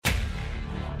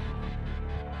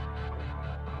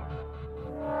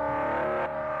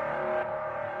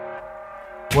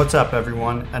What's up,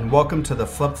 everyone, and welcome to the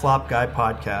Flip Flop Guy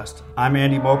podcast. I'm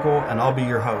Andy Mokel, and I'll be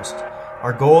your host.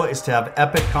 Our goal is to have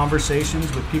epic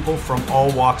conversations with people from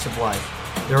all walks of life.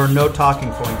 There are no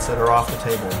talking points that are off the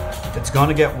table. It's going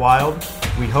to get wild.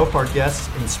 We hope our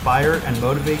guests inspire and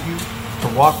motivate you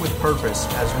to walk with purpose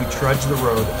as we trudge the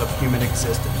road of human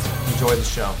existence. Enjoy the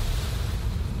show.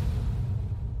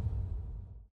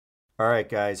 All right,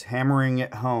 guys, hammering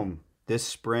it home. This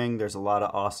spring, there's a lot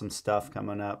of awesome stuff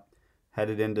coming up,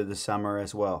 headed into the summer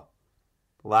as well.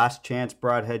 Last Chance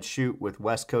Broadhead Shoot with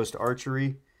West Coast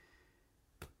Archery,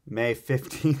 May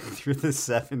 15th through the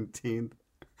 17th.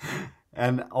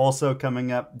 And also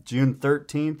coming up June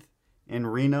 13th in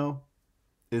Reno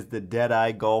is the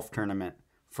Deadeye Golf Tournament.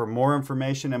 For more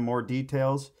information and more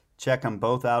details, check them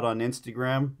both out on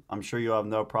Instagram. I'm sure you'll have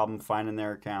no problem finding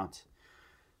their accounts.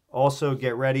 Also,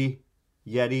 get ready.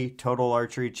 Yeti Total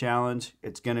Archery Challenge.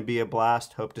 It's going to be a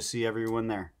blast. Hope to see everyone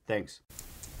there. Thanks.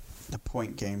 The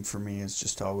point game for me has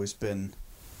just always been...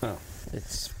 I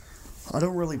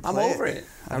don't really play I'm over it.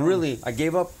 I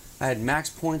gave up. I had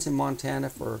max points in Montana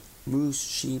for moose,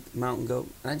 sheep, mountain goat.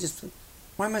 And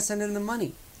why am I sending them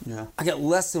money? Yeah. I get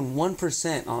less than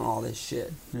 1% on all this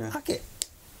shit. Yeah. Fuck it.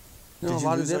 Did you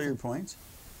lose all your points?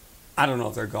 I don't know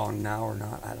if they're gone now or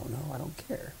not. I don't know. I don't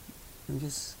care.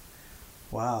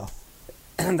 Wow.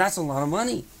 And that's a lot of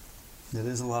money. It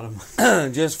is a lot of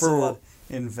money. Just for... a lot of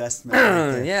investment.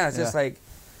 Right yeah, it's just like...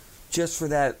 Just for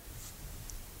that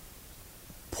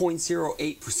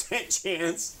 0.08%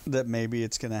 chance. That maybe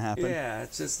it's going to happen. Yeah,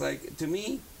 it's just like... To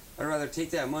me, I'd rather take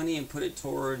that money and put it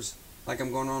towards... Like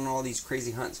I'm going on all these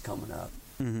crazy hunts coming up.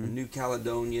 Mm-hmm. New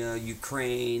Caledonia,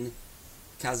 Ukraine,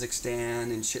 Kazakhstan,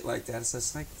 and shit like that. It's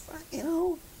just like,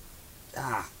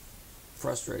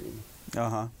 frustrating.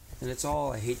 Uh-huh. And it's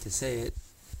all, I hate to say it,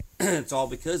 it's all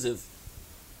because of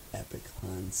epic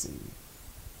hunts and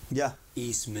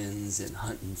Eastmans and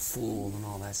hunting fool and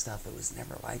all that stuff. It was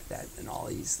never like that. And all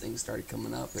these things started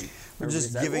coming up. And we're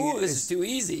just giving it. This is too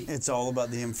easy. It's all about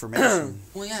the information.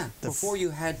 Well, yeah. Before you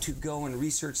had to go and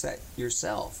research that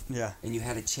yourself. Yeah. And you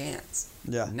had a chance.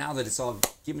 Yeah. Now that it's all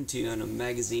given to you in a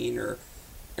magazine or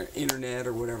internet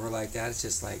or whatever like that, it's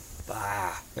just like,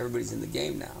 everybody's in the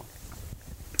game now.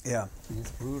 Yeah. And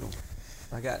it's brutal.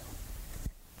 I got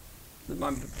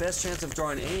my best chance of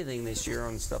drawing anything this year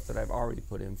on stuff that I've already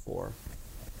put in for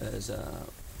is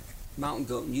mountain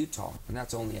goat in Utah, and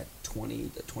that's only at 20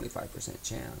 to 25%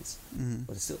 chance. Mm-hmm.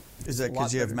 But it's still. Is that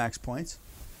because you have max points?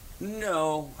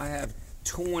 No, I have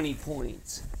 20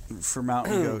 points for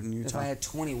mountain goat in Utah. If I had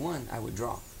 21, I would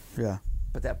draw. Yeah.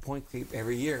 But that point creep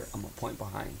every year, I'm a point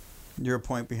behind. You're a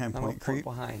point behind I'm point a creep?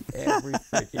 point behind every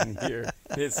freaking year.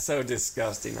 It's so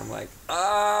disgusting. I'm like,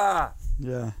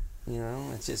 Yeah. You know,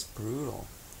 it's just brutal.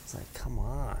 It's like, come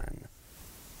on.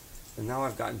 And now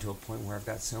I've gotten to a point where I've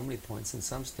got so many points in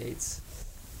some states.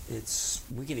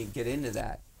 We can get into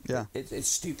that. Yeah. It's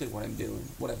stupid what I'm doing,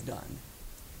 what I've done.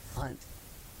 Hunt.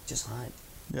 Just hunt.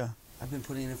 Yeah. I've been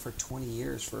putting in for 20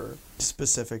 years for...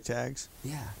 Specific tags?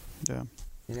 Yeah. Yeah.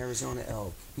 In Arizona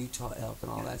elk, Utah elk,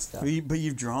 and all that stuff. But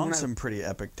you've drawn some pretty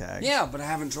epic tags. Yeah, but I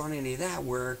haven't drawn any of that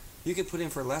where you could put in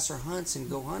for lesser hunts and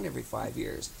go hunt every 5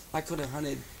 years. I could have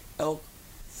hunted elk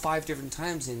 5 different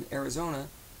times in Arizona,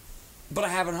 but I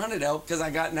haven't hunted elk because I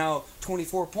got now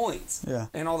 24 points. Yeah.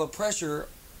 And all the pressure,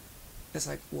 it's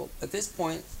like, well, at this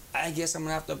point, I guess I'm going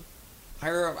to have to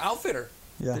hire an outfitter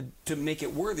to make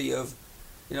it worthy of,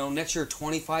 next year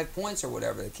 25 points or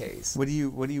whatever the case. What do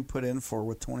you put in for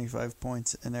with 25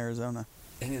 points in Arizona?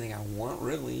 Anything I want,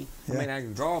 really. Yeah. I mean, I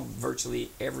can draw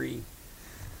virtually every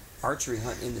archery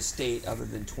hunt in the state other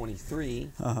than 23.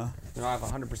 Uh-huh. I have a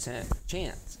 100%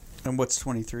 chance. And what's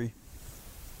 23?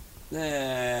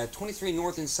 23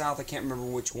 north and south, I can't remember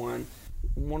which one.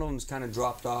 One of them's kind of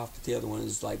dropped off, but the other one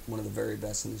is like one of the very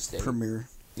best in the state. Premier.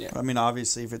 Yeah. I mean,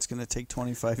 obviously, if it's going to take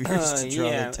 25 years to draw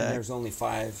the tag. And there's only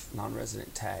 5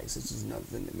 non-resident tags. This is another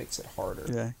thing that makes it harder.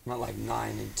 Yeah. Not like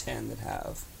 9 and 10 that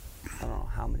have, I don't know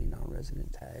how many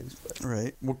non-resident tags. But.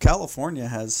 Right. Well, California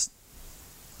has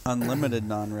unlimited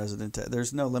non-resident tags.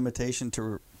 There's no limitation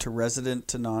to resident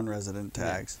to non-resident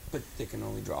tags. Yeah, but they can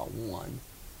only draw one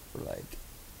for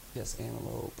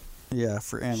antelope. Yeah,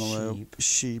 for antelope,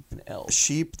 sheep, and elk.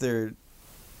 Sheep,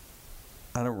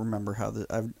 I don't remember how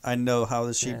I know how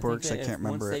the sheep works. I can't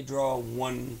remember. Once they draw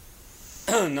one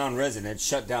non-resident, it's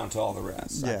shut down to all the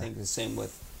rest. Yeah. I think the same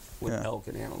with elk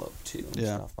and antelope too, and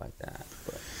stuff like that.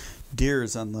 But deer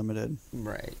is unlimited.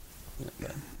 Right.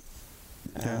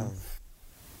 Yeah.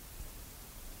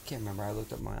 Can't remember. I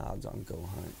looked up my odds on Go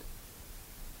Hunt.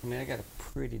 I mean, I got a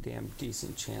pretty damn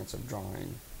decent chance of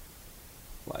drawing,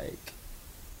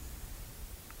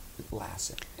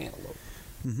 Lassen antelope.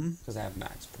 because I have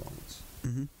max points.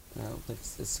 And I don't think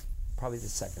it's probably the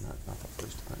second hunt, not the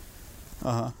first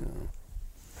hunt. You know.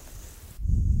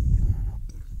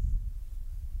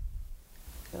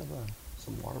 Have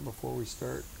some water before we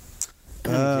start,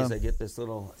 in case I get this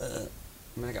little.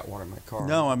 I got water in my car.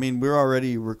 No, I mean we're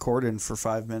already recording for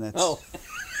 5 minutes. Oh,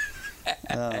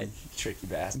 tricky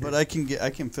bastard! But I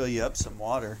can fill you up some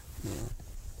water. Yeah.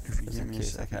 If you give me a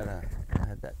second. I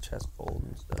had that chest fold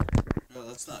and stuff. No,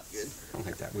 that's not good. I don't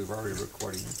like that. We've already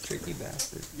recording. Tricky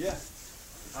bastard. Yeah.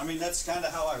 I mean that's kind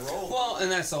of how I roll. Well, and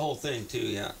that's the whole thing too.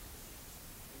 Yeah.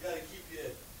 We gotta keep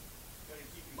you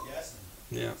guessing.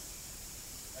 Yeah.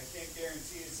 I can't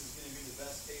guarantee this is gonna be the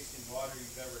best tasting water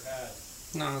you've ever had.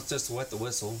 No, it's just wet the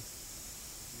whistle.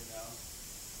 You know.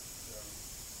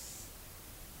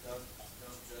 So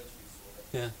don't judge me for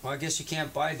it. Yeah. Well, I guess you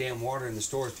can't buy damn water in the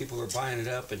stores. People are buying it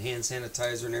up and hand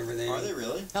sanitizer and everything. Are they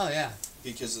really? Oh yeah.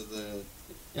 Because of the.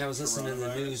 Yeah, I was listening to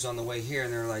the news on the way here,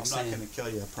 and they're like I'm not gonna kill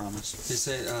you, I promise. They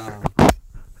said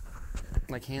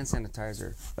like hand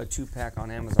sanitizer, a 2-pack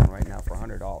on Amazon right now for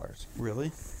 $100.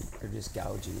 Really? They're just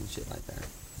gouging and shit like that.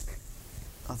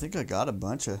 I think I got a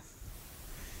bunch of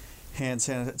hand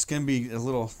sanitizer. It's gonna be a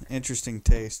little interesting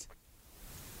taste.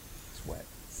 It's wet.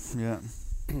 Yeah.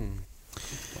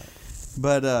 It's wet.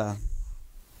 But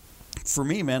for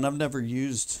me, man, I've never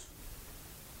used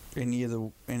any of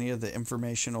the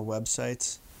informational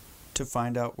websites to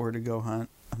find out where to go hunt.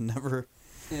 I've never.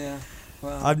 Yeah.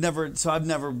 Well. I've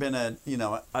never been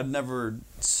I've never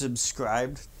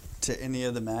subscribed to any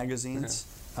of the magazines.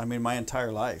 Yeah. I mean, my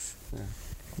entire life.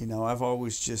 Yeah. I've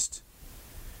always just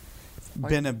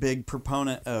been a big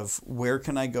proponent of where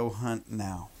can I go hunt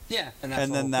now. Yeah,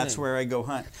 and that's where I go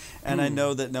hunt. And I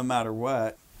know that no matter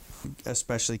what,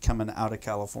 especially coming out of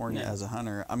California as a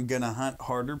hunter, I'm going to hunt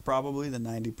harder probably than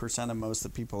 90% of most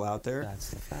of the people out there. That's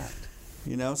the fact.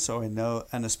 So I know,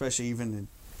 and especially even in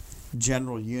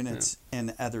general units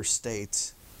in other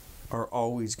states are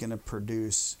always going to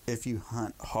produce if you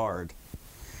hunt hard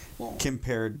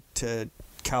compared to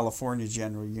California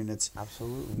general units.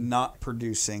 Absolutely. Not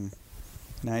producing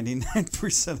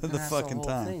 99% of the fucking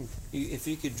time. Thing. If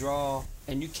you could draw,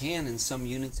 and you can in some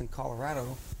units in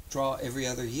Colorado, draw every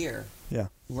other year. Yeah.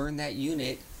 Learn that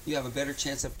unit. You have a better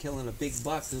chance of killing a big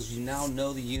buck because you now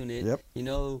know the unit. Yep. You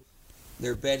know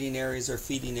their bedding areas, their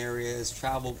feeding areas,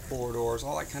 travel corridors,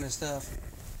 all that kind of stuff.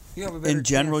 You have a better in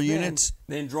general chance units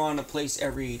than drawing a place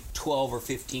every 12 or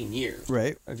 15 years.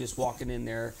 Right. Of just walking in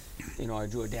there. I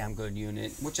drew a damn good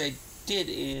unit, which I did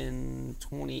in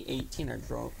 2018. I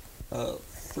drew a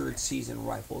third season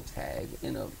rifle tag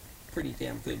in a pretty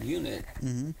damn good unit.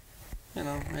 Mm-hmm.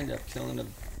 I ended up killing a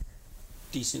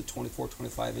decent 24,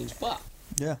 25 inch buck.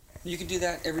 Yeah. You could do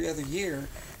that every other year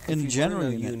in general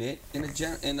unit in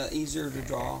a easier to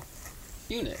draw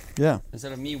unit. Yeah.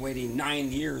 Instead of me waiting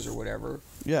 9 years or whatever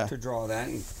to draw that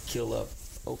and kill a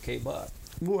okay buck.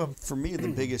 Well, for me, the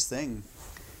biggest thing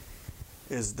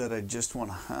is that I just want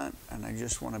to hunt and I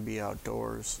just want to be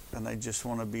outdoors and I just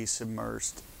want to be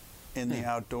submersed in the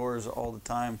outdoors all the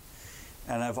time.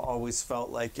 And I've always felt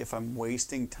like if I'm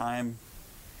wasting time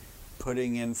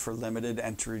putting in for limited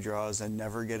entry draws and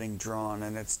never getting drawn,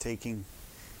 and it's taking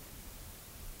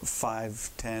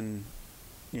 5, 10,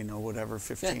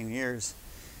 15 years,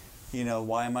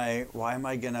 why am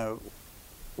I gonna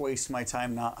waste my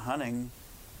time not hunting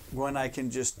when I can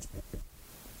just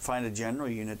find a general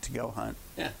unit to go hunt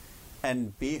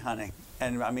and be hunting?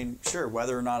 And I mean, sure,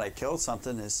 whether or not I kill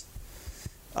something is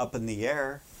up in the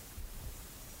air,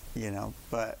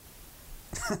 but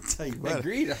I'll tell you what,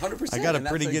 agreed 100%. I got a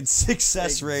pretty good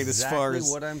success rate as far as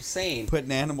what I'm saying,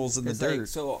 putting animals in the dirt.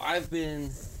 So I've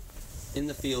been in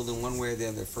the field in one way or the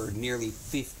other for nearly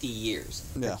 50 years.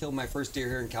 I killed my first deer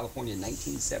here in California in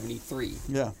 1973.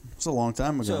 Yeah, it's a long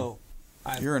time ago.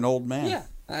 So you're an old man. Yeah,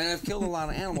 and I've killed a lot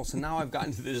of animals, and now I've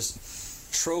gotten to this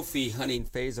trophy hunting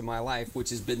phase of my life, which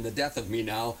has been the death of me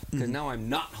now, because now I'm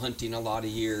not hunting a lot of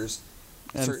years.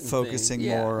 And focusing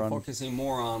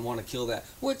more on want to kill that,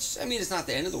 which I mean it's not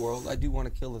the end of the world. I do want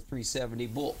to kill a 370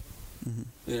 bull.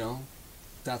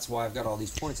 That's why I've got all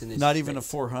these points in this. Not even a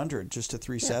 400, just a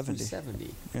 370.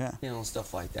 370. Yeah.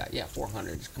 Stuff like that. Yeah,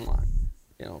 400s. Come on.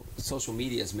 Social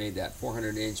media's made that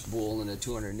 400-inch bull and a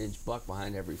 200-inch buck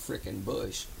behind every frickin'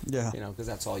 bush. Yeah. Because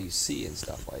that's all you see and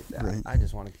stuff like that. Right. I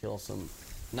just want to kill some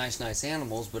nice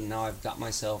animals, but now I've got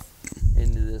myself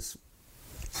into this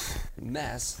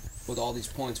mess with all these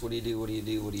points. What do you do?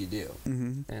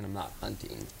 Mm-hmm. And I'm not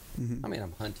hunting. Mm-hmm. I mean,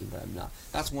 I'm hunting, but I'm not.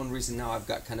 That's one reason now I've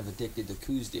got kind of addicted to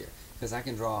coos deer, because I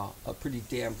can draw a pretty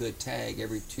damn good tag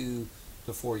every 2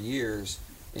 to 4 years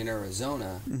in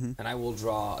Arizona, and I will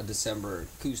draw a December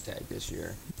goose tag this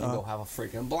year and go have a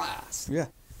freaking blast. Yeah.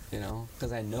 You know,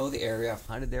 because I know the area. I've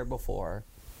hunted there before.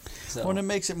 So, Well, and it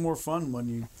makes it more fun when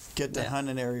you get to hunt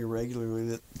an area regularly.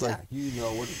 That, like, you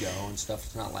know where to go and stuff.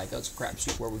 It's not like, oh, it's a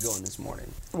crapshoot. Where are we going this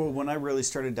morning? Well, when I really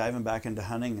started diving back into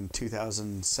hunting in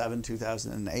 2007,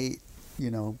 2008,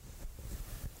 you know,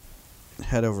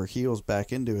 head over heels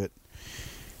back into it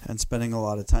and spending a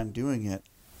lot of time doing it,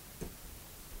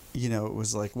 you know, it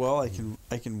was like, well,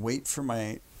 I can wait for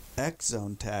my X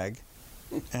zone tag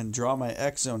and draw my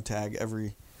X zone tag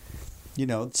every, you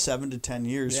know, 7 to 10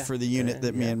 years for the unit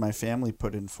that me and my family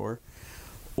put in for.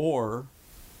 Or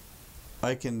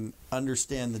I can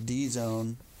understand the D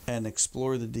zone and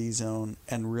explore the D zone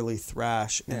and really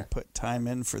thrash and put time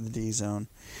in for the D zone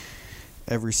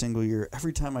every single year.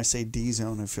 Every time I say D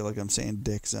zone, I feel like I'm saying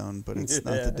dick zone, but it's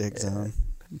not the dick zone.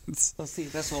 Well, see,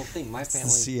 that's the whole thing. My family, the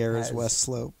Sierra's West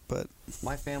Slope, but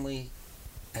my family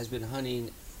has been hunting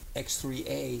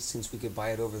X3A since we could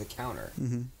buy it over the counter.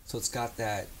 So it's got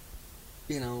that,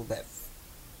 you know, that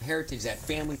heritage, that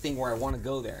family thing where I want to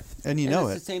go there. And you know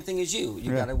it's the same thing as you.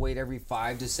 You got to wait every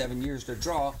 5 to 7 years to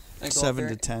draw. And go 7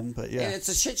 to 10, but and it's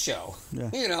a shit show.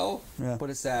 You know, but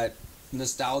it's that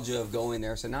nostalgia of going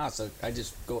there. So now I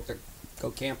just go up there, go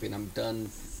camping. I'm done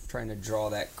trying to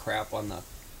draw that crap on the.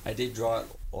 I did draw it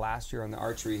last year on the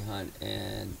archery hunt,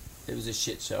 and it was a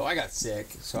shit show. I got sick,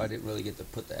 so I didn't really get to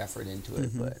put the effort into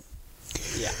it. But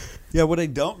yeah, what I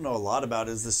don't know a lot about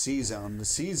is the C zone. The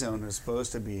C zone is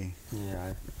supposed to be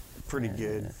pretty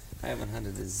good. I haven't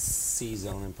hunted the C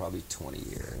zone in probably 20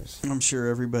 years. I'm sure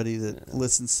everybody that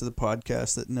listens to the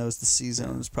podcast that knows the C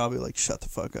zone is probably like, shut the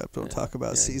fuck up, don't talk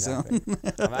about C zone.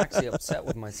 I'm actually upset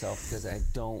with myself because I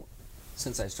don't,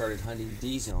 since I started hunting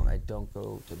D zone, I don't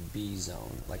go to B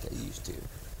zone like I used to.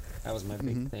 That was my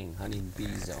big thing, hunting B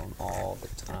zone all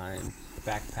the time,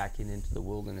 backpacking into the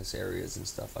wilderness areas and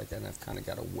stuff like that, and I've kind of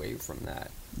got away from that.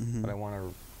 But I want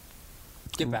to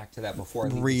get back to that before I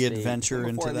leave re-adventure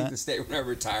into before I leave that. the state when I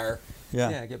retire.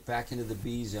 Yeah, get back into the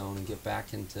B zone and get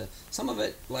back into some of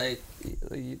it, like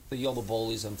the Yellow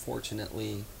Bullies.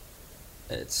 Unfortunately,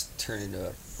 it's turned into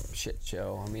a shit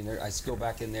show. I mean, I go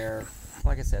back in there.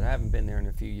 Like I said, I haven't been there in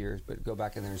a few years, but go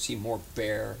back in there and see more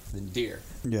bear than deer.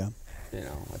 Yeah. You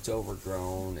know, it's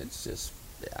overgrown. It's just,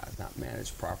 it's not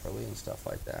managed properly and stuff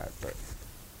like that. But,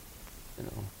 you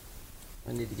know,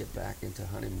 I need to get back into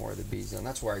hunting more of the B zone.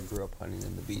 That's where I grew up, hunting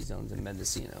in the B zones in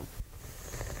Mendocino.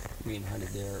 We hunted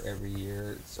there every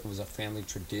year. It was a family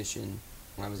tradition.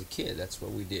 When I was a kid, that's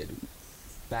what we did.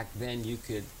 Back then, you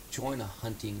could join a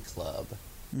hunting club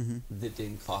that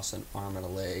didn't cost an arm and a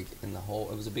leg, and it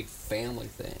was a big family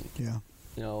thing. Yeah.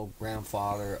 You know,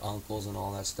 grandfather, uncles, and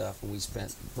all that stuff, and we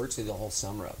spent virtually the whole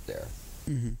summer up there.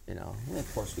 You know, and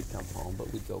of course we'd come home,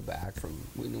 but we'd go back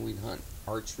we'd hunt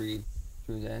archery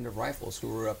through the end of rifles. So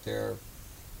we were up there,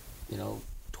 you know,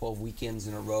 12 weekends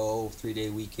in a row,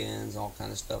 3-day weekends, all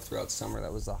kind of stuff throughout the summer.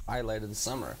 That was the highlight of the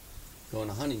summer, going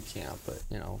to hunting camp. But,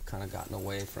 you know, kind of gotten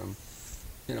away from,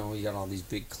 you know, you got all these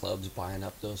big clubs buying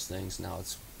up those things. Now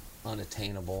it's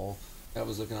unattainable. I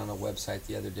was looking on a website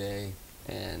the other day,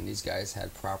 and these guys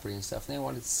had property and stuff, and they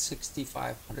wanted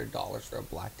 $6,500 for a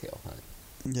blacktail hunt.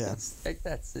 Yeah.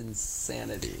 That's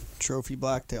insanity. Trophy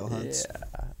blacktail hunts.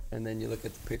 Yeah. And then you look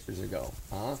at the pictures and go,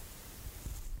 huh?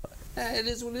 But, it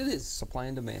is what it is. Supply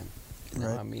and demand. You know,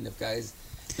 Right. I mean,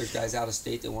 there's guys out of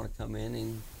state that want to come in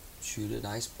and shoot a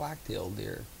nice blacktail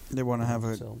deer. They want to have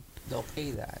a... So they'll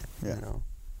pay that. Yeah. You know,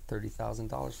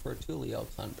 $30,000 for a tule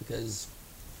elk hunt because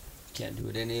you can't do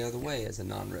it any other way as a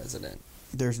non-resident.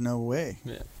 There's no way.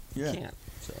 Yeah. Yeah. You can't.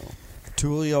 So...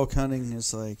 Tule elk hunting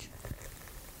is like...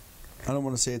 I don't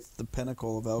want to say it's the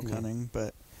pinnacle of elk hunting,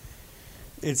 but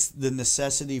it's the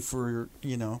necessity for,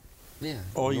 you know... Yeah,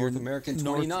 all North American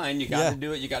 29, you got to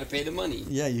do it. You got to pay the money.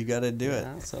 Yeah, you got to do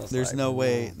it. So there's like, no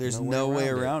way. There's no way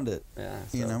around it. Yeah,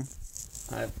 so you know.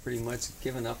 I've pretty much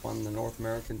given up on the North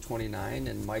American 29,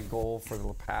 and my goal for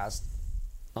the past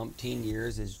umpteen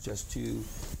years is just to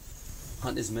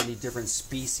hunt as many different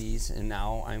species, and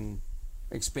now I'm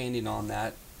expanding on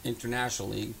that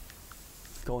internationally,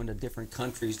 going to different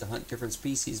countries to hunt different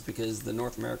species because the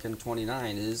North American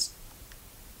 29 is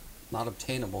not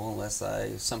obtainable unless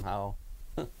I somehow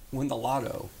win the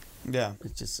lotto. Yeah.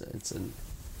 It's just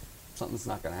something's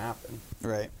not going to happen.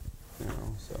 Right. You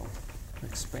know, so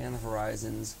expand the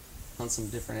horizons, hunt some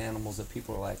different animals that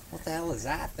people are like, what the hell is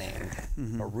that thing?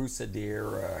 A rusa deer,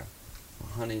 or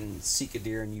hunting Sika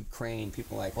deer in Ukraine.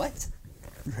 People are like, what?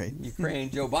 Right.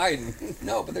 Ukraine, Joe Biden.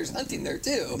 No, but there's hunting there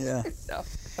too. Yeah. So,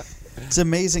 It's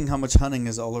amazing how much hunting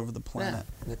is all over the planet.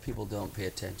 Yeah, that people don't pay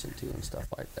attention to and stuff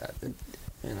like that.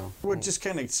 Well, it just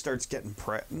kind of starts getting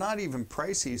not even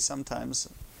pricey sometimes,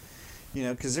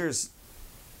 because there's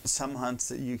some hunts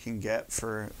that you can get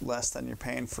for less than you're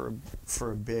paying for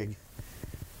a big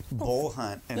bull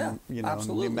hunt in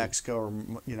New Mexico or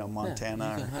Montana.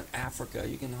 Yeah, you can hunt Africa.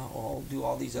 You can do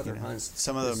all these other hunts.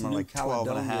 Some of them are like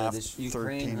 $12,500,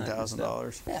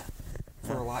 $13,000. Yeah,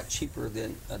 for a lot cheaper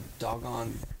than a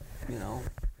doggone,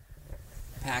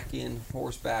 pack-in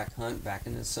horseback hunt back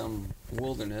into some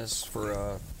wilderness for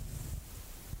a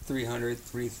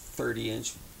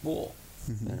 330-inch bull.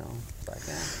 Like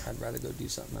that. I'd rather go do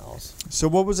something else. So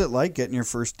what was it like getting your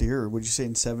first deer? Would you say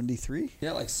in 73?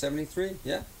 Yeah, like 73.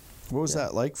 Yeah. What was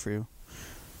that like for you?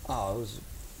 Oh,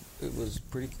 it was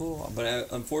pretty cool.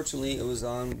 But unfortunately, it was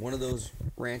on one of those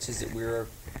ranches that we were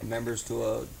members to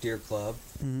a deer club.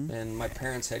 Mm-hmm. And my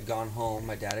parents had gone home.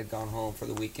 My dad had gone home for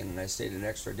the weekend, and I stayed an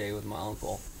extra day with my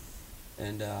uncle.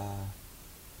 And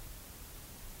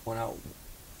went out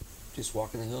just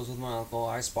walking the hills with my uncle.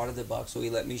 I spotted the buck, so he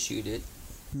let me shoot it.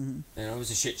 Mm-hmm. And it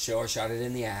was a shit show. I shot it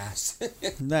in the ass.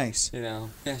 Nice.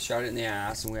 Shot it in the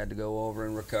ass, and we had to go over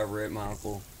and recover it. My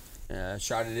uncle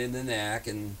shot it in the neck,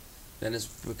 and then it's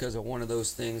because of one of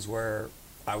those things where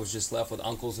I was just left with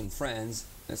uncles and friends.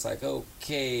 And it's like,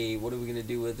 okay, what are we going to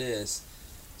do with this?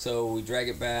 So we drag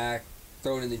it back,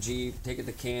 throw it in the Jeep, take it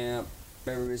to camp.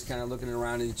 Everybody's kind of looking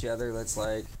around at each other. That's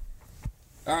like,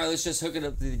 all right, let's just hook it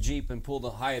up to the Jeep and pull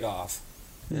the hide off.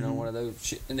 One of those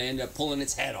shit, and they end up pulling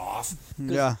its head off.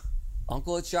 Yeah.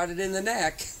 Uncle had shot it in the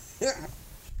neck. So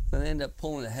they end up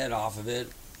pulling the head off of it,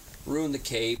 ruined the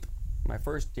cape. My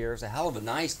first deer was a hell of a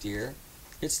nice deer.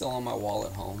 It's still on my wall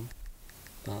at home.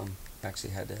 Actually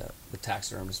had the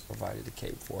taxidermist provided the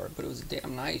cape for it, but it was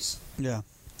damn nice. Yeah.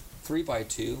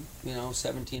 3x2,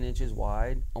 17 inches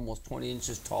wide, almost 20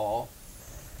 inches tall,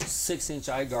 6-inch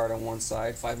eye guard on one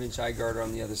side, 5-inch eye guard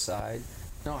on the other side.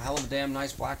 Hell of a damn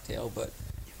nice blacktail, but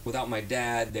without my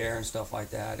dad there and stuff like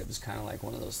that, it was kind of like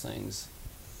one of those things,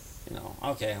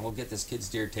 okay, we'll get this kid's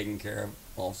deer taken care of.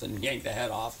 All of a sudden, yank the head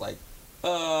off, like,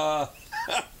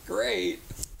 great.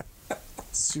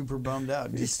 Super bummed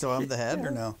out. Do you still have the head or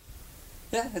no?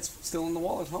 Yeah, it's still in the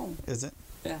wall at home. Is it?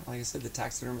 Yeah, like I said, the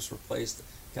taxidermist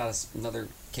got us another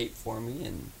cape for me,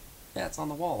 and yeah, it's on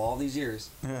the wall all these years.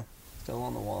 Yeah. Still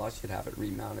on the wall. I should have it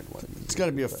remounted. It's got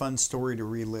to be a fun story to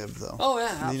relive, though. Oh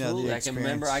yeah, absolutely. I can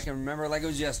remember like it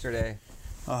was yesterday.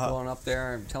 Going up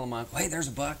there and telling my uncle, "Hey, there's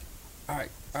a buck. All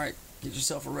right, get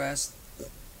yourself a rest.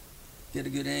 Get a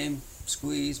good aim.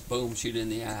 Squeeze. Boom. Shoot it in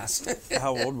the ass."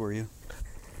 How old were you?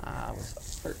 I was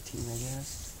 13, I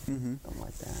guess. Mm-hmm. Something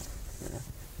like that.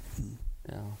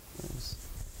 Yeah.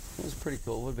 It was pretty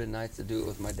cool. It would have been nice to do it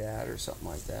with my dad or something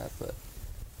like that, but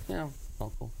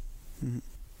uncle. Mm-hmm.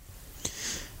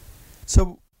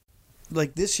 So,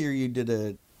 like this year, you did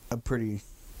a pretty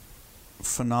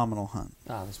phenomenal hunt.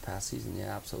 This past season,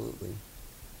 yeah, absolutely.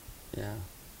 Yeah.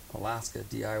 Alaska,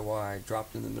 DIY,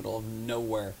 dropped in the middle of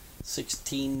nowhere.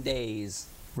 16 days.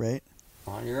 Right.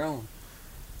 On your own.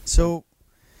 So,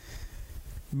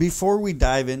 before we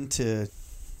dive into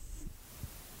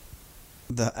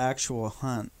the actual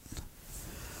hunt,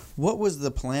 what was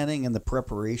the planning and the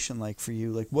preparation like for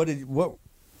you? Like,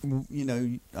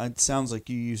 it sounds like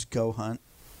you use Go Hunt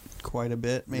quite a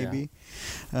bit, maybe.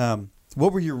 Yeah.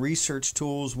 What were your research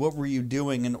tools? What were you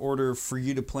doing in order for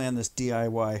you to plan this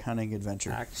DIY hunting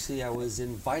adventure? Actually, I was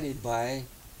invited by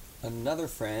another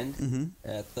friend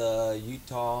at the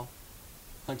Utah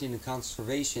Hunting and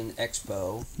Conservation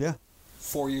Expo. Yeah.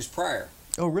 4 years prior.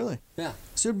 Oh, really? Yeah.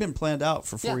 So it had been planned out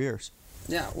for 4 years.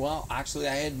 Yeah. Well, actually,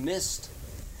 I had missed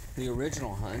the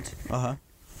original hunt.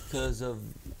 Because of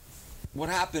what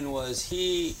happened was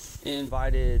he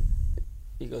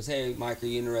goes, "Hey, Mike, are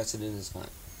you interested in this hunt?"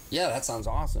 Yeah, that sounds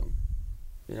awesome.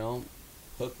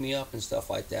 Hook me up and stuff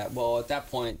like that. Well, at that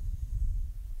point,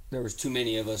 there was too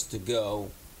many of us to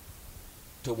go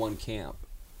to one camp.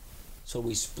 So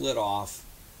we split off,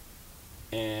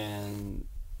 and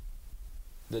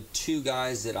the two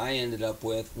guys that I ended up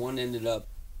with, one ended up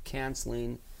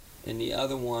canceling, and the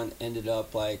other one ended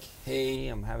up like, "Hey,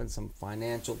 I'm having some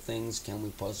financial things. Can we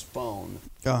postpone?"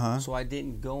 So I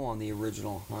didn't go on the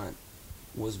original hunt.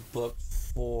 Was booked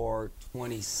for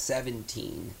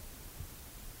 2017.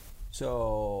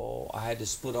 So I had to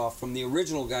split off from the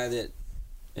original guy that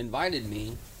invited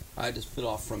me. I had to split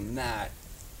off from that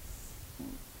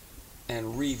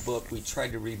and rebook. We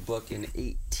tried to rebook in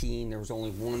 18. There was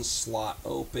only one slot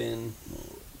open.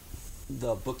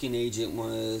 The booking agent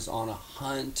was on a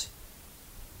hunt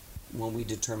when we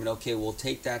determined, okay, we'll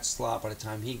take that slot. By the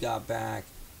time he got back,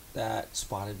 that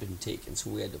spot had been taken. So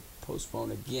we had to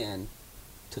postponed again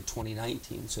to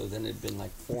 2019. So then it'd been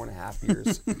like 4.5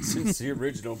 years since the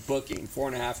original booking.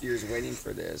 4.5 years waiting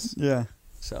for this. Yeah.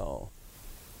 So,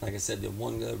 like I said, the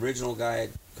original guy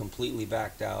had completely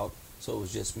backed out. So it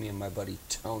was just me and my buddy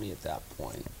Tony at that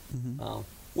point.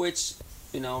 Which,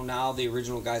 now the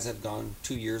original guys had gone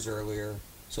 2 years earlier.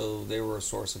 So they were a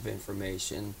source of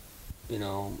information. Their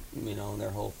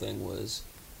whole thing was,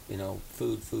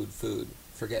 food.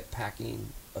 Forget packing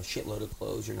a shitload of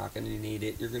clothes. You're not going to need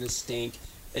it. You're going to stink.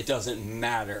 It doesn't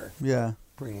matter. Yeah.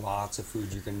 Bring lots of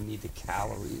food. You're going to need the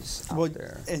calories out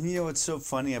there. And what's so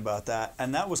funny about that,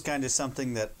 and that was kind of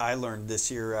something that I learned this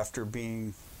year after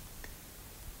being,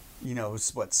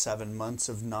 it's 7 months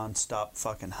of nonstop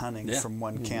fucking hunting from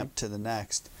one camp to the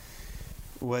next,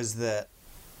 was that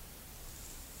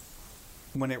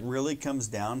when it really comes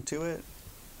down to it,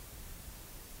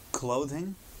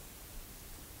 clothing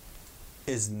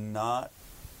is not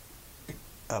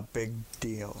a big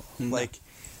deal. No. Like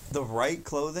the right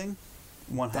clothing,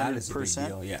 100%. That is a big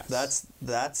deal, yes.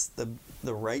 That's the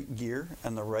right gear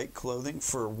and the right clothing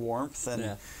for warmth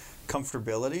and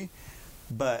comfortability,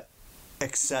 but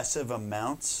excessive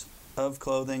amounts of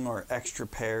clothing or extra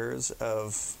pairs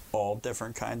of all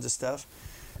different kinds of stuff,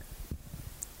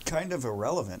 kind of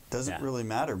irrelevant. Doesn't really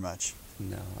matter much.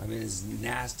 No, I mean, as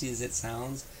nasty as it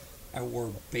sounds, I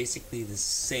wore basically the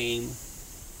same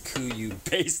Kuiu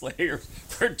base layer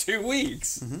for 2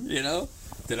 weeks.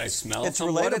 Did I smell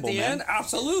somewhat at the end?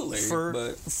 Absolutely.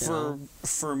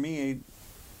 For me,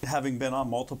 having been on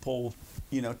multiple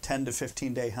 10 to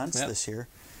 15 day hunts this year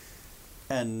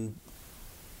and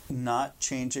not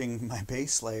changing my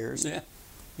base layers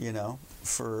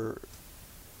for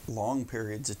long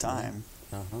periods of time,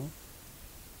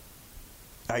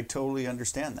 I totally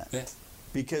understand that. Yeah.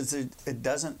 Because it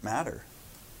doesn't matter.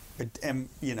 In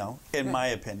my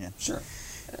opinion. Sure.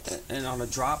 And on a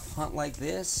drop hunt like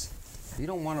this, you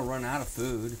don't want to run out of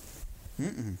food.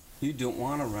 You don't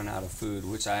want to run out of food,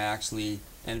 which I actually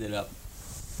ended up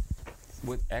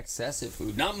with excessive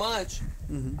food. Not much.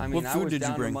 I mean, what food did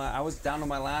you bring? I was down to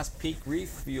my last Peak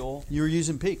refuel. You were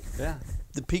using Peak? Yeah.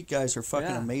 The Peak guys are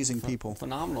fucking amazing people.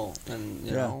 Phenomenal. And,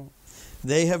 you know.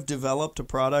 They have developed a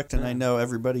product, and I know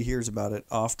everybody hears about it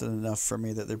often enough for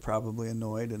me that they're probably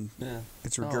annoyed, and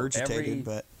it's regurgitated.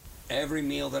 But every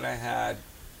meal that I had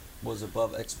was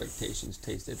above expectations,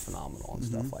 tasted phenomenal and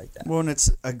stuff like that. Well, and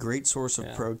it's a great source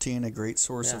of protein, a great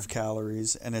source of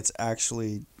calories, and it's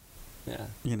actually, I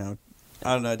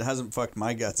don't know, it hasn't fucked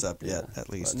my guts up yet,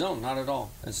 at least. No, not at all,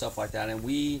 and stuff like that. And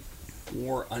we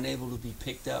were unable to be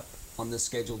picked up on the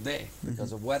scheduled day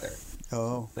because of weather.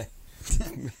 Oh.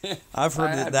 I've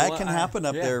heard that can happen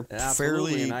up there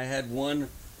fairly. And I had one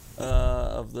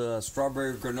of the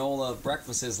strawberry granola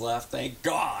breakfasts left. Thank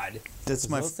God. That's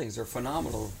those things are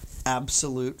phenomenal.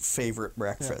 Absolute favorite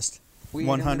breakfast.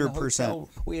 100%.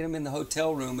 We ate them in the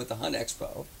hotel room at the Hunt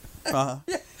Expo.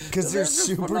 Because they're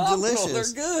super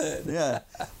delicious. They're good. Yeah.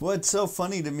 Well, it's so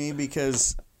funny to me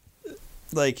because,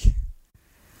 like,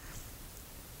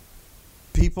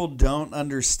 people don't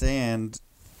understand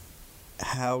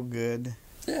how good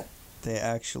they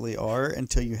actually are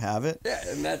until you have it. Yeah,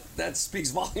 and that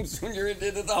speaks volumes when you're in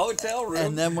the hotel room.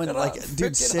 And then when,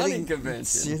 dude, sitting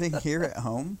here at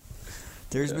home,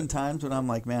 there's been times when I'm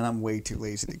like, man, I'm way too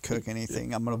lazy to cook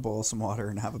anything. I'm gonna boil some water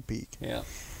and have a Peak. Yeah.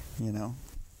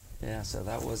 Yeah, so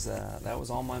that was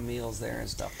all my meals there and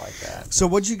stuff like that. So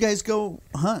what'd you guys go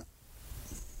hunt?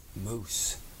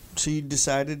 Moose. So you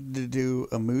decided to do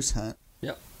a moose hunt.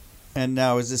 Yep. And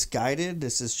now, is this guided?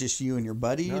 This is just you and your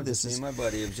buddy? No, just me and my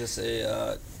buddy. It was just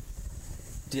a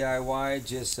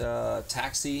DIY,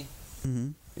 taxi.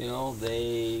 Mm-hmm.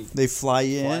 They fly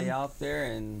you fly in, out there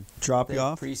and drop you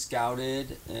off.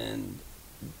 Pre-scouted, and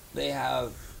they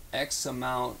have X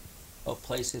amount of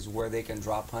places where they can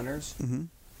drop hunters.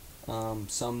 Mm-hmm.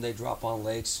 Some they drop on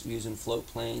lakes using float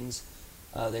planes.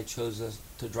 They chose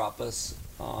to drop us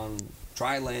on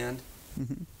dry land,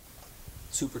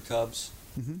 Super Cubs.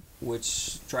 Mm-hmm.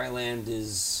 Which dry land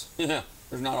is, there's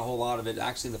not a whole lot of it.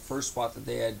 Actually, the first spot that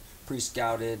they had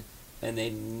pre-scouted and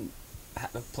they had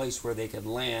a place where they could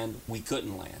land, we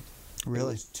couldn't land.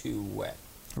 Really? It was too wet.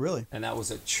 Really? And that was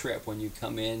a trip when you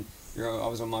come in. I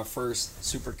was on my first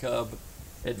Super Cub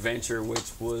adventure,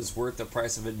 which was worth the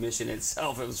price of admission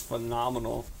itself. It was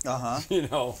phenomenal.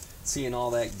 Seeing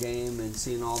all that game and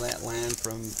seeing all that land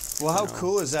from. Well, how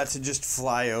cool is that to just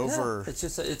fly over?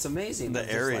 It's amazing. The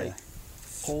area.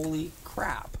 Holy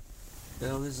crap.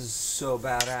 This is so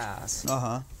badass.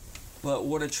 Uh-huh. But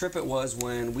what a trip it was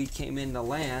when we came into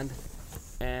land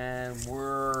and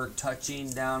we're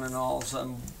touching down and all of a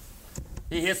sudden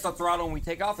he hits the throttle and we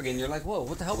take off again. You're like, whoa,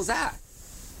 what the hell was that?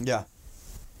 Yeah.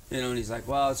 And he's like,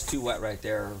 well, it's too wet right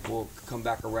there. We'll come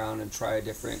back around and try a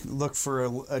different... Look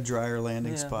for a drier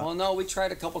landing spot. Well, no, we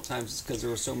tried a couple times because there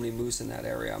were so many moose in that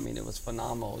area. I mean, it was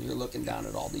phenomenal. You're looking down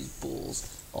at all these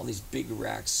bulls, all these big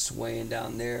racks swaying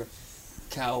down there,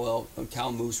 cow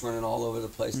moose running all over the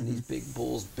place, and these big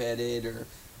bulls bedded or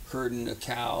herding the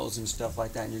cows and stuff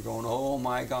like that. And you're going, oh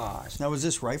my gosh. Now, was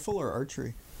this rifle or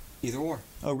archery? Either or.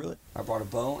 Oh, really? I brought a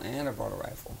bow and I brought a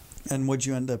rifle. And what'd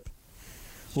you end up...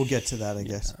 We'll get to that, I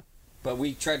guess. But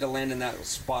we tried to land in that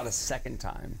spot a second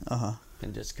time. Uh-huh.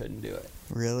 And just couldn't do it.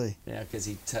 Really? Yeah, because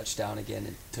he touched down again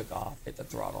and took off, hit the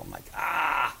throttle. I'm like,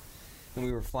 ah! And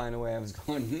we were flying away. I was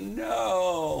going,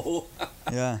 no!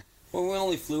 Yeah. Well, we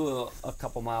only flew a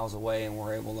couple miles away and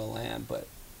were able to land, but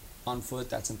on foot,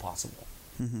 that's impossible.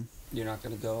 Mm-hmm. You're not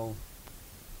going to go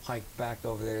hike back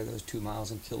over there those 2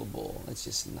 miles and kill a bull. It's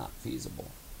just not feasible.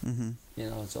 Mm-hmm.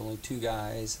 It's only 2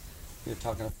 guys. You're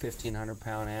talking a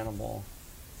 1,500-pound animal.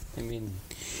 I mean,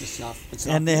 it's not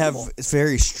and they feasible. have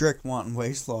very strict wanton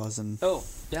waste laws. Oh,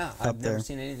 yeah. I've never there.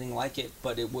 seen anything like it,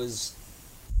 but it's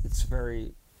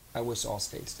very, I wish all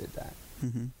states did that.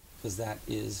 Because that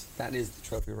is the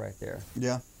trophy right there.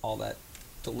 Yeah. All that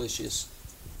delicious.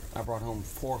 I brought home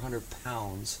 400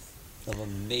 pounds of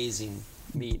amazing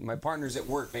meat. My partners at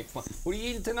work make fun. What are you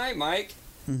eating tonight, Mike?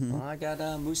 Well, I got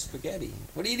moose spaghetti.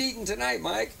 What are you eating tonight,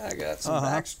 Mike? I got some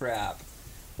backstrap.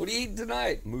 What are you eating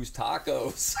tonight? Moose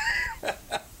tacos.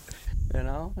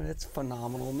 And it's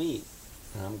phenomenal meat.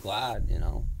 And I'm glad,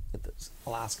 that the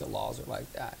Alaska laws are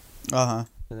like that. Uh-huh.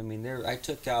 But I mean, I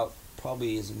took out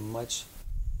probably as much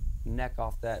neck meat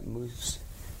off that moose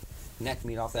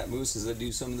as I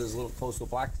do some of those little coastal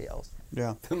blacktails.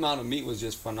 Yeah. The amount of meat was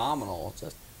just phenomenal.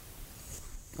 Just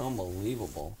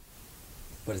unbelievable.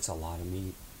 But it's a lot of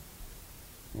meat.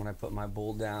 When I put my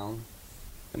bull down,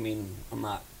 I mean, I'm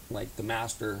not like the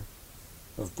master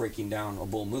of breaking down a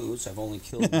bull moose. I've only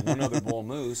killed one other bull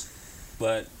moose.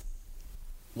 But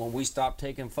when we stopped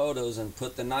taking photos and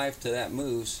put the knife to that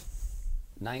moose,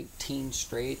 19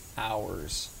 straight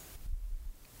hours.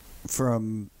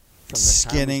 From the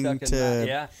skinning time we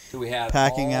stuck to so we had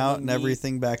packing all out the and meat,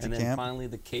 everything back to and then camp. finally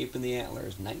the cape and the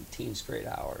antlers, 19 straight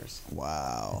hours.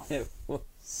 Wow. It was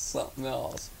something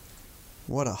else.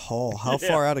 What a haul. How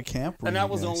far out of camp were And you that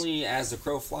was guys? only, as the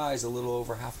crow flies, a little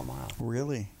over half a mile.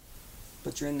 Really?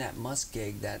 But you're in that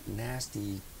muskeg, that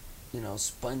nasty,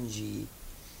 spongy,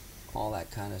 all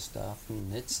that kind of stuff.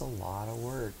 And it's a lot of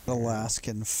work.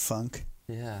 Alaskan funk.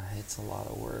 Yeah, it's a lot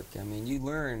of work. I mean, you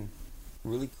learn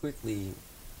really quickly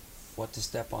what to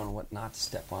step on, what not to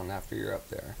step on after you're up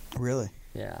there. Really?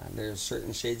 Yeah, there's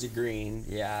certain shades of green.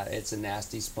 Yeah, it's a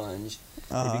nasty sponge.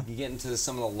 Uh-huh. If you get into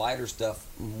some of the lighter stuff,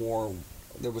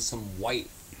 there was some white,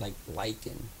 like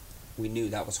lichen. We knew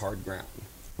that was hard ground.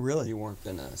 Really? You weren't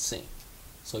going to sink.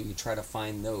 So you try to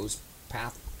find those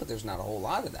paths, but there's not a whole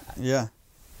lot of that. Yeah.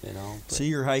 But, so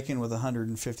you're hiking with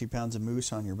 150 pounds of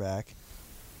moose on your back?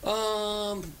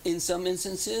 In some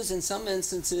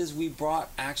instances we brought,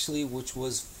 actually, which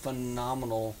was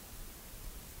phenomenal,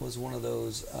 was one of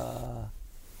those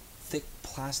thick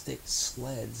plastic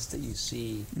sleds that you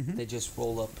see. They just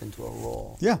roll up into a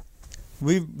roll. Yeah.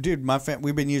 We've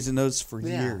been using those for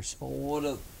years. Well, what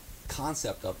a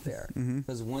concept up there.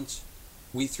 Because once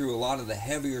we threw a lot of the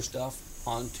heavier stuff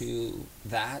onto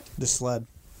the sled,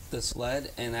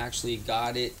 and actually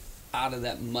got it out of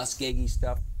that muskeggy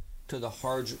stuff to the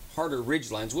harder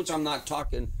ridge lines, which I'm not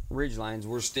talking ridge lines.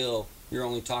 You're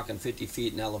only talking 50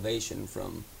 feet in elevation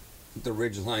from the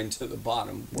ridge line to the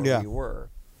bottom where we were.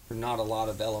 There's not a lot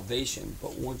of elevation,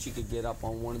 but once you could get up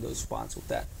on one of those spots with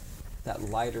that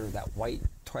lighter, that white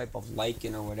type of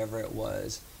lichen or whatever it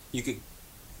was, you could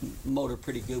motor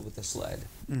pretty good with the sled.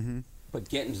 But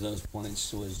getting to those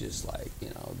points was just like,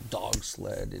 dog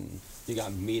sled, and you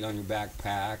got meat on your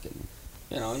backpack, and,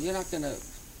 you're not going to,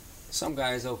 some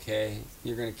guys, okay,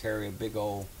 you're going to carry a big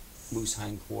old moose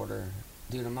hindquarter.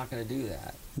 Dude, I'm not going to do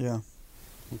that. Yeah.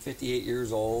 I'm 58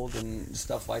 years old and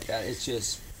stuff like that. It's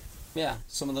just,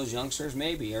 some of those youngsters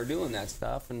maybe are doing that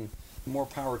stuff, and more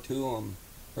power to them.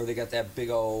 Or they got that big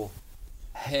old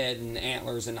head and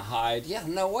antlers and hide. Yeah,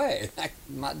 no way. I'm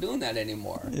not doing that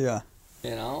anymore. Yeah.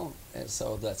 And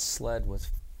so that sled was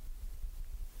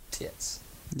tits.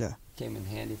 Yeah. Came in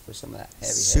handy for some of that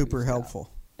heavy Super stuff. helpful.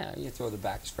 Yeah, you throw the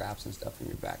back straps and stuff in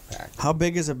your backpack. How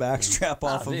big is a back strap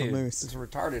off of a moose? It's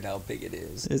retarded how big it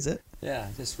is. Is it? Yeah,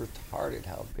 just retarded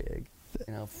how big.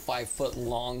 5 foot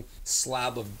long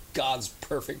slab of God's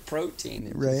perfect protein.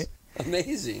 It's right.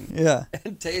 Amazing. Yeah.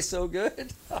 And tastes so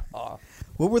good. Well,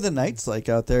 What were the nights like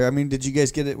out there? I mean, did you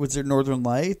guys get it? Was there Northern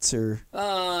Lights or?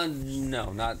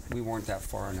 No, not. We weren't that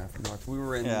far enough north. We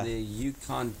were in the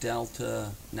Yukon Delta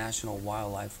National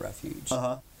Wildlife Refuge.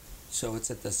 So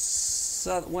it's at the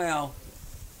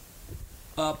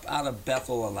up out of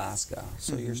Bethel, Alaska.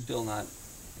 So you're still not.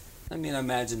 I mean, I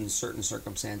imagine in certain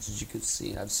circumstances you could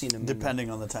see. I've seen them. Depending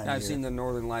on the time of year. I've seen the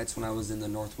Northern Lights when I was in the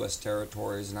Northwest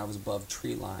Territories and I was above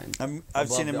tree line. I've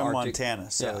seen them in Arctic, Montana.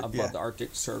 So, above the Arctic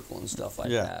Circle and stuff like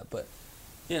that. But,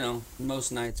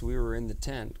 most nights we were in the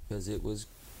tent because it was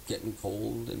getting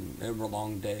cold and there were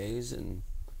long days and,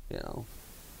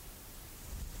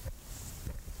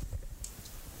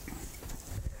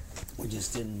 we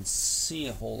just didn't see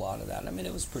a whole lot of that. I mean,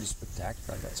 it was pretty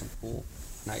spectacular. I got some cool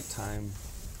nighttime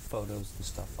photos and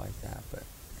stuff like that, but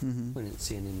we didn't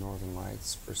see any Northern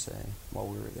Lights per se while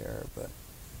we were there. But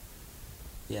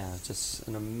yeah, just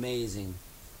an amazing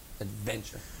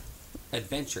adventure.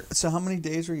 So how many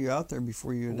days were you out there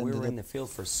before you ended We were in the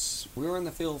field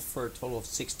for a total of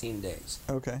 16 days.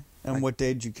 Okay. And what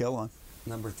day did you kill on?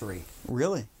 Number 3.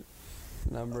 Really?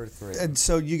 Number 3. And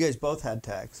so you guys both had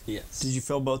tags? Yes. Did you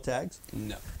fill both tags?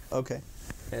 No. Okay.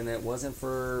 And it wasn't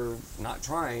for not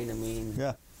trying. I mean,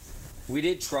 yeah. We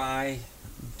did try,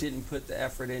 didn't put the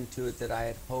effort into it that I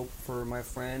had hoped for my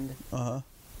friend.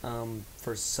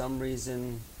 For some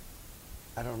reason,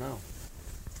 I don't know.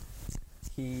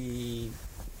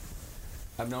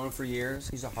 I've known him for years.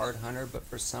 He's a hard hunter, but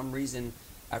for some reason,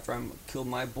 after I killed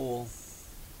my bull,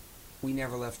 we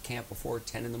never left camp before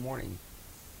 10 in the morning.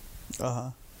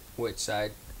 Which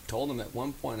I told him at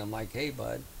one point, I'm like, hey,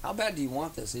 bud, how bad do you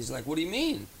want this? He's like, what do you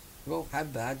mean? I go, how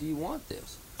bad do you want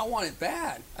this? I want it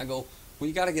bad. I go, well,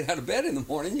 you got to get out of bed in the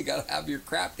morning. You got to have your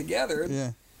crap together.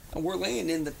 Yeah. And we're laying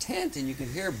in the tent, and you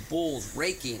can hear bulls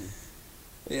raking,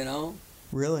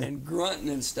 Really? and grunting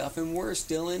and stuff, and we're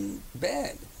still in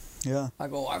bed. Yeah. I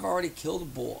go, I've already killed a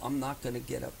bull. I'm not going to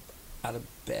get up out of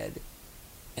bed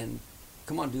and,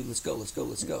 come on, dude, let's go.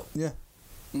 Yeah.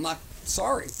 I'm not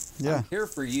sorry. Yeah. I'm here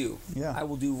for you. Yeah. I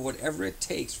will do whatever it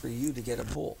takes for you to get a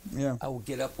bull. Yeah. I will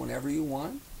get up whenever you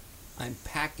want. I'm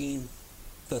packing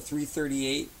the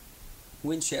 .338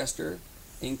 Winchester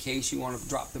in case you want to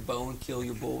drop the bow and kill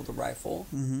your bull with a rifle.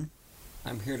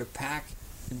 I'm here to pack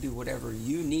and do whatever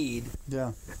you need.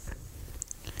 Yeah.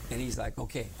 And he's like,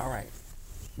 okay, all right,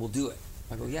 we'll do it.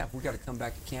 I go, yeah, we got to come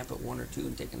back to camp at 1 or 2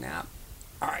 and take a nap.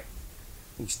 All right.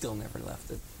 We still never left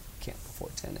the camp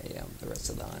before 10 a.m. the rest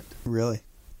of the hunt. Really?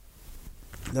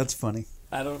 That's funny.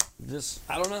 I don't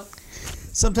know.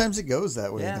 Sometimes it goes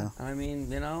that way, Yeah, though. I mean,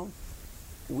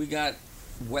 we got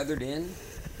weathered in.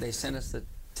 They sent us the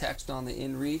text on the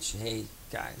inReach, hey,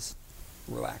 guys,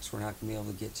 relax, we're not going to be able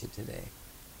to get you today.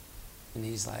 And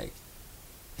he's like,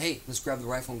 hey, let's grab the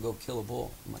rifle and go kill a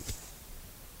bull. I'm like,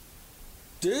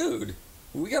 dude,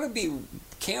 we got to be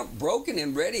camp broken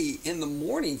and ready in the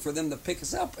morning for them to pick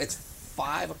us up. It's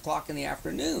 5 o'clock in the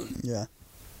afternoon. Yeah.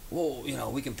 Well,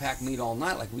 we can pack meat all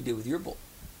night like we did with your bull.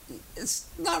 It's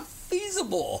not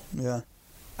feasible. Yeah.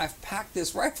 I've packed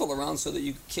this rifle around so that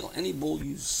you could kill any bull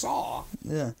you saw.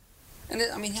 Yeah.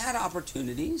 And he had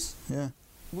opportunities. Yeah.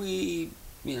 We,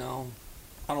 I don't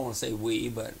want to say we,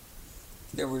 but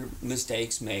there were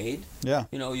mistakes made. Yeah.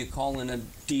 You call in a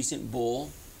decent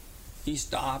bull, he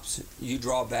stops, you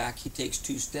draw back, he takes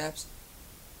 2 steps.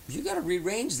 You got to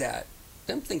rearrange that.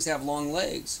 Them things have long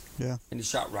legs. Yeah. And he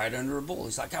shot right under a bull.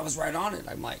 He's like, I was right on it.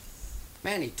 I'm like,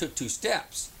 man, he took 2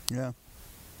 steps. Yeah.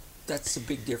 That's a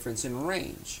big difference in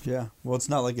range. Yeah. Well, it's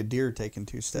not like a deer taking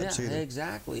 2 steps either.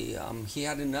 Exactly. He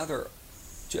had another,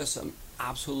 just an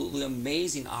absolutely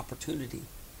amazing opportunity,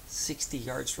 60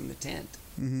 yards from the tent.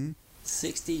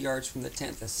 60 yards from the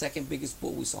tent, the second biggest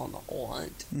bull we saw in the whole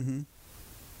hunt.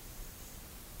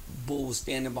 Bull was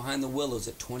standing behind the willows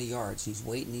at 20 yards. He's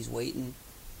waiting.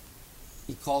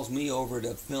 He calls me over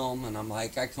to film, and I'm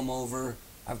like, I come over,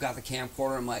 I've got the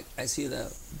camcorder, I'm like, I see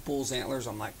the bull's antlers,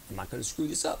 I'm like, I'm not going to screw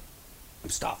this up. I'm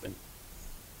stopping.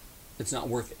 It's not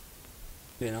worth it.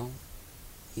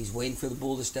 He's waiting for the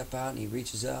bull to step out, and he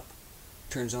reaches up,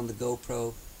 turns on the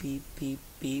GoPro, beep, beep,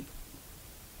 beep.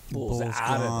 Bull's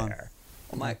out gone. of there.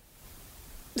 I'm like,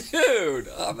 dude,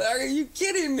 are you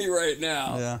kidding me right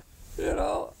now? Yeah.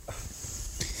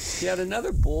 He had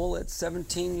another bull at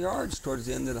 17 yards towards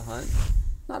the end of the hunt.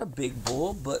 Not a big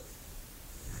bull, but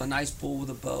a nice bull with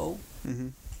a bow.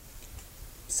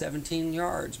 17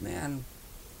 yards, man.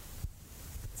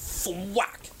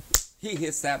 Whack! He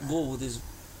hits that bull with his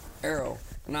arrow.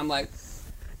 And I'm like,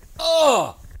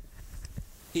 oh!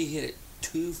 He hit it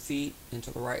 2 feet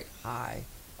into the right high,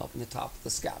 up in the top of the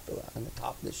scapula and the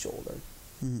top of the shoulder.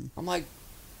 I'm like,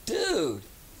 dude,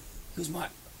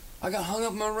 I got hung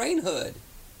up in my rain hood.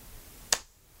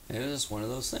 And it was just one of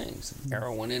those things. The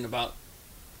arrow went in about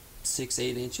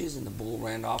 6-8 inches, and the bull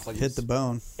ran off like hit the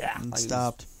bone. Yeah, and like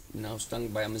stopped. Stung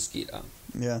by a mosquito.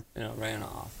 Yeah. Ran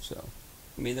off. So,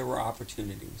 I mean, there were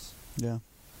opportunities. Yeah.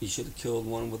 He should have killed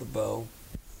one with a bow.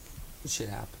 Shit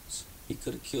happens. He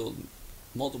could have killed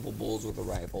multiple bulls with a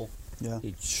rifle. Yeah.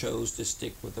 He chose to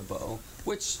stick with the bow,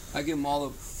 which I give him all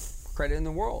the credit in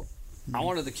the world. I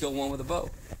wanted to kill one with a bow.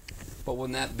 But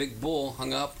when that big bull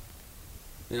hung up,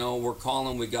 we're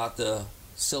calling, we got the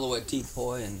silhouette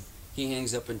decoy, and he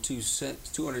hangs up in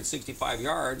 265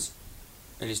 yards,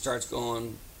 and he starts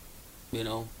going,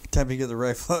 Time to get the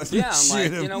rifle out. Yeah, I'm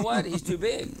like, him. you know what? He's too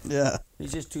big. Yeah.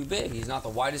 He's just too big. He's not the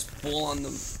widest bull on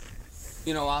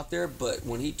the, out there, but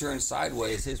when he turns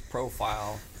sideways, his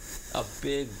profile, a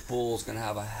big bull's going to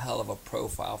have a hell of a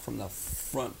profile from the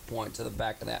front point to the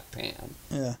back of that pan.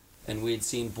 Yeah. And we had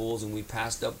seen bulls, and we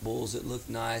passed up bulls that looked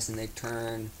nice, and they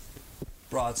turn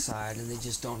broadside, and they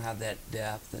just don't have that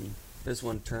depth. And this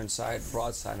one turned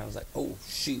broadside, and I was like, oh,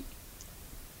 shoot.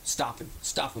 Stop him,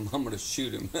 I'm going to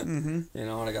shoot him. Mm-hmm.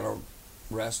 And I got to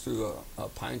rest through a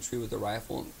pine tree with the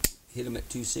rifle and hit him at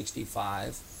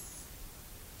 265.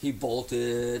 He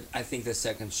bolted. I think the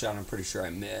second shot, I'm pretty sure I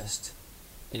missed.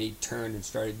 And he turned and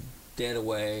started dead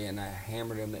away, and I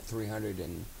hammered him at 300,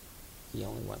 and he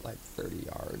only went like 30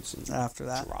 yards. And after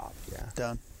that? Dropped, yeah.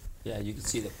 Done. Yeah, you could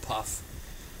see the puff,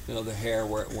 the hair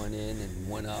where it went in and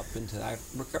went up into. I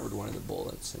recovered one of the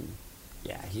bullets, and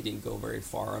yeah, he didn't go very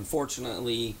far.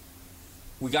 Unfortunately,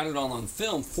 we got it all on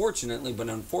film, fortunately, but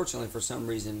unfortunately for some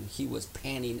reason, he was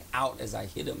panning out as I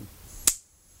hit him.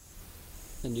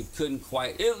 And you couldn't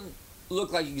quite, it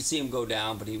looked like you could see him go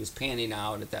down, but he was panning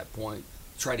out at that point.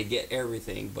 Try to get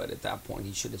everything, but at that point,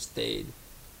 he should have stayed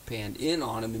panned in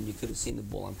on him, and you could have seen the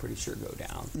bull, I'm pretty sure, go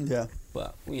down. Yeah.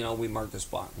 But, we marked the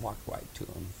spot and walked right to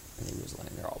him, and he was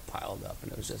laying there all piled up,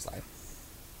 and it was just like,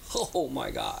 oh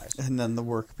my gosh. And then the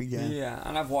work began. Yeah,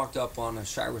 and I've walked up on a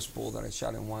Shiras bull that I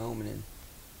shot in Wyoming in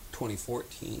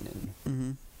 2014,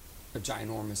 and a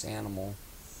ginormous animal,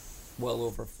 well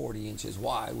over 40 inches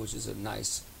wide, which is a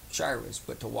nice Shiras,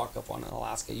 but to walk up on an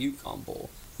Alaska Yukon bull,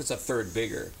 it's a third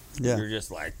bigger. Yeah. You're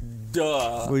just like,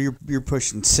 duh. Well, you're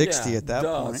pushing 60 at that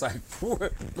point. It's like,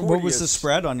 what was the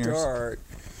spread on yours? Start.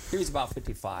 He was about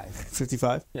 55.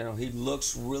 55? He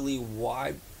looks really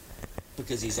wide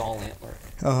because he's all antler.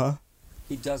 Uh-huh.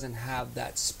 He doesn't have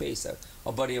that space.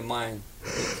 A buddy of mine,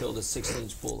 he killed a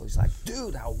 16-inch bull. He's like,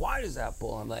 dude, how wide is that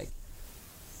bull? I'm like,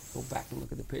 go back and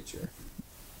look at the picture.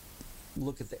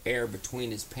 Look at the air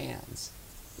between his pans.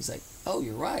 He's like, oh,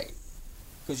 you're right.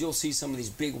 Because you'll see some of these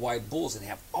big, wide bulls and they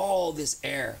have all this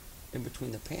air in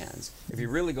between the pans. If you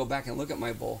really go back and look at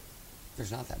my bull,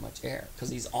 there's not that much air because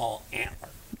he's all antler.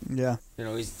 Yeah.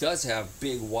 He does have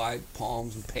big, wide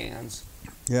palms and pans.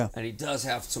 Yeah. And he does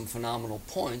have some phenomenal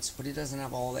points, but he doesn't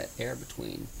have all that air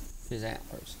between his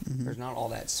antlers. Mm-hmm. There's not all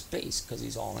that space because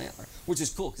he's all antler, which is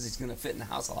cool because he's going to fit in the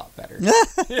house a lot better.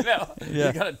 Yeah.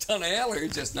 He got a ton of antler.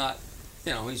 He's just not,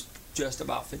 he's just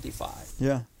about 55.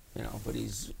 Yeah. But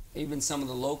he's, even some of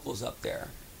the locals up there,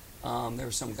 there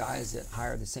were some guys that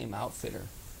hire the same outfitter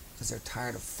because they're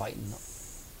tired of fighting.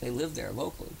 They live there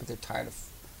locally, but they're tired of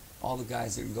all the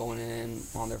guys that are going in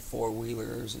on their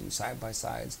four-wheelers and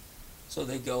side-by-sides. So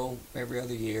they go every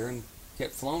other year and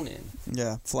get flown in.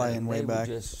 Yeah, flying way back.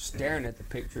 They were just staring at the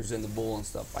pictures in the bull and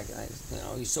stuff like that.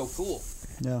 He's so cool.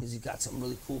 Yeah. Because he's got some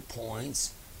really cool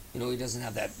points. He doesn't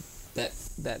have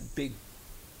that big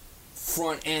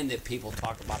front end that people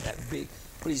talk about, that big,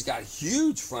 but he's got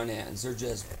huge front ends. They're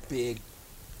just big,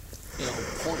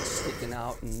 points sticking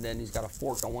out, and then he's got a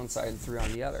fork on one side and 3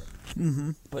 on the other.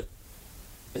 Mm-hmm. But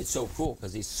it's so cool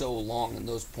because he's so long and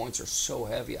those points are so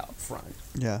heavy out front.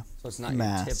 Yeah. So it's not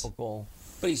Mass. your typical,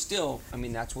 but he's still,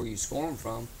 that's where you score him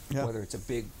from. Yeah. Whether it's a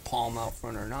big palm out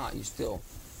front or not, it's still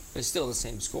the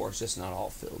same score. It's just not all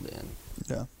filled in.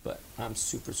 Yeah. But I'm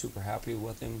super, super happy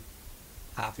with him.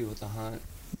 Happy with the hunt.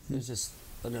 It's just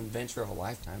an adventure of a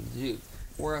lifetime. Dude,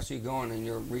 where else are you going and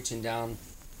you're reaching down,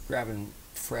 grabbing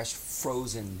fresh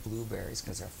frozen blueberries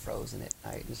because they're frozen at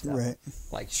night and stuff. Right.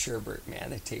 Like sherbet, man,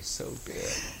 they taste so good.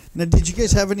 Now, did you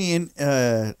guys have any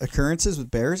occurrences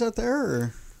with bears out there?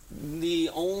 Or? The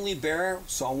only bear,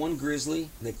 saw one grizzly,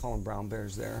 they call them brown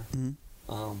bears there,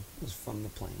 Mm-hmm. was from the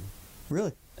plain.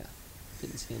 Really? Yeah.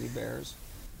 Didn't see any bears.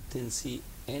 Didn't see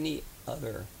any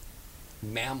other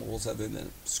mammals other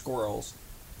than squirrels.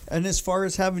 And as far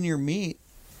as having your meat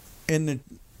in the,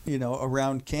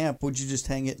 around camp, would you just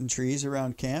hang it in trees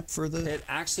around camp for the?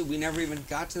 We never even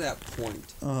got to that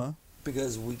point. Uh-huh.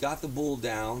 Because we got the bull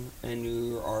down and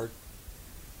you are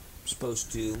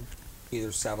supposed to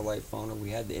either satellite phone or we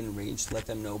had the in range to let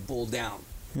them know bull down.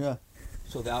 Yeah.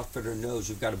 so the outfitter knows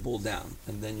you've got a bull down,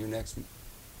 and then your next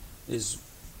is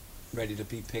ready to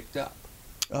be picked up.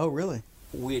 Oh, really?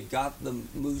 We had got the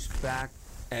moose back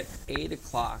at 8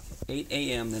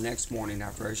 a.m. the next morning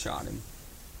after I shot him,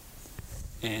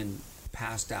 and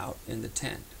passed out in the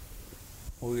tent.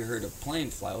 Well, we heard a plane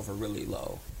fly over really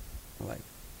low. We're like,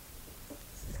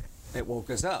 it woke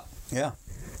us up. Yeah.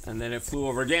 And then it flew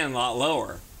over again a lot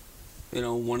lower. You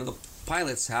know, one of the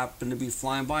pilots happened to be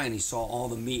flying by, and he saw all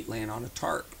the meat laying on a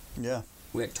tarp. Yeah.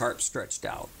 We had tarps stretched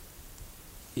out.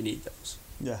 You need those.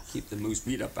 Yeah. Keep the moose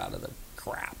meat up out of the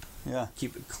crap. Yeah.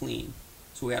 Keep it clean.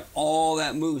 So we had all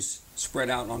that moose spread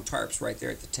out on tarps right there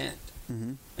at the tent.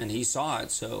 Mm-hmm. And he saw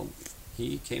it, so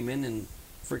he came in and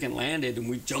freaking landed, and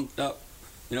we jumped up,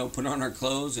 you know, put on our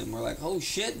clothes, and we're like, oh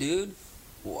shit, dude.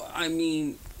 Well, I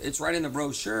mean, it's right in the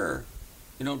brochure.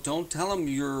 You know, don't tell them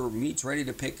your meat's ready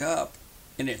to pick up,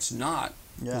 and it's not.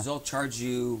 Because they'll charge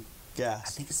you, gas. I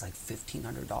think it's like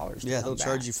 $1,500. Yeah, they'll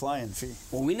charge you flying fee.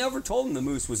 Well, we never told him the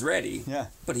moose was ready. Yeah.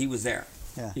 But he was there.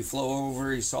 Yeah. He flew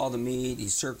over, he saw the meat, he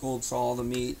circled, saw all the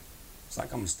meat. It's like,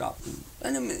 I'm going to stop.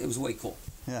 And it was way cool.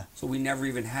 Yeah. So we never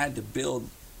even had to build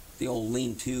the old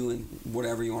lean-to and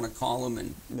whatever you want to call them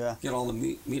and get all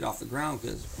the meat off the ground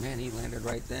because, man, he landed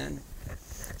right then.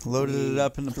 Loaded it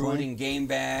up in the plane. Threw it in plane. game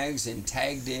bags and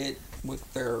tagged it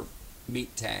with their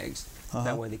meat tags.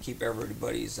 That way they keep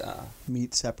everybody's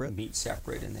meat separate. Meat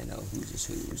separate, and they know whose is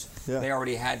whose. Yeah. They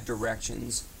already had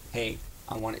directions. Hey,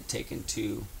 I want it taken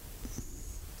to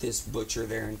this butcher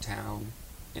there in town,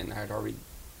 and I'd already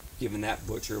given that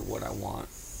butcher what I want.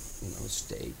 You know,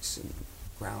 steaks and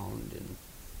ground and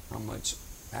how much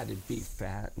added beef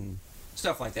fat and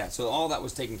stuff like that. So all that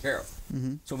was taken care of.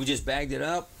 Mm-hmm. So we just bagged it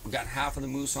up. We got half of the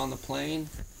moose on the plane.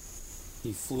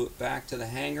 He flew it back to the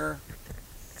hangar,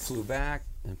 flew back,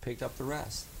 and picked up the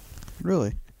rest.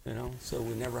 Really? You know, so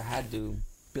we never had to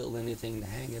build anything to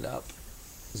hang it up.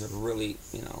 Because there really,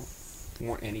 you know,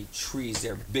 weren't any trees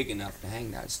there big enough to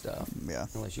hang that stuff. Yeah.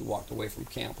 Unless you walked away from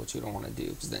camp, which you don't want to do,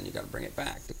 because then you got to bring it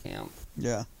back to camp.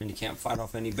 Yeah. And you can't fight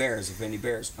off any bears if any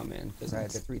bears come in, because I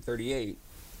had the 338.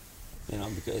 You know,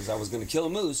 because I was going to kill a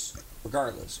moose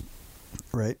regardless.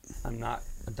 Right. I'm not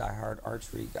a diehard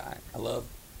archery guy. I love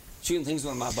shooting things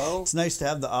with my bow. It's nice to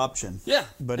have the option. Yeah.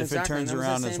 But if it turns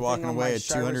around and is walking away at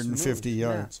 250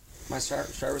 yards. Yeah. My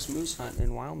Cyrus moose hunt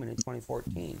in Wyoming in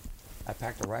 2014. I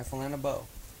packed a rifle and a bow.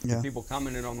 Yeah. People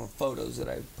commented on the photos that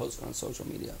I posted on social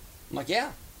media. I'm like,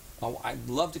 yeah, I'd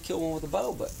love to kill one with a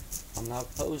bow, but I'm not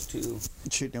opposed to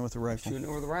shooting it with a rifle. Shooting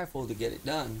it with a rifle to get it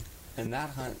done. And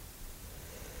that hunt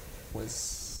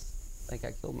was, I think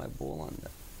I killed my bull on the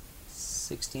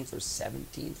 16th or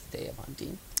 17th day of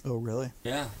hunting. Oh, really?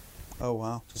 Yeah. Oh,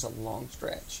 wow. Just a long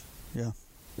stretch. Yeah.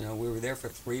 You know, we were there for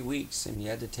 3 weeks, and you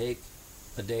had to take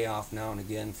a day off now and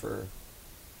again for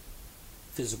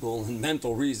physical and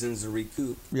mental reasons to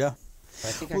recoup. Yeah.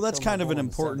 Well, that's kind of an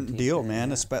important deal, man.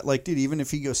 Yeah. Like, dude, even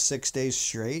if you go 6 days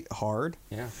straight, hard.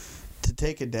 Yeah. To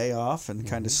take a day off and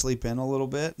kind of sleep in a little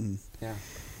bit, and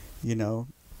you know,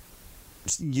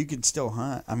 you can still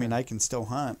hunt. I mean, I can still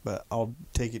hunt, but I'll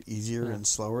take it easier and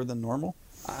slower than normal.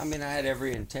 I mean, I had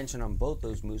every intention on both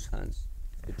those moose hunts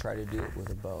to try to do it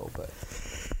with a bow, but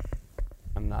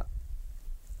I'm not,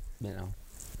 you know,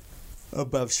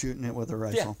 above shooting it with a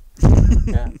rifle.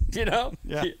 Yeah. You know?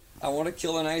 Yeah. I want to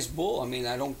kill a nice bull. I mean,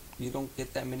 you don't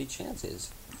get that many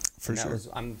chances. For sure.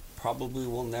 I'm probably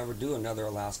will never do another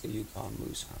Alaska Yukon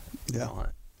moose hunt. Yeah. Hunt.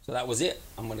 So that was it.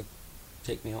 I'm going to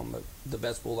take me home the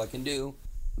best bull I can do,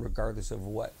 regardless of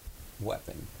what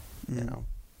weapon, you know.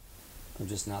 I'm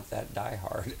just not that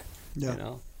diehard. Yeah. You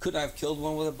know? Could I have killed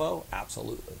one with a bow?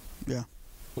 Absolutely. Yeah.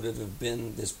 Would it have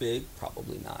been this big?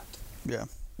 Probably not. Yeah.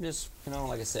 Just, you know,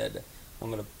 like I said,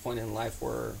 I'm at a point in life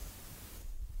where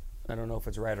I don't know if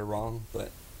it's right or wrong, but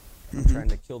I'm trying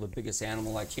to kill the biggest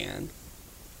animal I can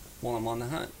while I'm on the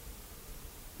hunt.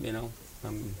 You know,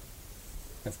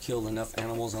 I've killed enough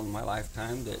animals in my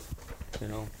lifetime that, you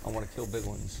know, I want to kill big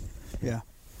ones. Yeah.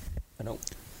 I don't,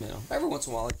 you know, every once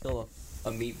in a while I kill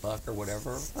a meat buck or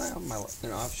whatever. You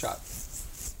know, I've shot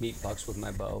meat bucks with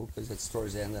my bow because it's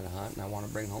towards the end of the hunt, and I want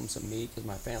to bring home some meat because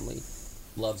my family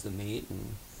loves the meat,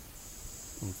 and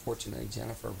unfortunately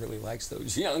Jennifer really likes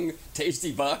those young,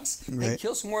 tasty bucks. Right. Hey,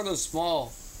 kill some more of those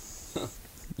small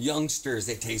youngsters.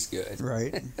 They taste good.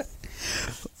 Right.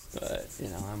 But, you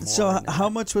know, I'm more So how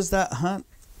much was that hunt,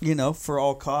 you know, for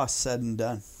all costs said and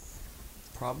done?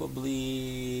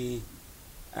 Probably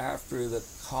after the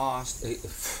cost,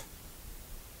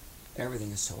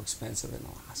 everything is so expensive in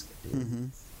Alaska, dude. Mm-hmm.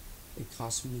 It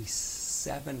cost me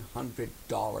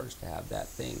 $700 to have that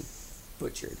thing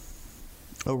butchered.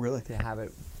 Oh, really? To have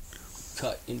it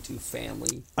cut into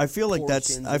family. I feel like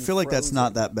that's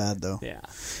not that bad though. Yeah.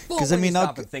 'Cause, Well, I mean,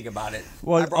 stop and think about it.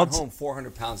 Well, I brought home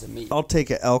 400 pounds of meat. I'll take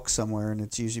an elk somewhere, and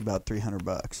it's usually about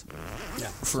 $300 yeah.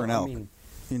 for an elk. I mean,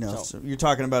 so you're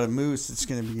talking about a moose. It's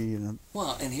going to be,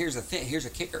 Well, and here's the thing. Here's a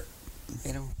kicker.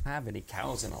 They don't have any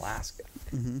cows in Alaska.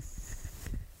 Mm-hmm.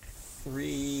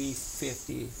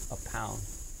 $3.50 a pound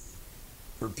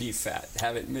for beef fat.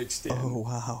 Have it mixed in. Oh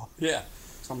wow. Yeah.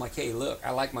 So I'm like, hey, look,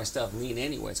 I like my stuff lean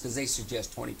anyways, because they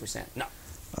suggest 20%. No,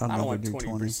 I don't want do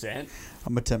 20%.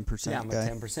 I'm a 10% Yeah, I'm guy. a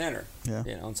 10%er. Yeah.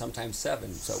 And sometimes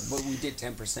 7. So, but we did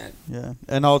 10%. Yeah,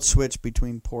 and I'll switch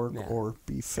between pork Yeah. or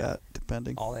beef fat,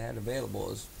 depending. All they had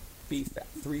available is beef fat,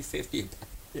 $3.50 a pound.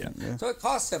 Yeah. So it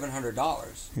cost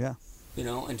 $700. Yeah.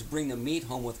 And to bring the meat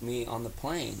home with me on the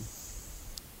plane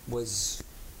was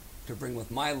to bring with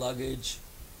my luggage,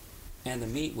 and the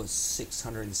meat was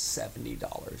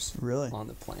 $670 Really? on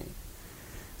the plane.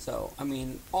 So, I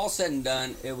mean, all said and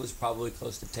done, it was probably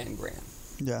close to 10 grand.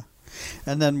 Yeah.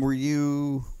 And then was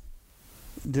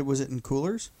it in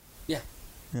coolers? Yeah.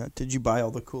 Yeah. Did you buy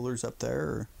all the coolers up there?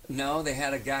 Or? No, they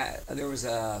had a guy, there was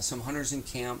some hunters in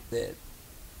camp that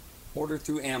ordered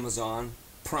through Amazon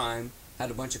Prime, had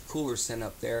a bunch of coolers sent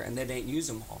up there, and they didn't use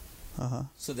them all. Uh-huh.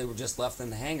 So they were just left in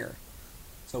the hangar.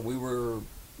 So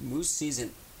moose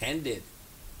season ended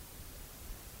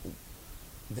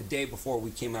the day before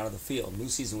we came out of the field.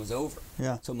 Moose season was over.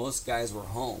 Yeah. So most guys were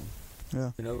home.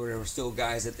 Yeah. There were still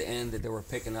guys at the end that they were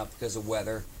picking up because of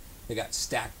weather. They got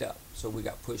stacked up. So we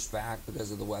got pushed back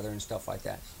because of the weather and stuff like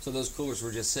that. So those coolers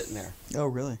were just sitting there. Oh,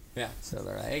 really? Yeah. So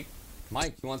they're like, hey,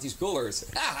 Mike, you want these coolers?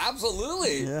 Yeah,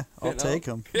 absolutely. Yeah, I'll take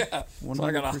them. Yeah.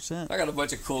 100%. So I got a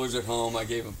bunch of coolers at home. I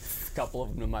gave a couple of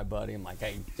them to my buddy. I'm like,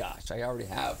 hey, gosh, I already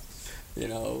have,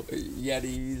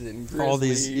 Yetis and Grizzlies. All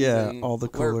these, and all the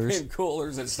coolers. Pin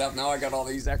coolers and stuff. Now I got all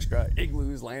these extra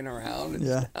igloos laying around and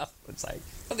stuff. It's like,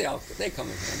 but they come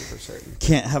in handy for certain.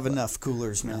 Can't have enough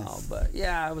coolers, man. No, but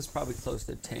yeah, it was probably close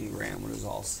to 10 grand when it was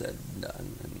all said and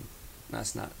done. And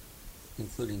that's not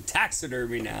including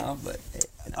taxidermy now, but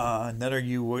And then are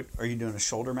you doing a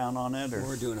shoulder mount on it, or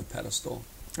we're doing a pedestal.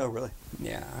 Oh, really?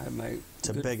 Yeah, It's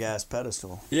a big ass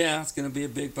pedestal. Yeah, it's gonna be a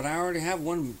big. But I already have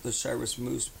one the Cyrus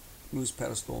moose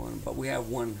pedestal, but we have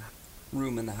one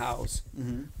room in the house,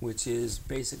 which is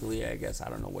basically, I guess, I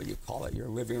don't know what you call it, your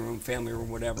living room, family room,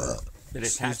 whatever, that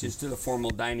attaches to the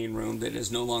formal dining room. That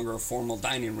is no longer a formal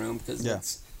dining room because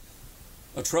it's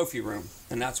a trophy room,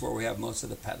 and that's where we have most of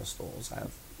the pedestals. I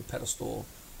have the pedestal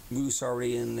moose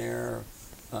already in there,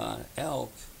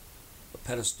 elk, a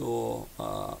pedestal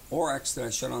oryx that I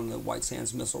shot on the White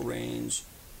Sands Missile Range.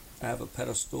 I have a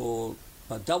pedestal,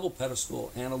 a double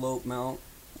pedestal antelope mount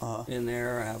in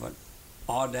there. I have an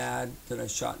aoudad that I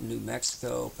shot in New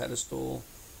Mexico pedestal.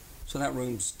 So that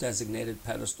room's designated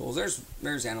pedestals.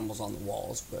 There's animals on the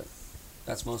walls, but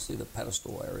that's mostly the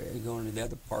pedestal area. You go into the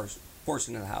other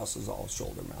portion of the house is all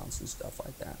shoulder mounts and stuff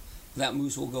like that. That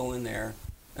moose will go in there,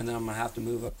 and then I'm gonna have to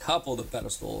move a couple of the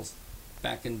pedestals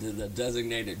back into the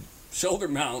designated shoulder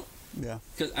mount. Yeah.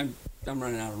 Because I'm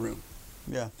running out of room.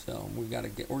 Yeah. So we're gonna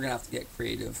have to get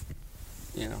creative.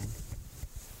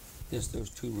 Just those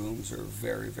two rooms are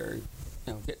very, very,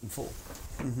 getting full.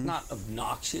 Not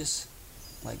obnoxious,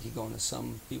 like you go into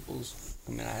some people's.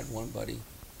 I mean, I had one buddy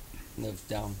live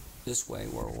down this way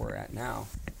where we're at now,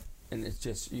 and it's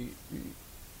just you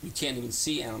can't even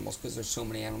see animals because there's so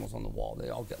many animals on the wall. They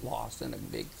all get lost in a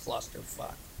big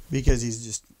clusterfuck. Because he's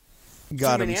just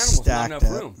got too many them animals, not stacked enough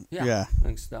up. room. Yeah.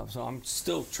 And stuff. So I'm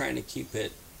still trying to keep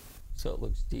it so it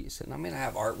looks decent. I mean, I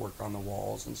have artwork on the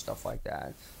walls and stuff like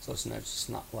that, so it's just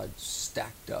not like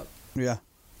stacked up Yeah.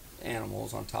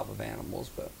 animals on top of animals.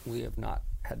 But we have not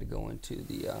had to go into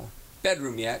the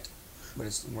bedroom yet, but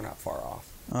we're not far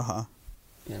off. Uh-huh.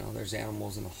 There's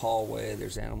animals in the hallway.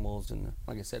 There's animals in the,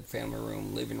 like I said, family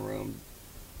room, living room,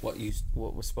 what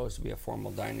was supposed to be a formal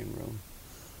dining room.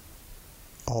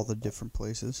 All the different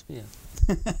places. Yeah.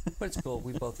 But it's cool.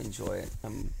 We both enjoy it.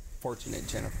 I'm fortunate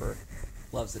Jennifer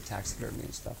loves the taxidermy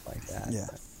and stuff like that. Yeah.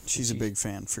 She's a big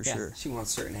fan for sure. She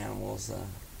wants certain animals.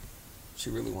 She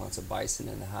really wants a bison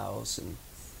in the house, and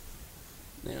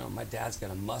my dad's got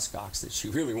a musk ox that she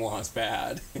really wants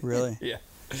bad. Really? Yeah.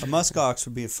 A musk ox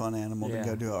would be a fun animal to Yeah.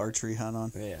 go do an archery hunt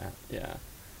on. Yeah.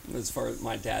 As far as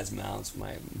my dad's mounts,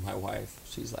 my wife,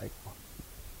 she's like,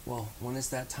 well, when it's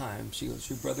that time, she goes,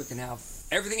 your brother can have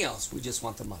everything else. We just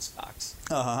want the musk ox.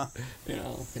 Uh-huh.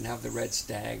 Can have the red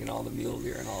stag and all the mule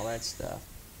deer and all that stuff.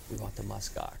 We want the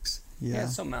musk ox. Yeah.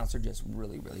 Some mounts are just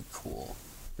really, really cool.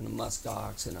 And a musk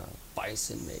ox and a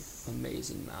bison make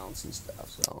amazing mounts and stuff.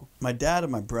 So my dad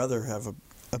and my brother have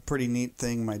a pretty neat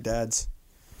thing. My dad's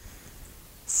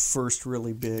first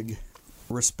really big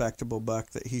respectable buck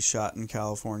that he shot in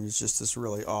California. It's just this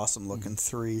really awesome looking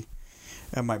 3.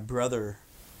 And my brother,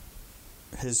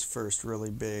 his first really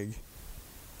big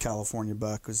California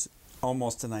buck was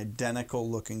almost an identical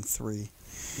looking 3.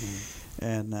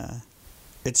 And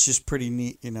it's just pretty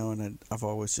neat, you know, and I've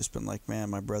always just been like, man,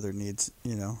 my brother needs,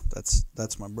 you know, that's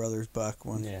my brother's buck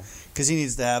one. Yeah. Because he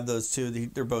needs to have those two.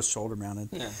 They're both shoulder mounted.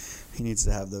 Yeah. He needs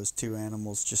to have those 2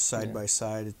 animals just side by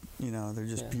side. You know, they're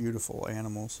just beautiful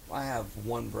animals. I have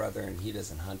one brother, and he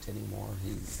doesn't hunt anymore.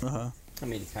 I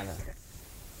mean, he kind of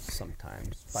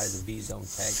sometimes buys a V-zone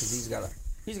tag because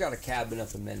he's got a cabin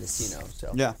up in Mendocino,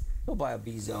 so Yeah. he'll buy a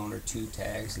V-zone or 2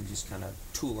 tags and just kind of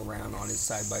tool around on his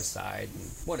side by side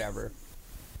and whatever,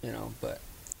 you know. But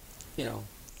you know,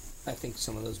 I think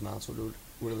some of those mounts would look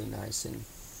really nice in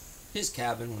his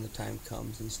cabin when the time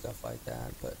comes and stuff like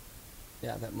that. But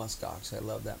yeah, that muskox, I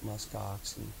love that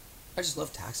muskox, and I just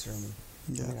love taxidermy.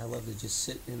 Yeah. I mean, I love to just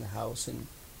sit in the house and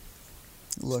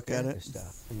Look at stare it.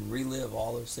 stuff and relive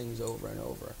all those things over and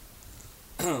over.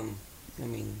 I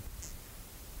mean,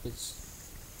 it's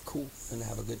cool, and to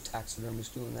have a good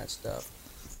taxidermist doing that stuff.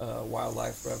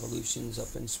 Wildlife Revolutions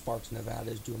up in Sparks,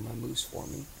 Nevada is doing my moose for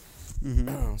me.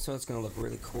 So it's going to look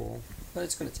really cool. But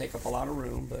it's going to take up a lot of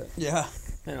room, but Yeah.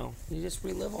 you know, you just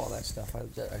relive all that stuff.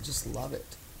 I just love it.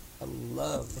 I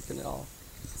love looking at all,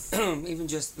 even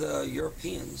just the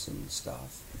Europeans and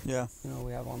stuff. Yeah. You know,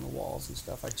 we have on the walls and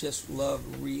stuff. I just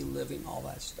love reliving all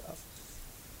that stuff.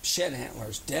 Shed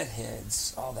antlers,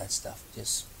 deadheads, all that stuff.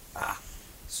 Just,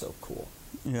 so cool.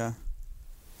 Yeah.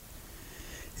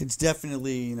 It's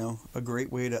definitely, you know, a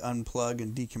great way to unplug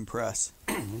and decompress.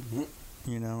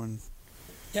 You know, and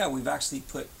Yeah, we've actually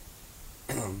put,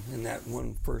 in that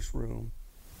one first room,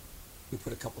 we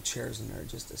put a couple chairs in there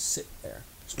just to sit there.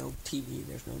 There's no TV,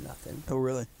 there's no nothing. oh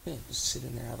really? Yeah, just sit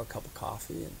in there, have a cup of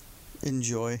coffee, and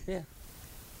Enjoy. yeah.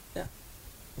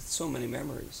 With so many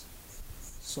memories.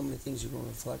 So many things you're going to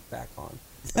reflect back on.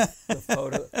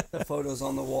 The photos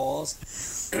on the walls,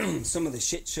 some of the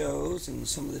shit shows and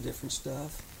some of the different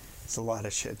stuff. It's a lot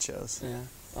of shit shows. Yeah.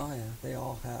 Oh yeah, they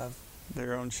all have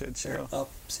Their own shit their show.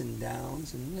 ups and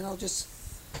downs, and you know, just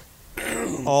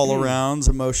All arounds,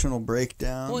 emotional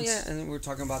breakdowns. well, yeah. And then we were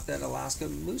talking about that Alaska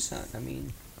moose hunt. I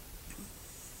mean,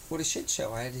 what a shit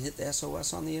show! I had to hit the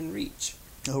SOS on the inReach.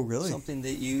 Oh really? Something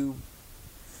that you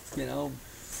know,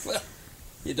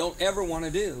 you don't ever want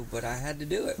to do, but I had to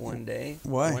do it one day.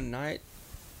 Why? One night,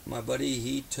 my buddy,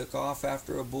 he took off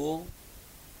after a bull.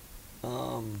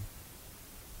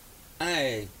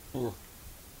 I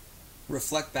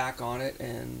reflect back on it,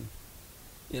 and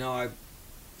you know,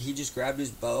 he just grabbed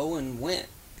his bow and went,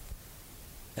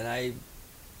 and I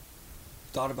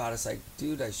thought about it. It's like,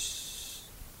 dude,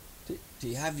 do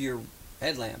you have your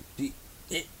headlamp?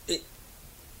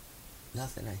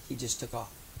 Nothing. He just took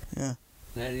off. Yeah.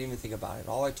 And I didn't even think about it.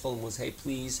 All I told him was, hey,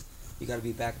 please, you got to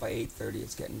be back by 8:30.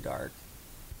 It's getting dark.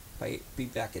 Be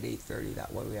back at 8:30.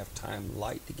 That way we have time,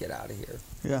 light, to get out of here.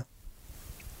 Yeah.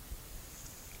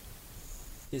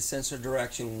 His sense of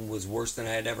direction was worse than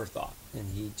I had ever thought.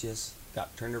 And he just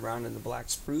got turned around in the black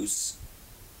spruce.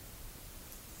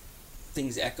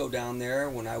 Things echo down there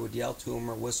when I would yell to him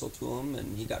or whistle to him.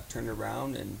 And he got turned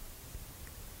around, and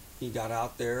he got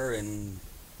out there, and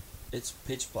it's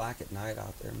pitch black at night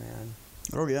out there, man.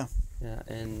 Oh yeah. Yeah,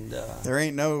 and There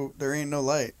ain't no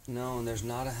light. no, and there's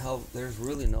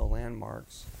really no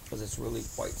landmarks because it's really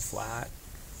quite flat.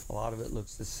 A lot of it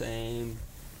looks the same.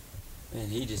 And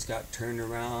he just got turned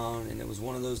around, and it was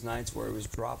one of those nights where it was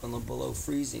dropping below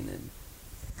freezing, and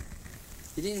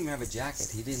he didn't even have a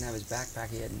jacket. He didn't have his backpack.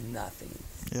 He had nothing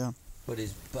Yeah. but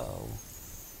his bow.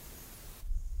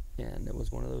 And it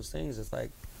was one of those things. It's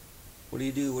like, what do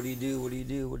you do? What do you do? What do you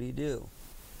do? What do you do?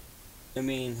 I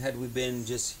mean, had we been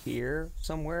just here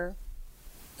somewhere,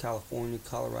 California,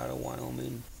 Colorado,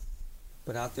 Wyoming,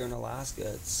 but out there in Alaska,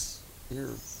 it's a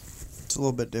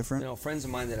little bit different. You know, friends of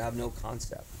mine that have no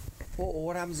concept. Well,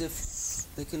 what happens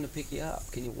if they couldn't pick you up?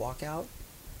 Can you walk out?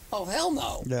 Oh, hell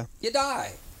no. Yeah. You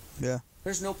die. Yeah.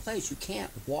 There's no place. You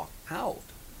can't walk out.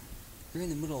 You're in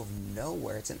the middle of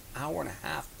nowhere. It's an hour and a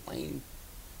half plane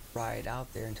ride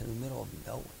out there into the middle of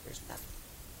nowhere. There's nothing.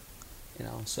 You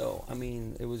know, so, I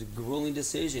mean, it was a grueling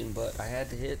decision, but I had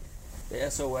to hit the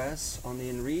SOS on the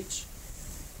inReach.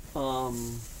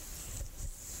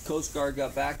 Coast Guard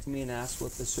got back to me and asked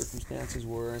what the circumstances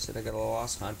were. I said, I got a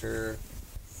lost hunter,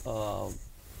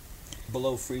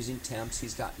 below freezing temps.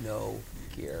 He's got no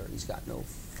gear. He's got no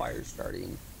fire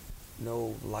starting,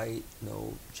 no light,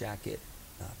 no jacket,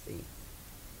 nothing.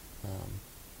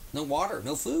 No water,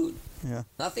 no food, Yeah.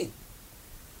 nothing.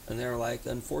 And they're like,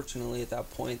 unfortunately, at that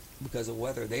point, because of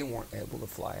weather, they weren't able to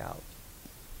fly out.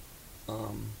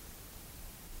 But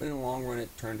in the long run,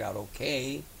 it turned out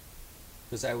okay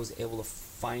because I was able to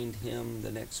find him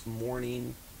the next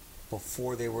morning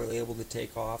before they were able to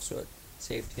take off, so it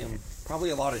saved him probably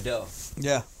a lot of dough.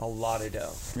 Yeah. A lot of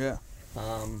dough. Yeah.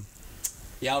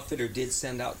 The outfitter did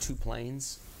send out 2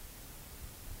 planes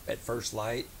at first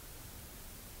light.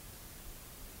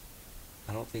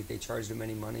 I don't think they charged him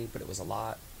any money, but it was a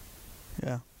lot.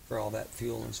 Yeah. For all that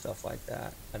fuel and stuff like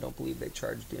that. I don't believe they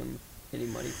charged him any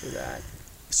money for that.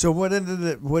 So what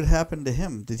happened to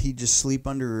him? Did he just sleep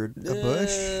under a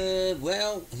bush?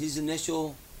 Well, his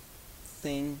initial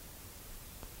thing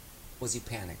was he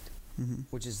panicked,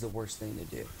 which is the worst thing to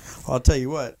do. Well, I'll tell you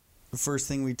what. The first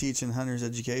thing we teach in hunter's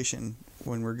education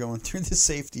when we're going through the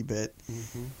safety bit,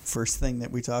 first thing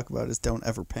that we talk about is don't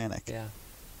ever panic. Yeah.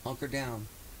 Hunker down.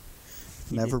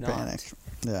 Never panic.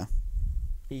 Yeah.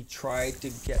 He tried to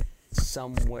get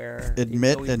somewhere.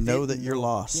 Admit and know that you're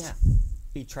lost. Yeah.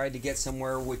 He tried to get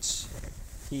somewhere which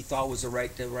he thought was the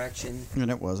right direction.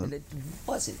 And it wasn't. And it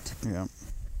wasn't. Yeah.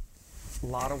 A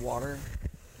lot of water.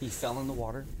 He fell in the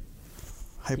water.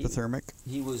 Hypothermic.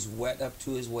 He was wet up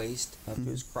to his waist, up to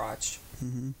his crotch.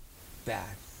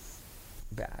 Bad.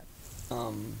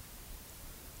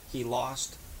 He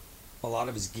lost a lot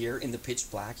of his gear in the pitch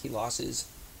black. He lost his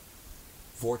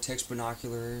Vortex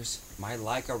binoculars, my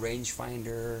Leica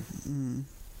rangefinder.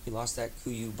 He lost that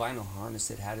KUIU bino harness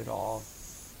that had it all.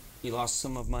 He lost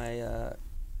some of my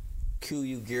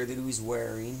KUIU gear that he was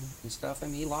wearing and stuff. I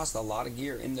mean, he lost a lot of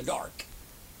gear in the dark,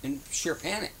 in sheer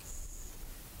panic.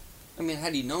 I mean,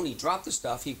 had he known he dropped the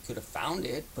stuff, he could have found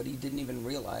it, but he didn't even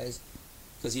realize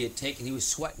because he was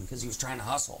sweating because he was trying to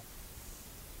hustle.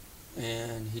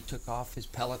 And he took off his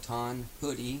Peloton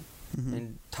hoodie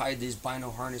and tied his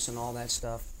bino harness and all that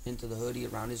stuff into the hoodie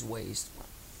around his waist.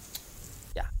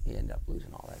 Yeah, he ended up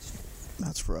losing all that stuff.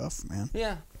 That's rough, man.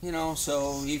 Yeah,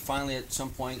 so he finally at some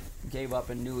point gave up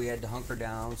and knew he had to hunker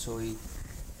down, so he,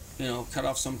 cut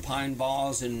off some pine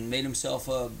balls and made himself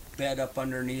a bed up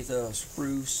underneath a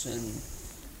spruce and,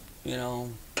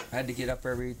 had to get up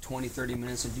every 20, 30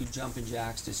 minutes and do jumping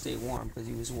jacks to stay warm because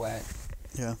he was wet.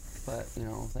 Yeah. But,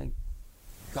 thank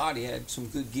God he had some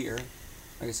good gear.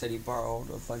 Like I said, he borrowed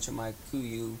a bunch of my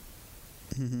KUIU,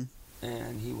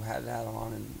 and he had that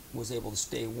on and was able to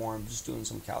stay warm just doing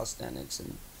some calisthenics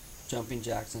and jumping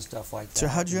jacks and stuff like that. So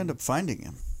how'd you end up finding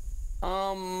him?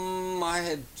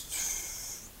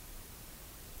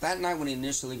 That night when he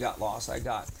initially got lost, I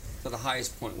got to the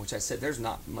highest point, which I said there's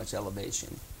not much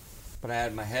elevation. But I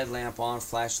had my headlamp on,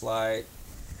 flashlight,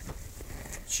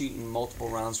 shooting multiple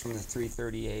rounds from the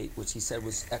 338, which he said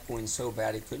was echoing so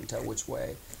bad he couldn't tell which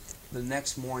way. The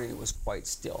next morning it was quite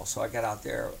still, so I got out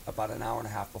there about an hour and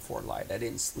a half before light. I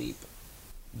didn't sleep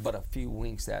but a few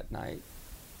winks that night.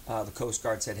 The Coast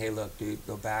Guard said, hey, look, dude,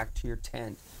 go back to your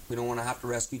tent. We don't want to have to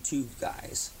rescue 2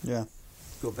 guys. Yeah.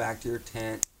 Go back to your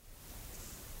tent,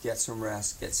 get some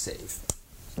rest, get safe.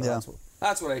 So yeah.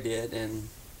 That's what I did, and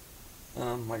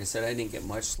like I said, I didn't get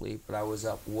much sleep, but I was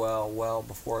up well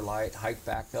before light, hiked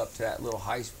back up to that little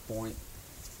high point.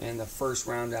 And the first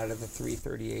round out of the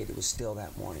 338, it was still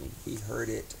that morning. He heard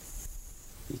it.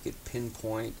 He could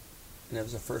pinpoint. And it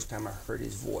was the first time I heard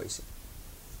his voice.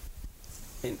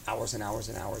 In hours and hours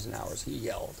and hours and hours, he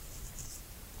yelled.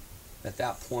 At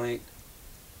that point,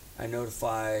 I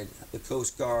notified the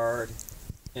Coast Guard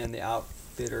and the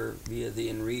outfitter via the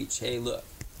InReach, hey, look,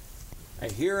 I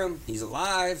hear him. He's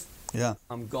alive. Yeah.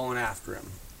 I'm going after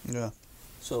him. Yeah.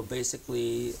 So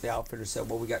basically, the outfitter said,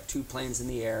 well, we got 2 planes in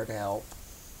the air to help.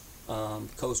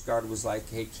 Coast Guard was like,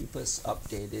 hey, keep us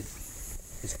updated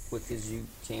as quick as you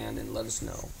can and let us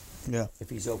know if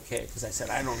he's okay. Because I said,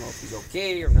 I don't know if he's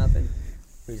okay or nothing.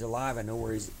 But he's alive. I know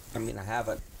where I have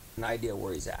an idea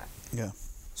where he's at. Yeah.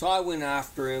 So I went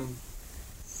after him,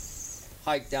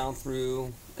 hiked down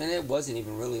through, and it wasn't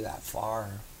even really that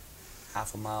far.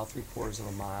 Half a mile, 3/4 of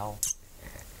a mile.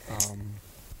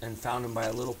 And found him by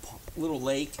a little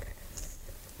lake.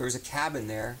 There was a cabin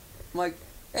there. I'm like,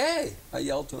 hey, I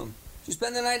yelled to him, did you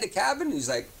spend the night in the cabin? He's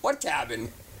like, what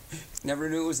cabin? Never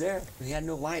knew it was there. He had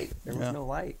no light. There was no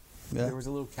light. Yeah. There was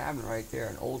a little cabin right there,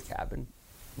 an old cabin,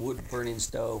 wood burning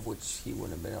stove, which he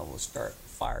wouldn't have been able to start a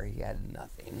fire. He had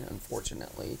nothing,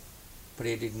 unfortunately. But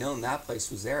if he'd known that place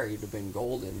was there, he'd have been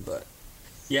golden. But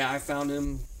yeah, I found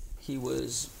him. He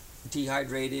was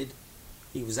dehydrated.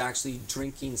 He was actually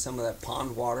drinking some of that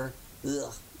pond water.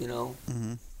 Ugh, He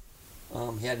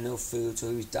had no food, so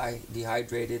he was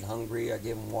dehydrated, hungry. I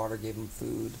gave him water, gave him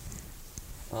food,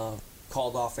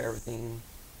 called off everything.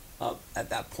 At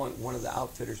that point, one of the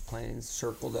outfitters' planes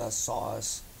circled us, saw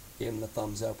us, gave him the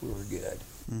thumbs up. We were good.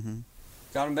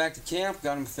 Got him back to camp,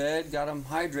 got him fed, got him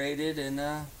hydrated,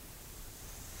 and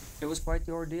it was quite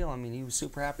the ordeal. I mean, he was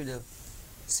super happy to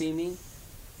see me.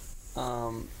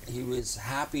 He was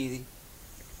happy,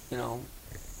 you know,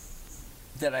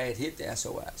 that I had hit the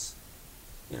SOS.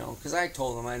 You know, because I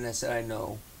told him, and I said, I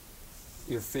know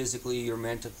you're physically, you're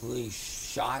mentally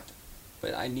shot,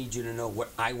 but I need you to know what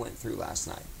I went through last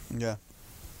night. Yeah.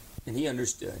 And he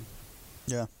understood.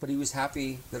 Yeah. But he was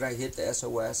happy that I hit the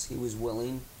SOS. He was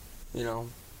willing, you know,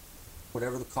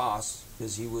 whatever the cost,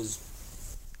 because he was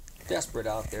desperate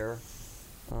out there.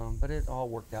 But it all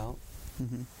worked out.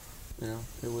 Mm-hmm. You know,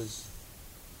 it was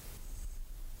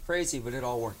crazy, but it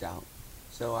all worked out.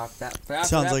 So after Sounds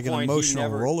that like point, an emotional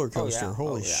never, roller coaster. Oh, yeah,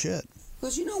 Holy shit.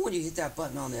 Because you know when you hit that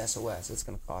button on the SOS, it's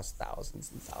going to cost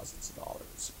thousands and thousands of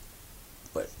dollars.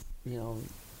 But, you know...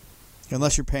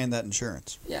 Unless you're paying that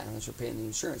insurance. Yeah, unless you're paying the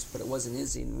insurance. But it wasn't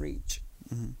his in reach.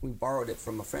 Mm-hmm. We borrowed it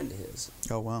from a friend of his.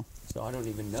 Oh, wow. So I don't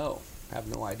even know. I have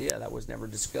no idea. That was never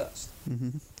discussed.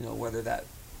 Mm-hmm. You know, whether that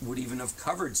would even have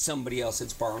covered somebody else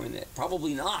that's borrowing it.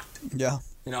 Probably not. Yeah.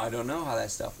 You know, I don't know how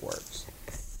that stuff works.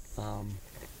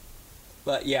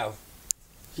 But, yeah,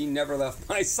 he never left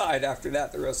my side after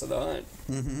that the rest of the hunt.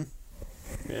 Mm-hmm.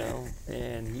 You know,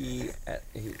 and he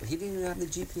didn't even have the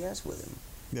GPS with him.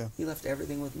 Yeah. He left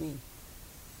everything with me.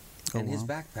 Oh, And his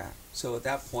backpack. So at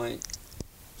that point,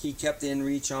 he kept in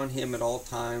reach on him at all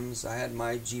times. I had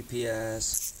my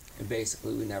GPS, and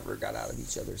basically we never got out of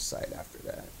each other's sight after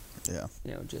that. Yeah.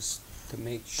 You know, just to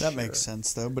make sure. That makes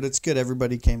sense, though. But it's good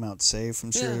everybody came out safe.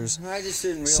 I'm sure there's I just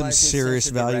didn't realize some serious,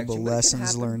 such a valuable direction, but it could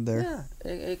lessons happen. learned there.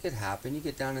 Yeah, it could happen. You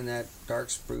get down in that dark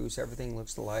spruce, everything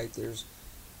looks alike. There's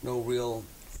no real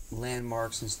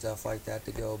landmarks and stuff like that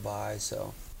to go by.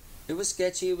 So it was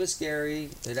sketchy. It was scary.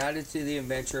 It added to the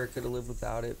adventure. I could have lived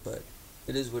without it, but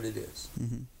it is what it is.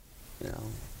 Mm-hmm. You know,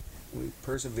 we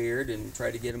persevered and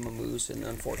tried to get him a moose, and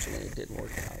unfortunately, it didn't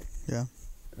work out. Yeah.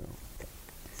 You know.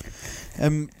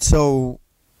 And so,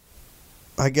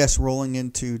 I guess rolling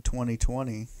into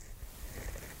 2020,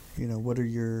 you know, what are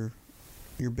your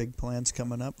big plans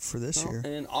coming up for this year?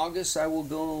 In August, I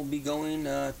will be going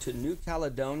to New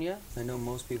Caledonia. I know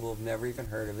most people have never even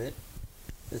heard of it.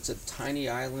 It's a tiny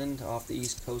island off the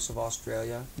east coast of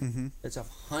Australia. Mm-hmm. It's a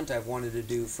hunt I've wanted to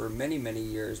do for many, many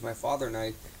years. My father and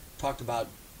I talked about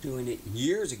doing it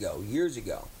years ago.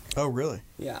 Oh, really?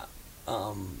 Yeah.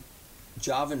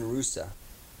 Java and Rusa.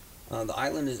 The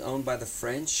island is owned by the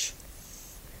French.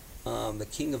 The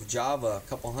king of Java, a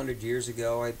couple hundred years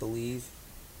ago, I believe,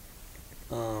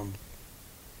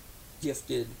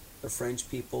 gifted the French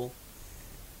people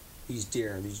these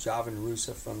deer, these Java and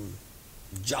Rusa from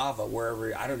Java,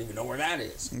 wherever, I don't even know where that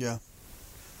is. Yeah.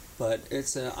 But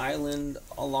it's an island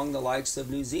along the likes of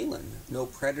New Zealand. No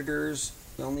predators.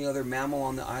 The only other mammal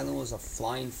on the island was a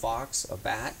flying fox, a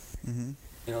bat. Mm-hmm.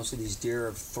 You know, so these deer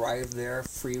have thrived there,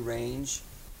 free range.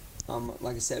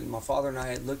 Like I said, my father and I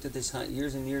had looked at this hunt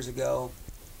years and years ago.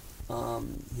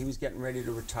 He was getting ready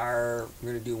to retire. We're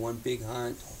going to do one big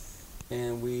hunt.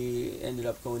 And we ended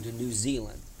up going to New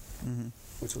Zealand, Mm-hmm.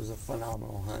 which was a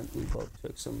phenomenal hunt. We both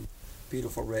took some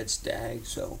beautiful red stags.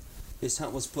 So this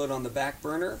hunt was put on the back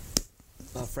burner.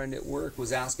 A friend at work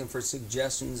was asking for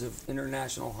suggestions of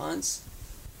international hunts.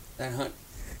 That hunt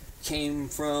came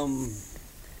from,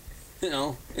 you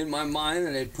know, in my mind,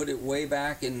 and I'd put it way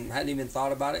back and hadn't even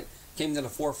thought about it. Came to the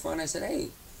forefront. I said, hey,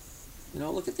 you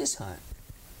know, look at this hunt.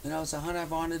 You know, it's a hunt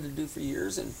I've wanted to do for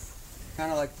years, and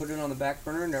kind of like put it on the back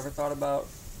burner. Never thought about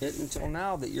it until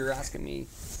now that you're asking me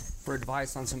for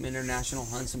advice on some international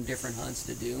hunts, some different hunts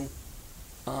to do.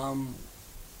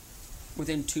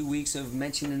 Within 2 weeks of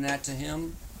mentioning that to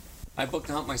him, I booked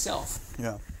a hunt myself.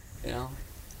 Yeah. You know,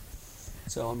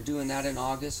 so I'm doing that in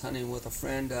August, hunting with a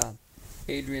friend,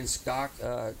 Adrian Scott,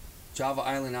 Java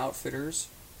Island Outfitters.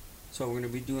 So we're going to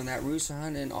be doing that Rusa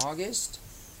hunt in August,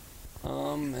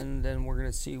 and then we're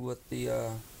going to see what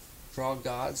the draw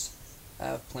gods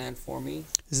have planned for me.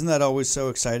 Isn't that always so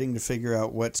exciting to figure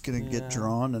out what's going to get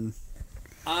drawn? And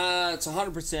it's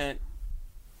 100%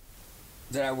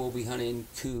 that I will be hunting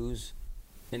coos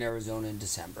in Arizona in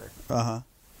December. uh-huh.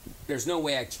 There's no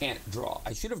way I can't draw.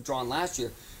 I should have drawn last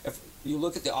year. If you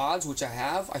look at the odds, which I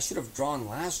have, I should have drawn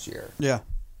last year. Yeah.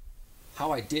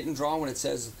 How I didn't draw when it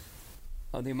says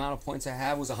the amount of points I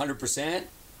have was 100%.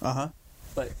 Uh-huh.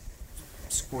 But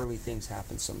squirrely things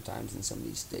happen sometimes in some of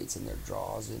these states in their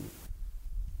draws, and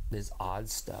there's odd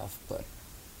stuff. But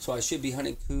so I should be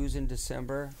hunting coos in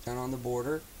December down on the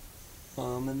border,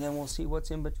 and then we'll see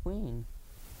what's in between.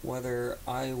 Whether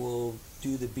I will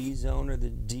do the B zone or the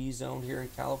D zone here in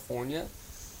California,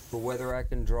 or whether I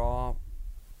can draw,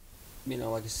 you know,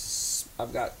 like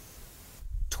I've got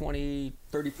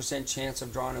 20-30% chance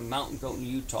of drawing a mountain goat in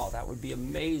Utah. That would be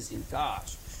amazing.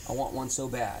 Gosh, I want one so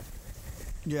bad.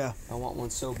 Yeah. I want one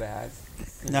so bad.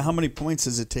 Now, how many points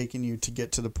has it taken you to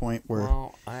get to the point where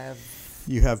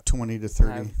you have 20 to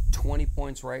 30? I have 20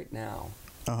 points right now.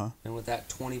 Uh-huh. And with that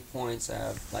 20 points, I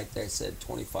have, like I said,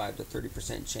 25 to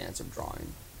 30% chance of drawing.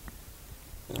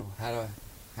 You know, had I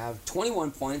have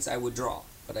 21 points, I would draw,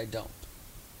 but I don't.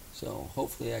 So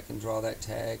hopefully I can draw that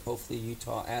tag. Hopefully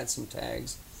Utah adds some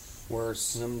tags where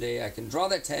someday I can draw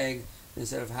that tag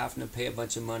instead of having to pay a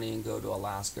bunch of money and go to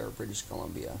Alaska or British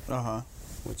Columbia. Uh-huh.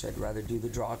 Which I'd rather do the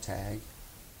draw tag.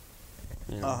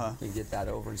 You know, and get that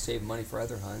over and save money for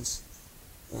other hunts.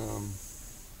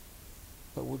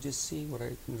 But we'll just see what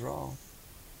I can draw.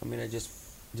 I mean, I just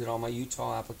did all my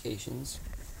Utah applications.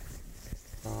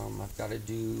 I've got to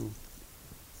do,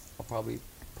 I'll probably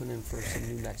put in for some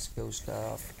New Mexico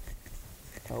stuff.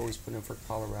 I always put in for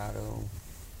Colorado.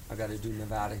 I got to do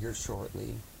Nevada here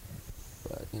shortly.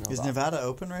 But, you know, is Nevada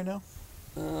open right now?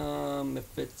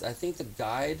 If it's, I think the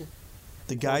guide.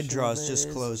 The guide draw is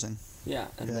just closing. Yeah,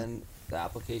 and then the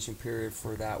application period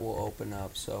for that will open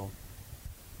up. So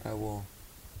I will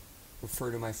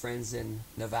refer to my friends in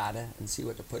Nevada and see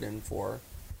what to put in for.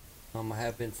 I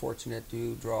have been fortunate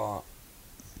to draw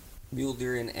mule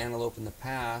deer and antelope in the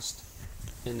past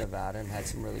in Nevada and had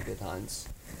some really good hunts.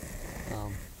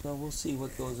 So we'll see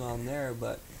what goes on there.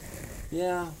 But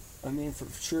yeah, I mean, for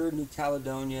sure New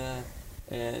Caledonia,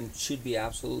 and should be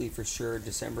absolutely for sure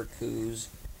December coups,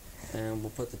 and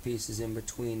we'll put the pieces in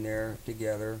between there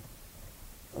together.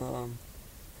 And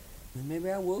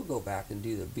maybe I will go back and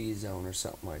do the B zone or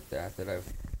something like that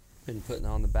I've been putting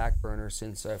on the back burner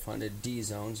since I've hunted D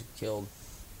zones. Killed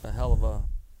a hell of a,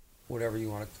 whatever you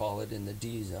want to call it, in the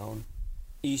D zone.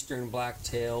 Eastern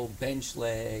blacktail, bench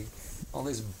leg, all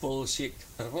this bullshit,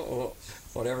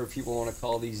 whatever people want to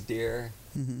call these deer.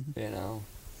 Mm-hmm. You know,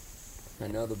 I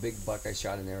know the big buck I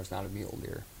shot in there is not a mule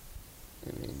deer.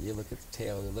 I mean, you look at the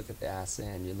tail, you look at the ass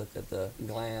end, you look at the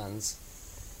glands.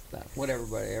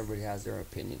 Everybody has their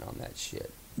opinion on that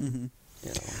shit. Mm-hmm. You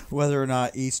know, whether or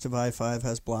not east of I-5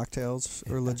 has blacktails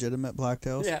or legitimate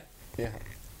blacktails. Yeah.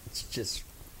 It's just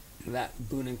that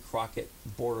Boone and Crockett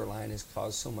borderline has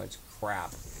caused so much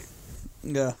crap.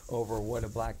 Yeah. Over what a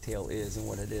blacktail is and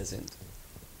what it isn't.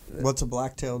 What's a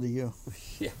blacktail to you?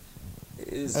 Yeah. It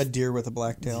is a deer with a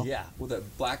blacktail. Yeah, with a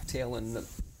blacktail and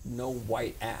no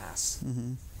white ass.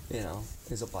 Mm-hmm. You know,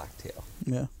 is a blacktail.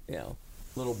 Yeah. You know,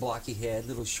 little blocky head,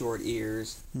 little short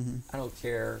ears. Mm-hmm. I don't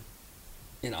care.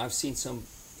 You know, I've seen some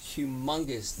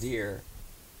humongous deer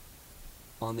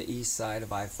on the east side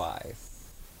of I-5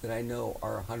 that I know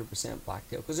are 100%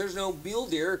 blacktail. Because there's no mule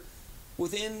deer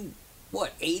within,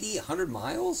 80, 100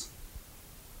 miles?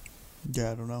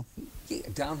 Yeah, I don't know. Yeah,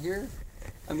 down here?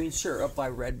 I mean, sure, up by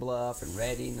Red Bluff and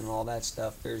Redding and all that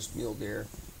stuff, there's mule deer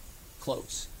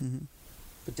close. Mm-hmm.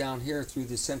 But down here through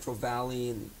the Central Valley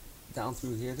and down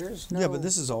through here, there's no... Yeah, but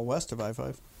this is all west of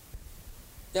I-5.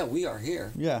 Yeah, we are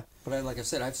here. Yeah. But like I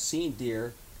said, I've seen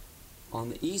deer on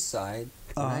the east side,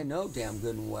 and I know damn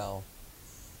good and well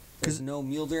there's no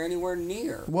mule deer anywhere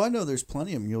near. Well, I know there's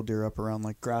plenty of mule deer up around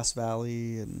like Grass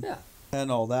Valley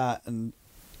and all that. And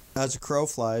as a crow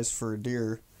flies for a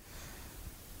deer,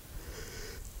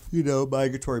 you know,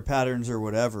 migratory patterns or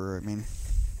whatever, I mean,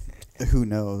 who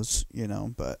knows, you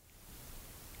know, but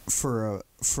for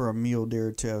a mule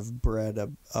deer to have bred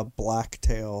a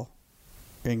blacktail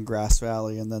in Grass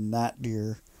Valley and then that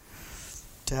deer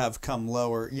to have come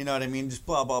lower, you know what I mean? Just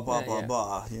blah, blah, blah, blah,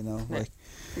 blah, you know? Yeah. Like,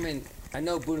 I mean, I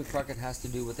know Boone and Crockett has to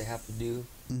do what they have to do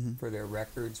for their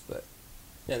records, but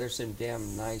yeah, there's some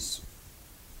damn nice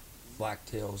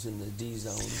blacktails in the D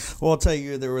zones. Well, I'll tell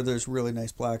you, there's really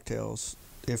nice blacktails.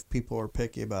 If people are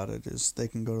picky about it, is they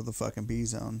can go to the fucking B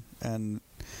zone, and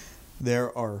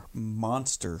there are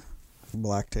monster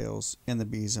blacktails in the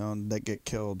B zone that get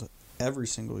killed every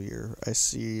single year. I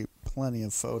see plenty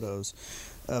of photos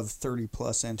of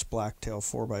 30+ inch blacktail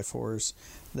 4x4s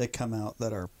that come out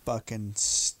that are fucking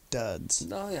studs.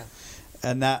 Oh yeah.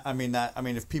 And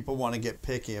if people want to get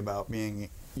picky about being,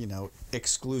 you know,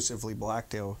 exclusively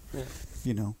blacktail,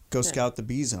 you know, go scout the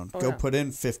B zone. Go put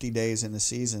in 50 days in a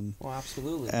season. Well,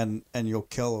 absolutely. And you'll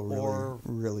kill a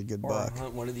really good buck. Or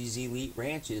hunt one of these elite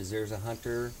ranches. There's a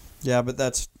hunter. Yeah,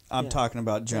 but I'm talking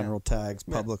about general tags,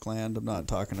 public land. I'm not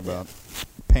talking about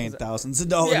paying thousands of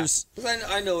dollars. Yeah,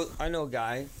 I know a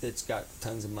guy that's got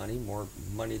tons of money, more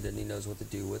money than he knows what to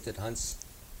do with it. Hunts.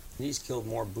 He's killed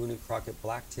more Boone and Crockett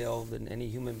blacktail than any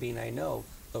human being I know,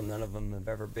 though none of them have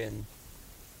ever been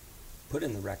put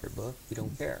in the record book. You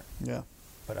don't care. Yeah.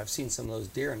 But I've seen some of those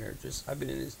deer, and I've been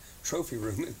in his trophy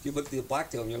room. And you look at the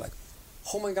blacktail, and you're like,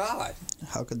 oh my God.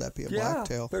 How could that be a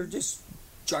blacktail? They're just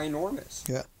ginormous.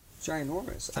 Yeah.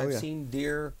 ginormous. Oh, I've yeah. seen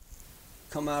deer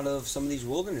come out of some of these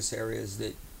wilderness areas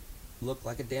that look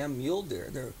like a damn mule deer.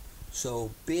 They're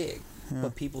so big. Yeah.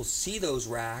 But people see those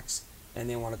racks and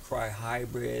they want to cry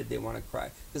hybrid. They want to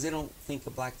cry because they don't think a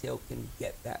blacktail can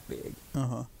get that big.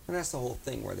 Uh-huh. And that's the whole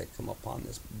thing where they come upon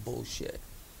this bullshit.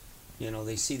 You know,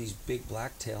 they see these big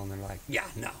blacktail and they're like, yeah,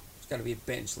 no, it's got to be a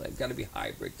bench leg, got to be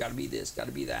hybrid, got to be this, got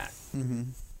to be that. Mm-hmm.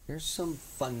 There's some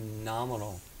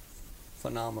phenomenal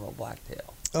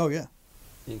blacktail Oh, yeah.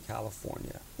 in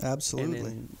California Absolutely. and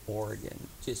in Oregon.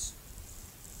 Just,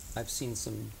 I've seen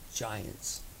some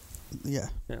giants. Yeah.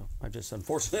 You know, I just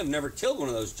unfortunately have never killed one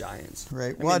of those giants.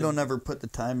 Right. I Well, I mean, don't ever put the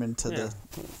time into Yeah.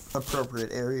 the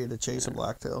appropriate area to chase a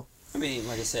blacktail I mean,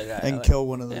 like I said, and kill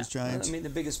one of those yeah, giants. I mean, the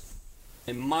biggest,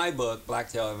 in my book,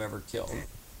 blacktail I've ever killed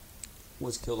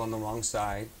was killed on the wrong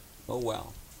side. Oh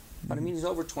well. But I mean, he's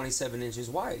over 27 inches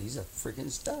wide. He's a freaking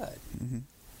stud. Mm-hmm.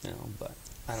 You know, but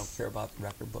I don't care about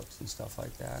record books and stuff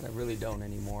like that. I really don't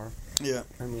anymore. Yeah.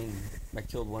 I mean, I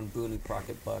killed one Boone and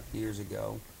Crockett buck years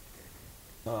ago.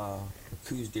 A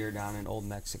Coos deer down in Old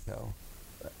Mexico.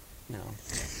 But, you know,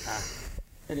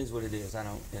 it is what it is. I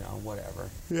don't, you know, whatever.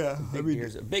 Yeah. A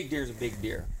big deer's a big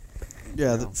deer.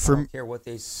 Yeah. You know, I don't care what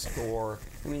they score.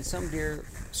 I mean, some deer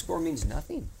score means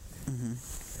nothing.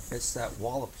 Mm-hmm. It's that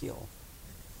wall appeal,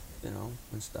 you know,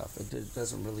 and stuff. It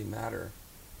doesn't really matter.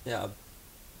 Yeah,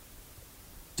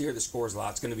 deer that scores a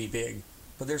lot's going to be big,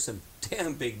 but there's some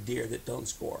damn big deer that don't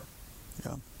score.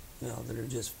 Yeah. You know, that are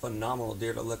just phenomenal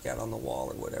deer to look at on the wall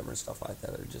or whatever and stuff like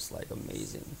that. Are just like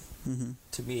amazing. Mm-hmm.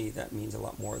 To me, that means a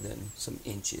lot more than some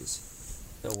inches.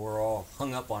 So we're all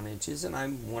hung up on inches, and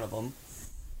I'm one of them.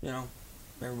 You know,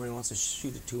 everybody wants to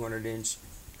shoot a 200-inch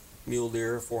mule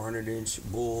deer, 400-inch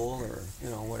bull, or, you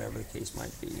know, whatever the case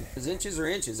might be. Because inches are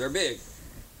inches. They're big.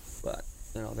 But,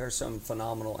 you know, there's some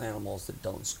phenomenal animals that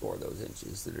don't score those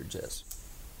inches that are just,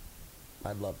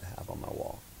 I'd love to have on my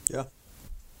wall. Yeah.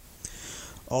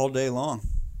 All day long.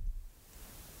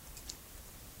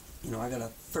 You know, I got a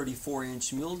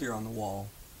 34-inch mule deer on the wall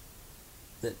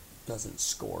that doesn't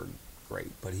score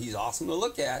great, but he's awesome to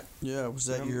look at. Yeah. Was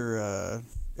that your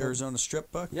Arizona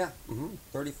strip buck? Yeah,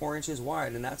 34 inches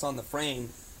wide, and that's on the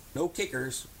frame. No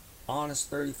kickers, honest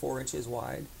 34 inches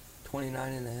wide,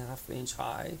 29.5-inch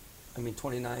high.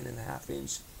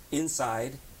 29.5-inch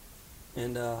inside,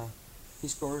 and he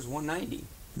scores 190.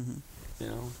 Mm-hmm. You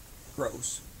know,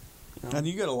 gross. You know? And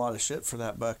you got a lot of shit for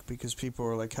that buck because people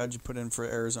were like, how'd you put in for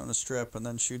Arizona strip and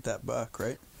then shoot that buck,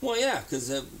 right? Well, yeah, because,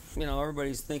 you know,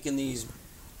 everybody's thinking these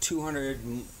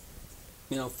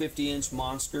 250-inch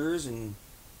monsters and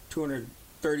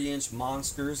 230-inch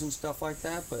monsters and stuff like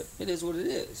that, but it is what it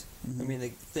is. Mm-hmm. I mean, the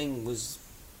thing was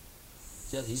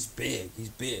just, he's big,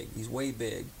 he's way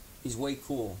big, he's way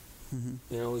cool. Mm-hmm.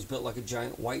 You know, he's built like a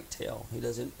giant whitetail. He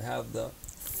doesn't have the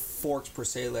forks per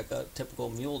se like a typical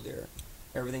mule deer.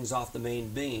 Everything's off the main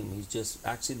beam. He's just,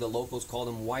 actually the locals called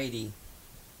him Whitey.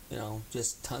 You know,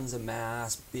 just tons of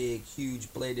mass, big,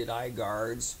 huge bladed eye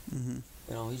guards. Mm-hmm.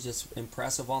 You know, he's just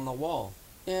impressive on the wall.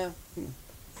 Yeah. You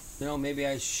know, maybe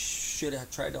I should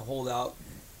have tried to hold out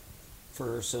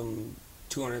for some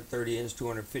 230-inch,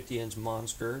 250-inch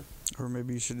monster. Or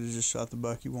maybe you should have just shot the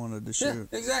buck you wanted to shoot.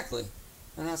 Yeah, exactly.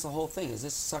 And that's the whole thing. Is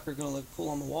this sucker going to look cool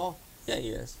on the wall? Yeah, he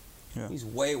is. Yeah. He's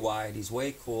way wide. He's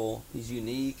way cool. He's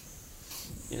unique.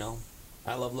 You know,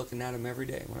 I love looking at him every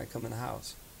day when I come in the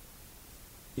house.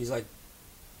 He's like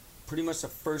pretty much the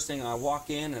first thing I walk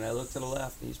in and I look to the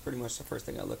left. And he's pretty much the first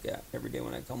thing I look at every day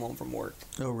when I come home from work.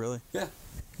 Oh, really? Yeah.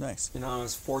 Nice. You know, I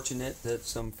was fortunate that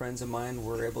some friends of mine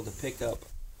were able to pick up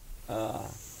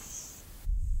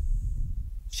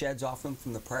sheds off him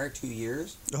from the prior 2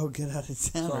 years. Oh, get out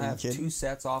of town. So I Are you have kidding? 2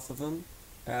 sets off of him.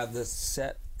 I have the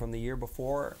set from the year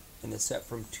before and the set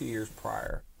from 2 years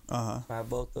prior. Uh-huh. I have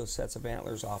both those sets of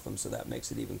antlers off him, so that makes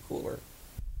it even cooler.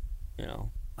 You know,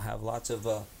 I have lots of,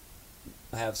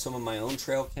 I have some of my own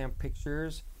trail cam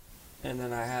pictures, and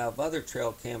then I have other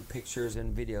trail cam pictures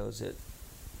and videos that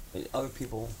other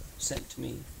people sent to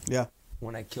me Yeah.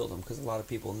 when I killed him, because a lot of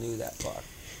people knew that buck.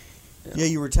 You know? Yeah,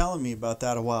 you were telling me about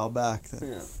that a while back. That,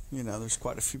 Yeah. you know, there's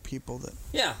quite a few people that...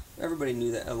 Yeah, everybody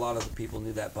knew that. A lot of the people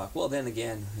knew that buck. Well, then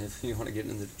again, if you want to get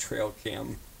into the trail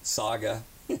cam saga,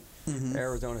 Mm-hmm.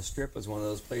 Arizona Strip is one of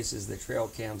those places the trail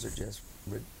cams are just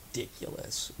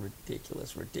ridiculous.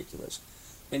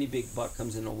 Any big buck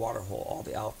comes in a water hole, all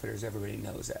the outfitters, everybody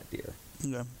knows that deer.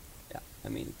 Yeah. Yeah, I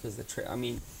mean, because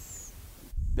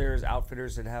there's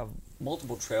outfitters that have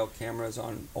multiple trail cameras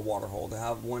on a water hole. They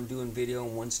have one doing video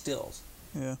and one stills.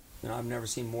 Yeah. You know, I've never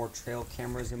seen more trail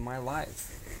cameras in my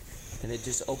life. And it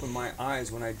just opened my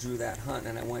eyes when I drew that hunt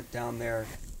and I went down there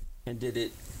and did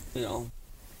it, you know,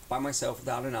 by myself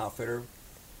without an outfitter.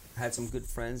 I had some good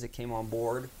friends that came on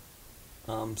board.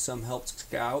 Some helped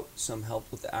scout, some helped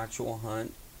with the actual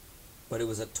hunt, but it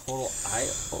was a total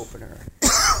eye-opener.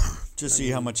 Just see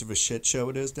how much of a shit show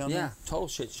it is down there? Yeah, total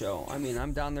shit show. I mean,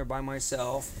 I'm down there by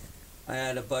myself. I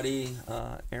had a buddy,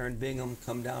 Aaron Bingham,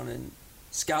 come down and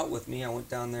scout with me. I went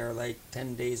down there like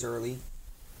 10 days early,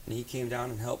 and he came down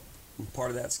and helped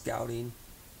part of that scouting.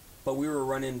 But we were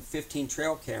running 15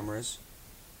 trail cameras,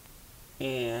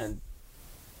 and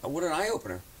what an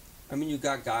eye-opener. I mean, you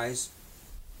got guys,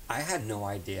 I had no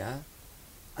idea.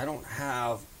 I don't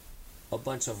have a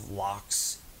bunch of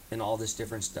locks and all this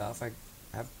different stuff. I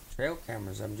have trail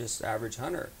cameras. I'm just average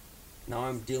hunter. Now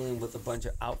I'm dealing with a bunch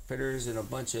of outfitters and a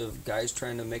bunch of guys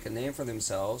trying to make a name for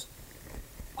themselves.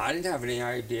 I didn't have any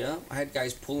idea. I had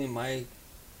guys pulling my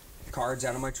cards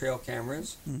out of my trail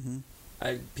cameras. Mm-hmm. I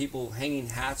had people hanging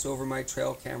hats over my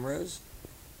trail cameras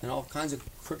and all kinds of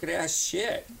crooked ass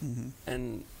shit. Mm-hmm.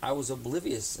 And I was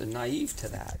oblivious and naive to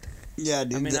that. Yeah,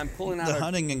 dude. I mean, I'm pulling out the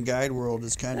hunting and guide world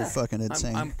is kind of fucking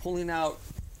insane. I'm pulling out,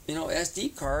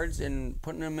 SD cards and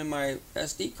putting them in my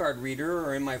SD card reader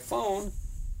or in my phone,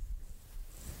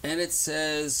 and it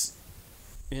says,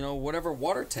 whatever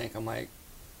water tank. I'm like,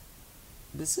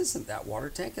 this isn't that water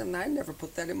tank, and I never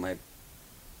put that in my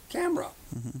camera.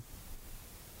 Mm-hmm.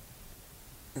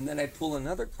 And then I'd pull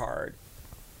another card.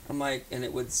 I'm like, and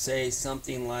it would say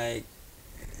something like,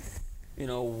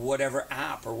 whatever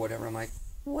app or whatever. I'm like,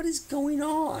 what is going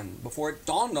on? Before it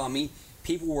dawned on me,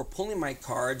 people were pulling my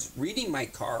cards, reading my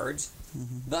cards.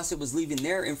 Mm-hmm. Thus, it was leaving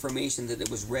their information that it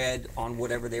was read on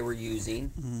whatever they were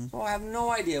using. Mm-hmm. So I have no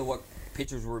idea what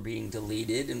pictures were being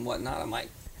deleted and whatnot. I'm like,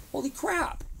 holy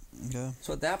crap. Yeah.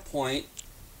 So at that point,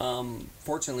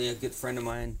 fortunately, a good friend of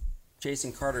mine,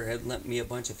 Jason Carter, had lent me a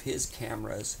bunch of his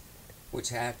cameras,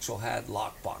 which actually had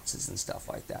lock boxes and stuff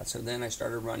like that. So then I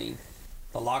started running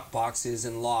the lock boxes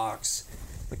and locks.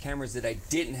 The cameras that I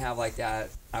didn't have like that,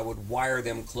 I would wire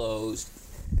them closed,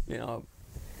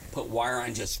 put wire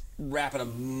on, just wrap it a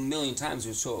million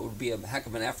times, so it would be a heck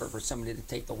of an effort for somebody to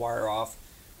take the wire off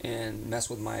and mess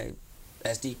with my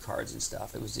SD cards and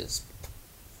stuff. It was just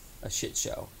a shit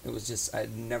show. It was just,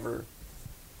 I'd never,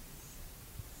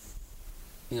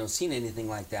 seen anything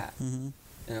like that. Mm-hmm.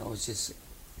 It was just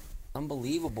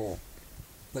unbelievable.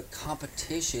 The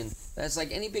competition, that's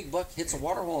like any big buck hits a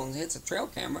water hole and hits a trail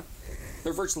camera,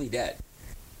 they're virtually dead.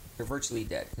 They're virtually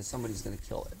dead because somebody's going to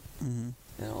kill it.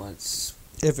 Mm-hmm. It's...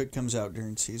 If it comes out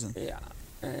during season. Yeah.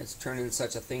 And it's turning into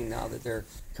such a thing now that they're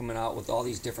coming out with all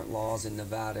these different laws in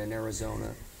Nevada and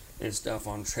Arizona and stuff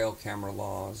on trail camera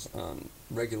laws,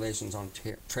 regulations on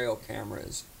trail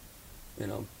cameras,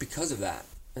 because of that.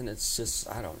 And it's just,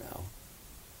 I don't know.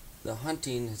 The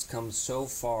hunting has come so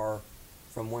far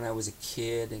from when I was a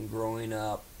kid and growing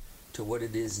up to what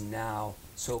it is now.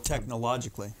 So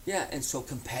technologically. Yeah, and so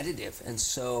competitive, and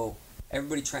so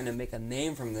everybody trying to make a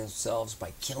name for themselves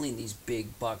by killing these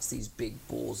big bucks, these big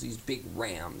bulls, these big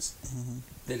rams, Mm-hmm.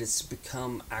 that it's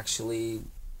become actually,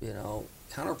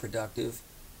 counterproductive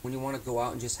when you want to go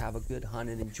out and just have a good hunt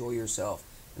and enjoy yourself.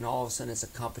 And all of a sudden it's a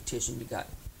competition. You got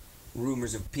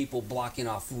rumors of people blocking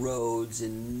off roads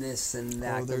and this and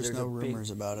that. Oh, there's no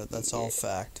rumors about it. That's all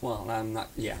fact. Well, I'm not.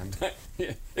 Yeah,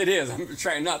 it is. I'm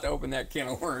trying not to open that can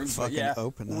of worms. Fucking but yeah,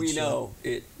 open that we shit. know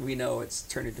it. We know it's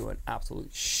turned into an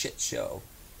absolute shit show,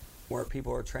 where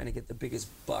people are trying to get the biggest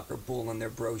buck or bull on their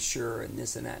brochure and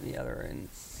this and that and the other,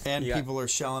 and people are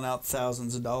shelling out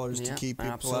thousands of dollars to keep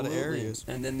people out of areas.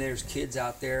 And then there's kids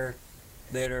out there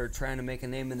that are trying to make a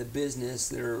name in the business.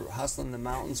 That are hustling the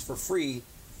mountains for free,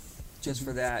 just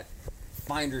for that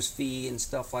finder's fee and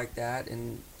stuff like that,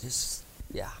 and just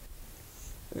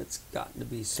it's gotten to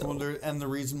be so. Well, and the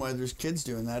reason why there's kids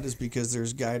doing that is because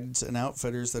there's guides and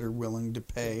outfitters that are willing to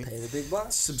pay the big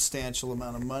bucks, substantial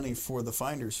amount of money for the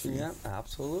finder's fee. Yeah,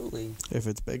 absolutely. If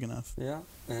it's big enough. Yeah,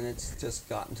 and it's just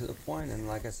gotten to the point, and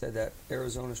like I said, that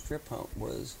Arizona strip hunt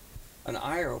was an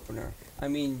eye opener. I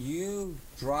mean, you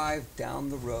drive down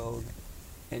the road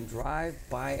and drive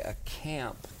by a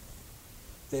camp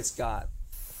that's got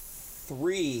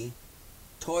 3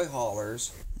 toy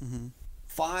haulers, Mm-hmm.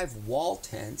 5 wall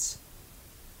tents,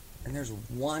 and there's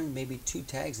 1, maybe 2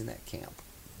 tags in that camp.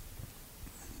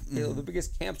 Mm-hmm. The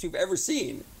biggest camps you've ever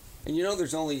seen, and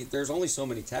there's only so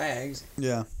many tags.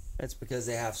 Yeah. That's because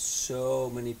they have so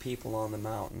many people on the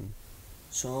mountain,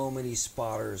 so many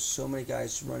spotters, so many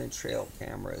guys running trail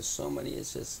cameras, so many.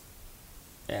 It's just,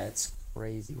 it's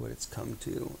crazy what it's come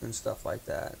to and stuff like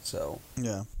that. So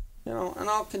yeah. And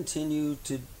I'll continue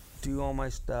to do all my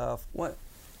stuff. One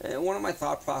of my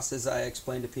thought processes I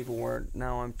explained to people where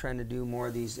now I'm trying to do more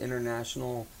of these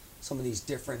international, some of these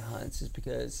different hunts, is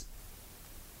because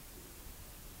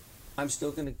I'm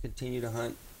still going to continue to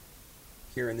hunt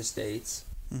here in the States,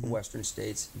 the western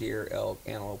states, deer, elk,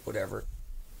 antelope, whatever.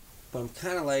 But I'm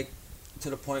kind of like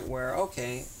to the point where,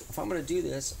 okay, if I'm going to do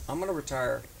this, I'm going to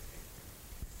retire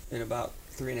in about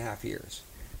 3.5 years.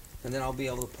 And then I'll be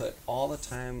able to put all the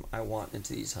time I want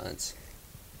into these hunts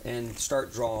and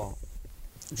start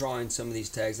drawing some of these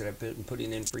tags that I've been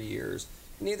putting in for years.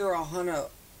 And either I'll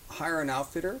hire an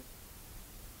outfitter,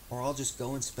 or I'll just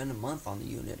go and spend a month on the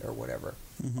unit or whatever.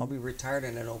 I'll be retired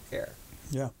and I don't care.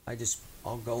 Yeah.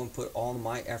 I'll go and put all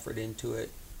my effort into it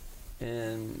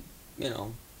and,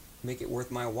 make it worth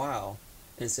my while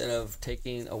instead of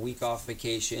taking a week off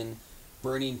vacation,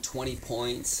 burning 20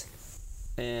 points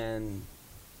and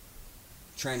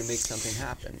trying to make something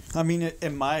happen. I mean,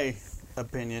 in my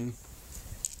opinion,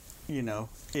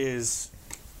 is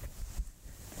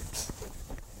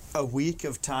a week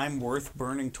of time worth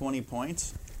burning 20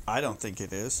 points? I don't think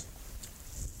it is.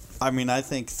 I mean, I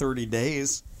think 30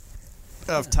 days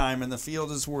of time in the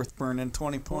field is worth burning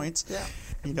 20 points. Yeah.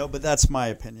 But that's my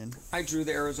opinion. I drew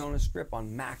the Arizona strip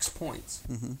on max points.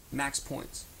 Max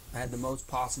points. I had the most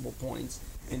possible points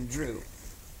and drew.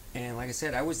 And like I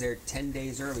said, I was there 10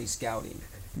 days early scouting.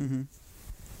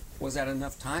 Was that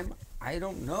enough time? I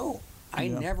don't know. I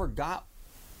never got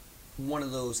one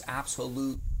of those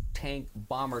absolute tank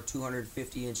bomber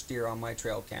 250-inch deer on my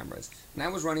trail cameras. And I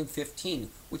was running 15,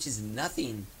 which is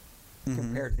nothing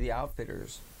compared to the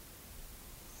outfitters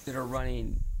that are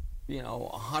running,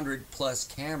 100 plus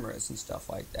cameras and stuff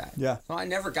like that. Yeah. So I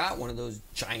never got one of those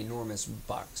ginormous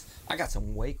bucks. I got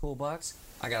some way cool bucks.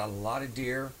 I got a lot of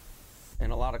deer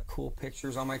and a lot of cool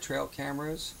pictures on my trail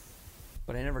cameras,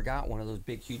 but I never got one of those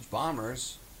big, huge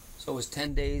bombers. So was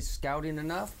 10 days scouting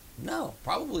enough? No,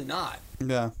 probably not.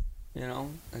 Yeah.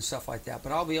 And stuff like that.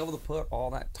 But I'll be able to put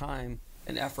all that time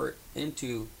and effort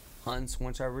into hunts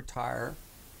once I retire.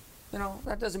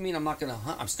 That doesn't mean I'm not going to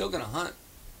hunt. I'm still going to hunt.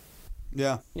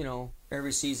 Yeah.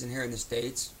 Every season here in the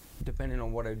States, depending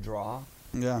on what I draw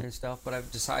and stuff. But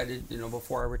I've decided,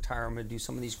 before I retire, I'm going to do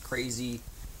some of these crazy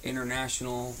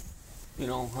international,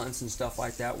 hunts and stuff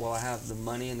like that while I have the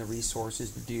money and the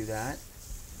resources to do that.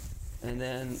 And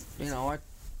then,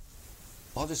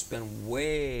 I'll just spend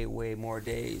way, way more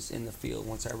days in the field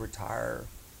once I retire,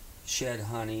 shed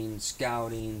hunting,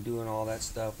 scouting, doing all that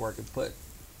stuff where I can put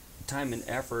time and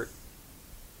effort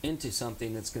into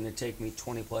something that's going to take me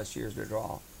 20 plus years to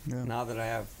draw. Yeah. Now that I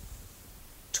have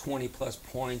 20 plus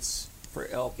points for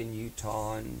elk in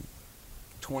Utah and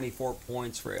 24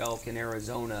 points for elk in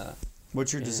Arizona.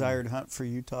 What's your desired hunt for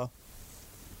Utah?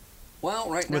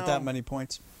 Well, right now, with that many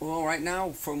points? Well, right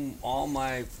now, from all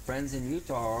my friends in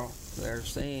Utah, they're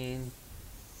saying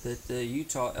that the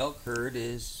Utah elk herd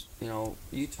is,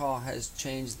 Utah has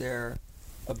changed their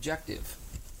objective.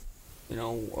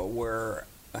 Where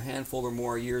a handful or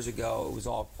more years ago, it was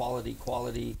all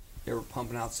quality. They were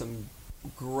pumping out some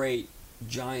great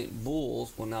giant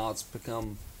bulls. Well, now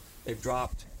they've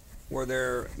dropped where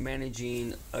they're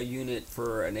managing a unit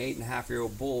for an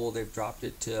 8.5-year-old bull. They've dropped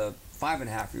it to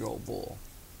 5.5-year-old bull.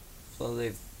 So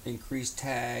they've increased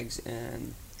tags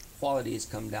and quality has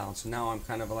come down. So now I'm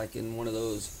kind of like in one of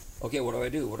those, okay, what do I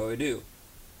do?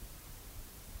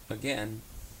 Again,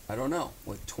 I don't know,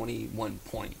 with 21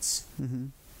 points.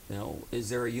 Is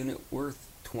there a unit worth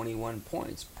 21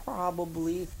 points?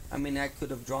 Probably. I mean, I could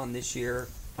have drawn this year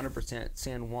 100%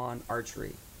 San Juan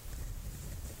archery.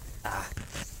 I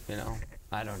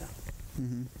don't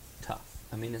know. Tough.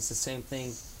 I mean, it's the same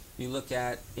thing you look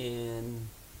at in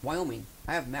Wyoming.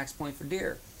 I have max point for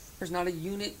deer. There's not a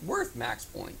unit worth max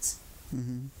points.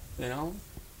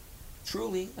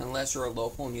 Truly, unless you're a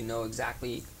local and you know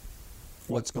exactly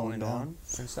what's going on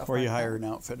and stuff. Or like you hire that.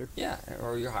 an outfitter. Yeah,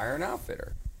 or you hire an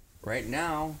outfitter. Right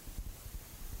now,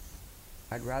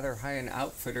 I'd rather hire an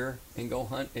outfitter and go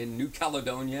hunt in New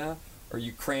Caledonia or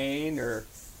Ukraine or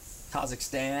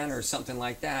Kazakhstan or something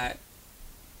like that.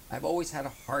 I've always had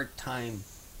a hard time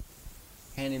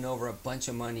handing over a bunch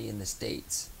of money in the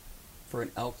States for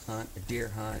an elk hunt, a deer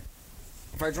hunt.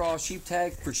 If I draw a sheep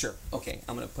tag, for sure. Okay,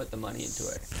 I'm going to put the money into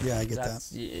it. Yeah, I get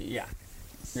that. Yeah.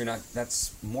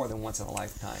 That's more than once in a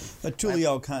lifetime. A tule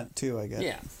elk hunt too, I guess.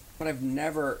 Yeah, but I've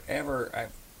never, ever,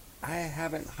 I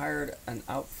haven't hired an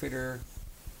outfitter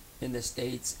in the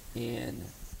States in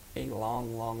a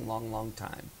long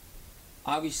time.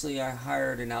 Obviously, I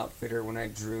hired an outfitter when I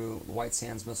drew the White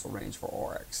Sands Missile Range for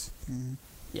Oryx.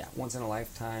 Yeah, once in a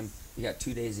lifetime. You got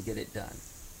 2 days to get it done.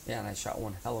 Yeah, and I shot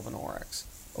one hell of an Oryx,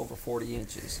 over 40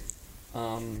 inches.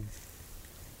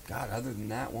 God, other than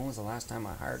that, when was the last time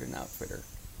I hired an outfitter?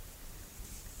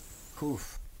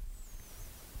 Oof.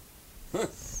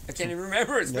 I can't even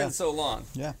remember. It's been so long.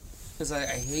 Yeah. Because I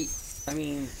hate,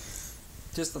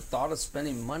 just the thought of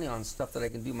spending money on stuff that I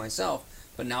can do myself.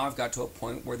 But now I've got to a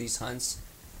point where these hunts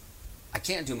I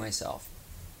can't do myself.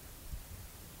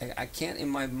 I can't in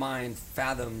my mind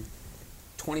fathom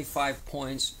 25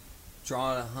 points,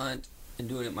 drawing a hunt and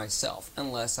doing it myself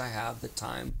unless I have the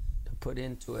time to put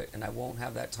into it, and I won't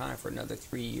have that time for another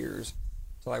 3 years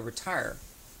till I retire.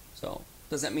 So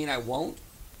does that mean I won't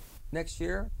next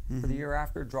year or the year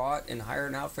after draw it and hire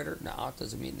an outfitter? No, it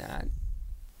doesn't mean that.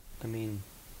 I mean,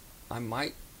 I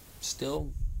might still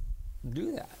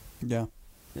do that. Yeah.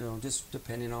 You know, just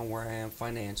depending on where I am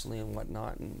financially and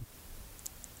whatnot.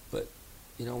 But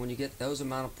you know, when you get those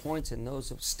amount of points in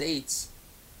those states,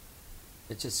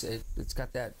 it's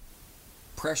got that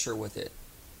pressure with it.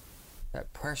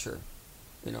 That pressure.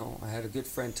 You know, I had a good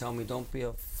friend tell me, don't be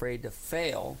afraid to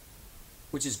fail,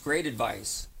 which is great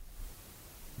advice.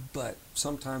 But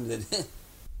sometimes it,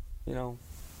 you know,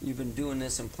 you've been doing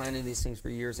this and planning these things for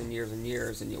years and years and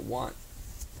years, and you want,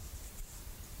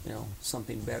 you know,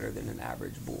 something better than an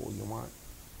average bull. You want,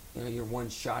 you know, you're one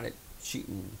shot at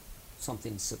shooting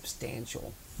something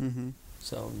substantial.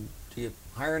 So do you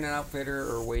hire an outfitter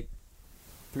or wait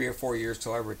 3 or 4 years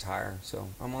till I retire? So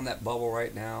I'm on that bubble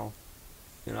right now.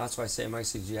 You know, that's why I say my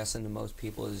suggestion to most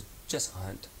people is just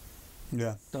hunt.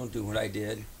 Yeah. Don't do what I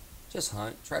did. Just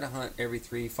hunt. Try to hunt every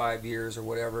 3-5 years or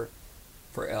whatever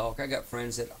for elk. I got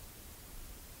friends that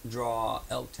draw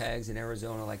elk tags in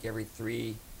Arizona like every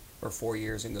 3 or 4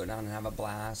 years and go down and have a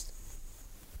blast.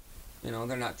 You know,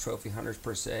 they're not trophy hunters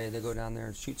per se. They go down there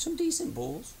and shoot some decent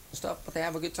bulls and stuff, but they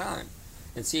have a good time.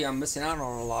 And see, I'm missing out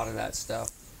on a lot of that stuff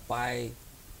by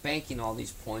banking all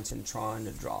these points and trying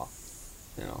to draw,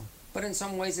 you know. But in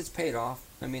some ways, it's paid off.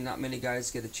 I mean, not many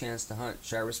guys get a chance to hunt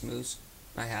Shiras moose.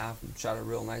 I have. Shot a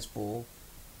real nice bull.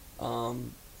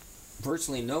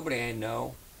 Virtually nobody I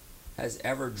know has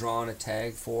ever drawn a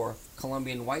tag for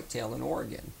Columbian whitetail in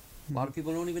Oregon. A lot of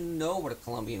people don't even know what a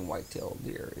Columbian whitetail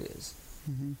deer is.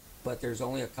 But there's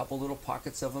only a couple little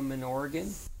pockets of them in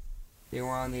Oregon. They were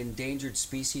on the endangered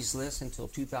species list until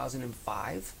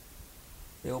 2005.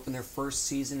 They opened their first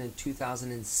season in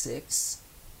 2006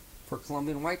 for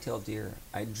Columbian whitetail deer.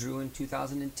 I drew in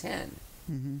 2010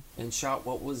 and shot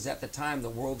what was at the time the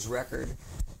world's record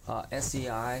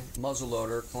SEI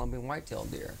muzzleloader Columbian whitetail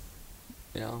deer.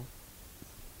 You know,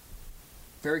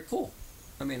 very cool.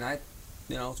 I mean,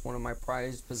 you know, it's one of my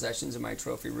prized possessions in my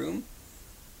trophy room,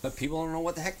 but people don't know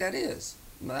what the heck that is.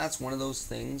 But that's one of those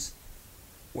things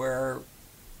where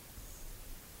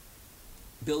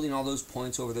building all those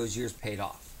points over those years paid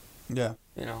off. Yeah.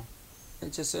 You know,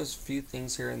 it's just those few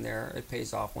things here and there. It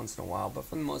pays off once in a while, but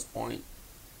for the most point,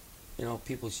 you know,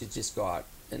 people should just go out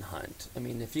and hunt. I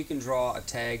mean, if you can draw a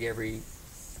tag every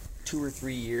 2 or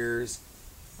 3 years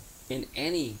in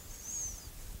any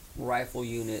rifle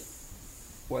unit,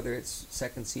 whether it's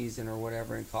second season or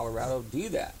whatever in Colorado, do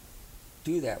that.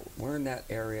 Do that. Learn that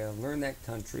area. Learn that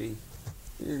country.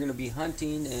 You're going to be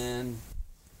hunting, and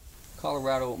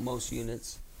Colorado, most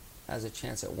units, has a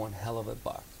chance at one hell of a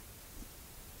buck.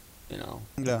 You know?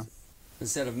 Yeah.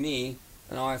 Instead of me,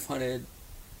 and I've hunted,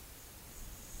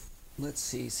 let's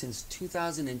see, since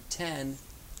 2010,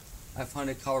 I've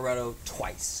hunted Colorado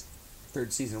twice,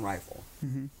 third season rifle.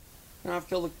 And I've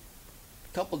killed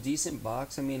a couple decent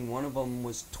bucks. I mean, one of them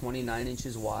was 29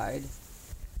 inches wide.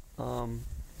 You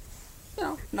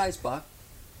know, nice buck.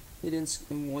 It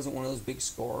wasn't one of those big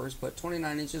scores, but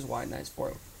 29 inches wide, nice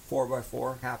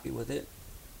 4x4, happy with it.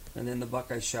 And then the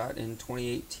buck I shot in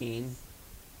 2018,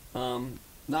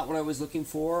 not what I was looking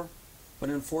for, but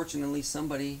unfortunately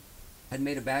somebody had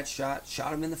made a bad shot,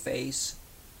 shot him in the face,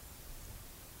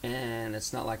 and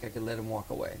it's not like I could let him walk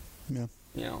away. Yeah.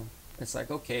 You know, it's like,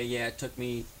 okay, yeah, it took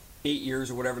me 8 years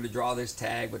or whatever to draw this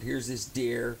tag, but here's this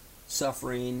deer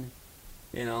suffering,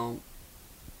 you know.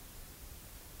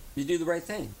 You do the right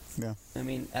thing. Yeah. I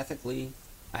mean, ethically,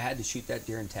 I had to shoot that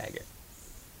deer and tag it.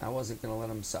 I wasn't going to let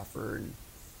him suffer and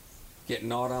get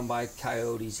gnawed on by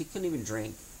coyotes. He couldn't even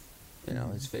drink. You know,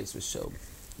 his face was so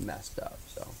messed up.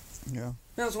 So, Yeah.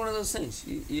 that was one of those things.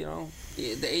 You know,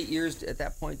 the 8 years at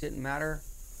that point didn't matter.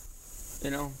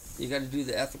 You know, you got to do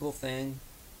the ethical thing.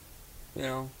 You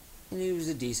know, and he was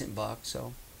a decent buck,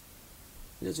 so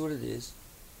it is what it is.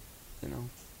 You know,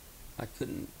 I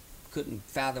couldn't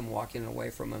fathom walking away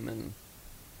from him and,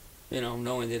 you know,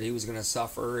 knowing that he was going to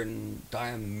suffer and die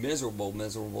a miserable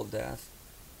death.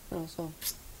 You know, so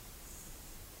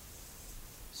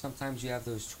sometimes you have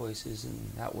those choices,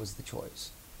 and that was the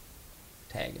choice.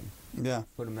 Tag him. Yeah.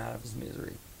 Put him out of his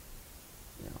misery.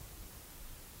 You know.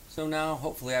 So now,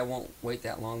 hopefully, I won't wait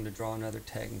that long to draw another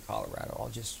tag in Colorado. I'll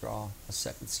just draw a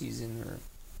second season or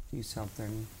do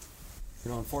something.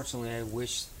 You know, unfortunately, I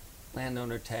wish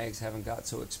landowner tags haven't got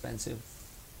so expensive.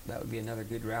 That would be another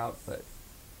good route, but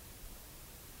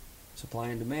supply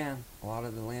and demand. A lot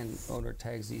of the landowner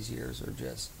tags these years are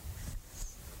just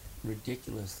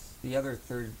ridiculous. The other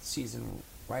third season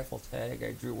rifle tag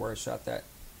I drew where I shot that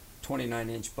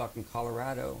 29-inch buck in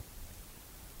Colorado,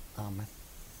 I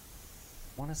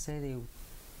want to say they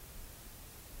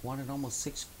wanted almost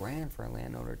 $6,000 for a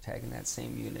landowner tag in that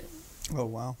same unit. Oh,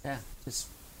 wow. Yeah, just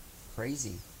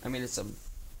crazy. I mean, it's a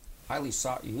highly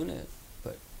sought unit,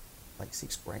 but like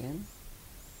 $6,000,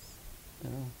 you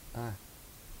know.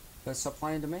 That's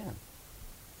supply and demand.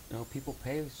 You know, people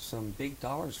pay some big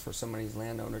dollars for some of these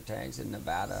landowner tags in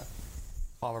Nevada,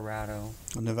 Colorado.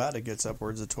 Well, Nevada gets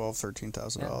upwards of $12,000,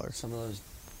 $13,000. Yeah, some of those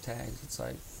tags, it's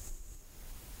like,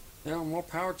 you know, more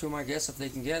power to them, I guess, if they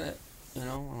can get it. You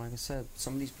know, and like I said,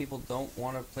 some of these people don't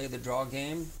want to play the draw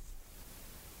game,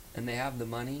 and they have the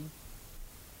money.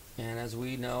 And as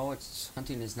we know,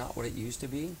 hunting is not what it used to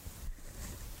be.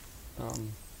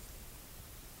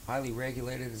 Highly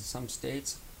regulated in some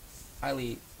states,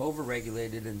 highly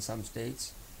over-regulated in some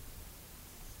states.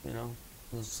 You know,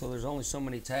 so there's only so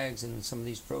many tags in some of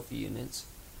these trophy units,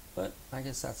 but I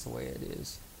guess that's the way it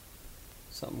is.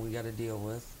 Something we got to deal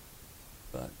with,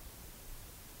 but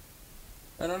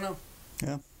I don't know.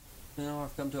 Yeah. You know,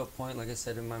 I've come to a point, like I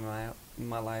said, in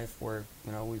my life where,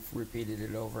 you know, we've repeated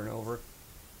it over and over.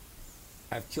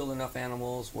 I've killed enough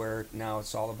animals where now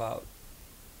it's all about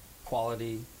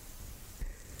quality,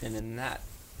 and in that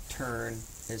turn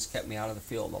has kept me out of the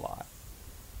field a lot.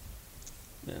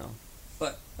 You know,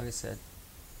 but like I said,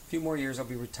 a few more years I'll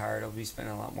be retired. I'll be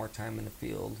spending a lot more time in the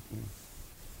field, and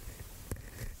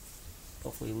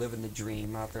hopefully living the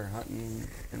dream out there hunting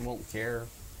and won't care,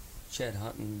 shed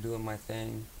hunting, doing my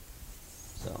thing.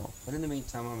 So, but in the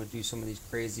meantime, I'm gonna do some of these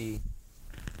crazy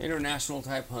international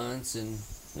type hunts, and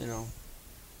you know,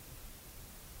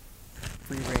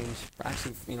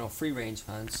 free range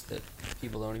hunts that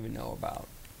people don't even know about.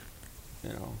 You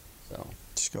know, so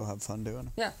Just go have fun doing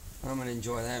it. yeah, I'm gonna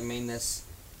enjoy that. I mean, this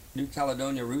New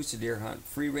Caledonia rooster deer hunt,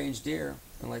 free range deer,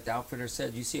 and like the outfitter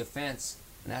said, you see a fence,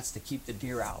 and that's to keep the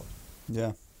deer out.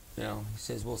 Yeah. You know, he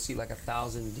says we'll see like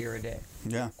 1,000 deer a day.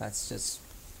 Yeah. That's just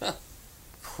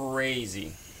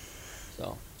crazy.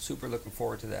 So super looking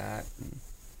forward to that. And,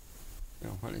 you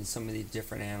know, hunting some of these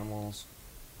different animals.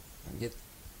 I get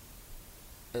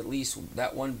at least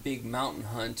that one big mountain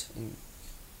hunt in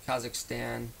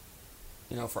Kazakhstan.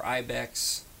 You know, for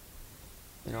ibex.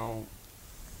 You know,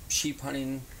 sheep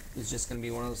hunting is just going to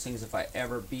be one of those things. If I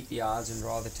ever beat the odds and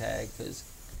draw the tag, because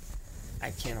I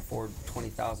can't afford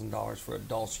 $20,000 for a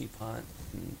dull sheep hunt,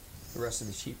 and the rest of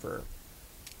the sheep are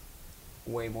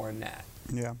way more than that.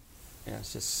 Yeah. Yeah,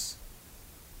 it's just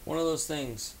one of those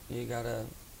things. You gotta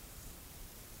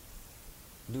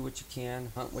do what you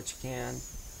can, hunt what you can.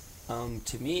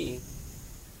 To me,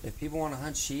 if people want to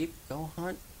hunt sheep, go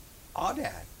hunt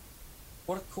Aoudad.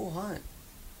 What a cool hunt.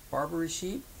 Barbary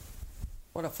sheep,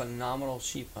 what a phenomenal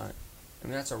sheep hunt. I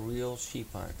mean, that's a real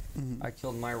sheep hunt. Mm-hmm. I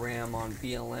killed my ram on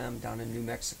BLM down in New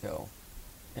Mexico.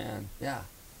 And yeah,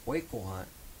 way cool hunt.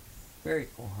 Very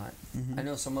cool hunt. Mm-hmm. I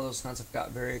know some of those hunts have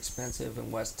got very expensive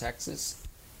in West Texas,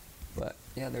 but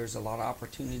yeah, there's a lot of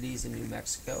opportunities in New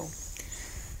Mexico.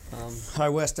 High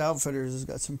West Outfitters has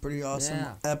got some pretty awesome,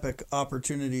 Yeah. epic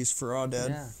opportunities for Aoudad.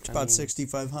 Yeah, It's I about mean,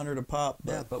 $6,500 a pop,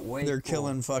 but, yeah, but way they're cool.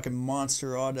 killing fucking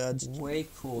monster Audads. Way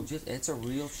cool. Just it's a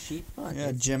real sheep hunt. Yeah,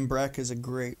 It's Jim Breck is a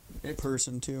great It's-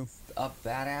 person too. a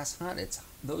badass hunt.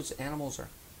 Those animals are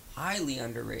highly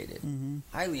underrated. Mm-hmm.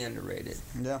 Highly underrated.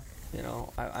 Yeah. You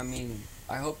know, I mean,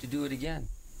 I hope to do it again,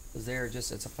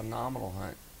 because it's a phenomenal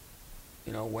hunt.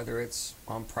 You know, whether it's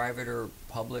on private or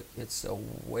public, it's a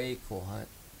way cool hunt.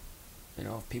 You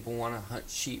know, if people want to hunt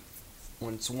sheep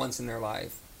once in their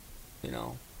life, you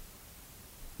know,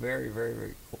 very, very,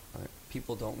 very cool hunt.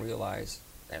 People don't realize,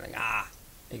 they're like,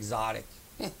 exotic.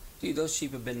 Dude, those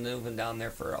sheep have been living down there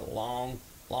for a long,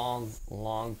 long,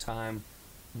 long time.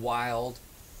 Wild,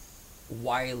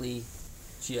 wily,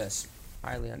 just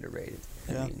highly underrated.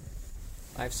 Yeah. I mean,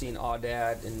 I've seen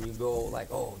Aoudad, and you go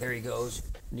like, oh, there he goes.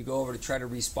 And you go over to try to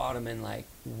respot him, and like,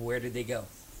 where did they go?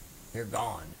 They're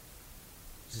gone.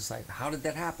 It's just like, how did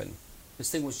that happen? This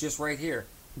thing was just right here.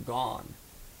 Gone.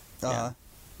 Uh-huh. Yeah.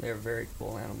 They're a very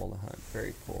cool animal to hunt.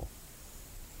 Very cool.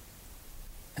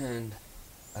 And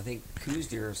I think coos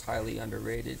deer is highly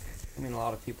underrated. I mean, a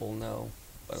lot of people know,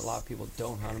 but a lot of people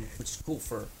don't hunt them, which is cool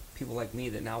for people like me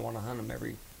that now want to hunt them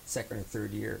every second or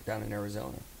third year down in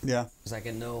Arizona. Yeah. Because I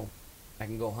can go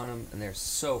hunt them, and they're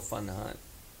so fun to hunt.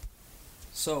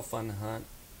 So fun to hunt.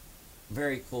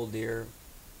 Very cool deer.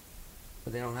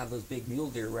 But they don't have those big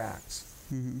mule deer racks.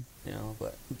 Mm-hmm. You know,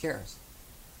 but who cares?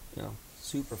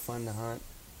 super fun to hunt.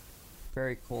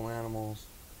 Very cool animals.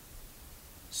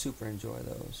 Super enjoy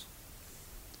those.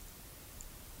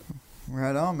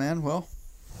 Right on, man. Well,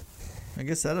 I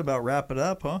guess that'll about wrap it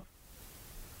up, huh?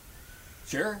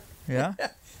 Sure. Yeah.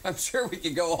 I'm sure we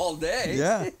could go all day.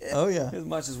 Yeah. Oh, yeah. As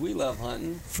much as we love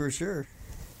hunting. For sure.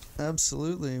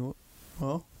 Absolutely.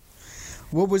 Well,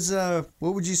 what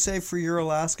would you say for your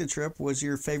Alaska trip was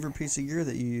your favorite piece of gear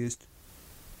that you used?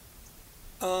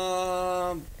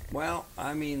 Well,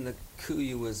 I mean, the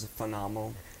Kuiu was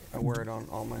phenomenal. I wear it on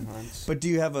all my hunts. But do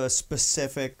you have a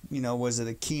specific, was it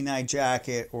a Kenai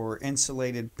jacket or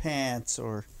insulated pants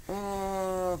or?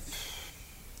 I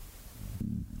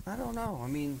don't know. I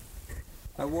mean,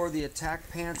 I wore the attack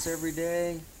pants every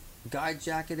day, guide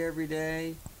jacket every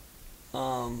day.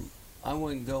 I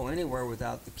wouldn't go anywhere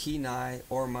without the Kenai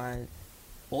or my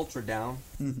Ultra Down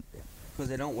because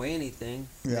they don't weigh anything.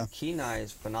 Yeah. The Kenai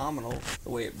is phenomenal the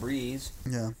way it breathes.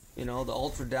 Yeah. The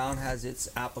Ultra Down has its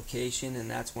application, and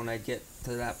that's when I get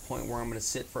to that point where I'm going to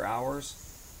sit for hours.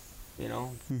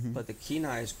 But the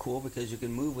Kenai is cool because you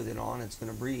can move with it on. It's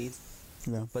going to breathe.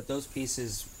 Yeah. But those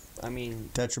pieces, I mean,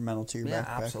 detrimental to your backpack.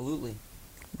 Yeah, absolutely.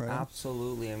 Right.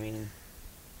 Absolutely. I mean,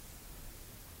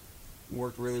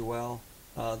 worked really well.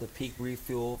 The peak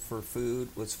refuel for food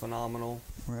was phenomenal.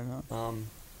 Right on.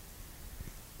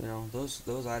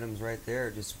 Those items right there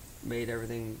just made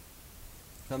everything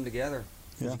come together.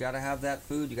 Yeah. You got to have that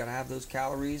food. You got to have those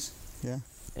calories. Yeah.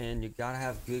 And you got to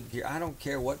have good gear. I don't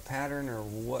care what pattern or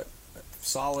what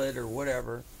solid or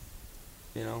whatever.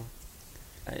 You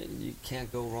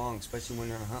can't go wrong, especially when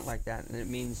you're on a hunt like that. And it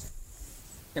means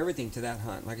everything to that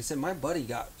hunt. Like I said, my buddy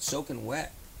got soaking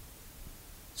wet.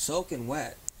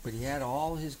 But he had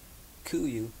all his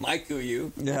my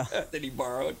Kuiu, yeah. that he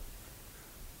borrowed.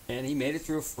 And he made it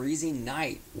through a freezing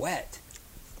night, wet.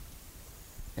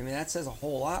 I mean, that says a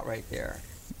whole lot right there.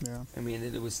 Yeah. I mean,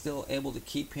 it was still able to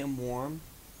keep him warm.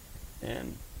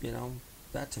 And,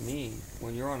 that to me,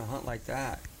 when you're on a hunt like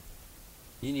that,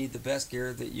 you need the best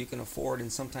gear that you can afford. And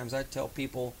sometimes I tell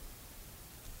people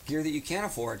gear that you can't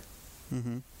afford.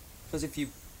 Because if you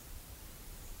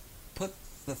put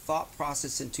the thought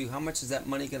process into how much is that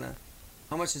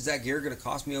gear gonna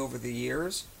cost me over the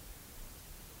years?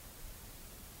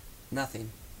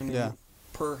 Nothing. I mean,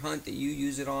 per hunt that you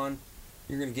use it on,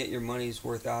 you're gonna get your money's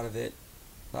worth out of it.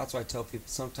 That's why I tell people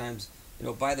sometimes,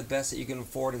 buy the best that you can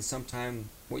afford, and sometimes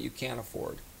what you can't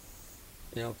afford.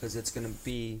 Because it's gonna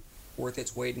be worth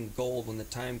its weight in gold when the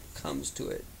time comes to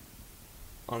it.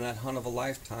 On that hunt of a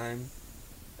lifetime,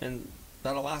 and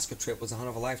that Alaska trip was a hunt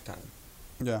of a lifetime.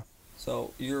 Yeah.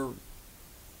 So you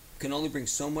can only bring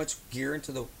so much gear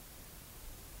into the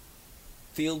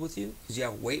field with you because you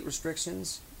have weight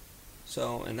restrictions.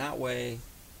 So in that way,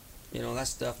 that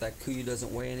stuff, that Kuiu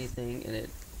doesn't weigh anything, and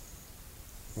it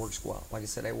works well. Like I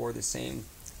said, I wore the same,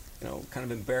 kind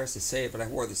of embarrassed to say it, but I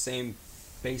wore the same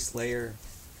base layer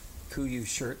Kuiu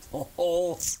shirt the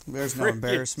whole There's no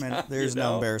embarrassment. time, There's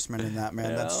no embarrassment in that,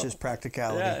 man. That's just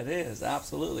practicality. Yeah, it is.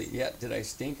 Absolutely. Yeah. Did I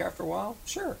stink after a while?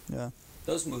 Sure. Yeah.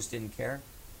 Those moose didn't care.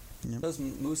 Yep. Those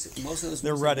moose, most of those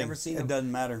They're moose, rutting. never seen It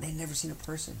doesn't matter. They'd never seen a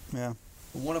person. Yeah.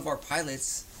 One of our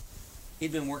pilots,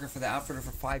 he'd been working for the outfitter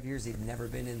for 5 years. He'd never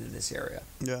been into this area.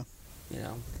 Yeah.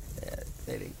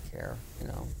 They didn't care.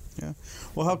 Yeah.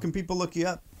 Well, how can people look you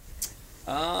up?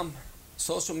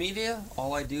 Social media.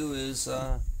 All I do is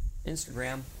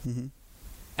Instagram.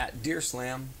 At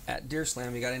Deerslam.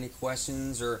 You got any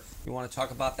questions, or you want to talk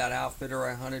about that outfitter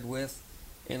I hunted with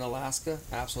in Alaska?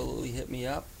 Absolutely, hit me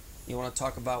up. You want to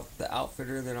talk about the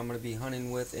outfitter that I'm going to be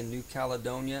hunting with in New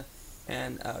Caledonia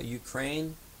and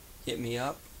Ukraine? Hit me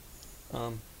up.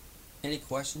 Any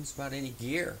questions about any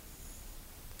gear?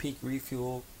 Peak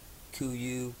refuel,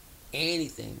 Kuiu,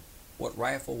 anything. What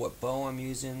rifle, what bow I'm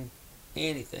using,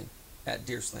 anything. At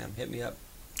Deerslam, hit me up.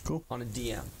 Cool. On a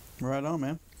DM. Right on,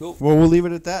 man. Cool. Well, we'll leave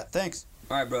it at that. Thanks.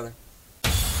 All right, brother.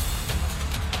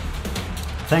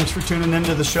 Thanks for tuning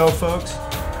into the show, folks.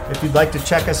 If you'd like to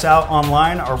check us out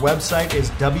online, our website is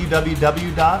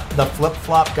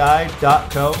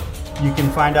www.theflipflopguide.co. You can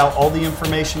find out all the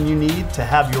information you need to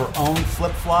have your own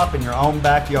flip-flop in your own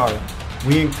backyard.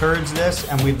 We encourage this,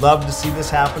 and we'd love to see this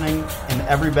happening in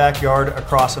every backyard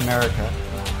across America.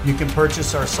 You can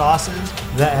purchase our sauces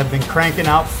that have been cranking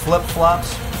out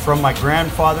flip-flops from my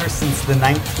grandfather since the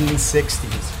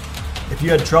 1960s. If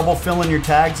you had trouble filling your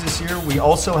tags this year, we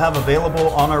also have available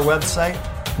on our website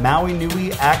Maui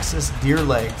Nui Axis deer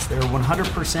legs. They're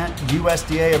 100%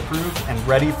 USDA approved and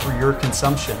ready for your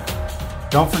consumption.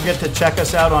 Don't forget to check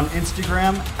us out on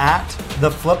Instagram at The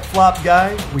Flip Flop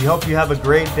Guy. We hope you have a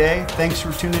great day. Thanks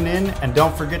for tuning in, and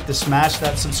don't forget to smash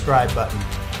that subscribe button.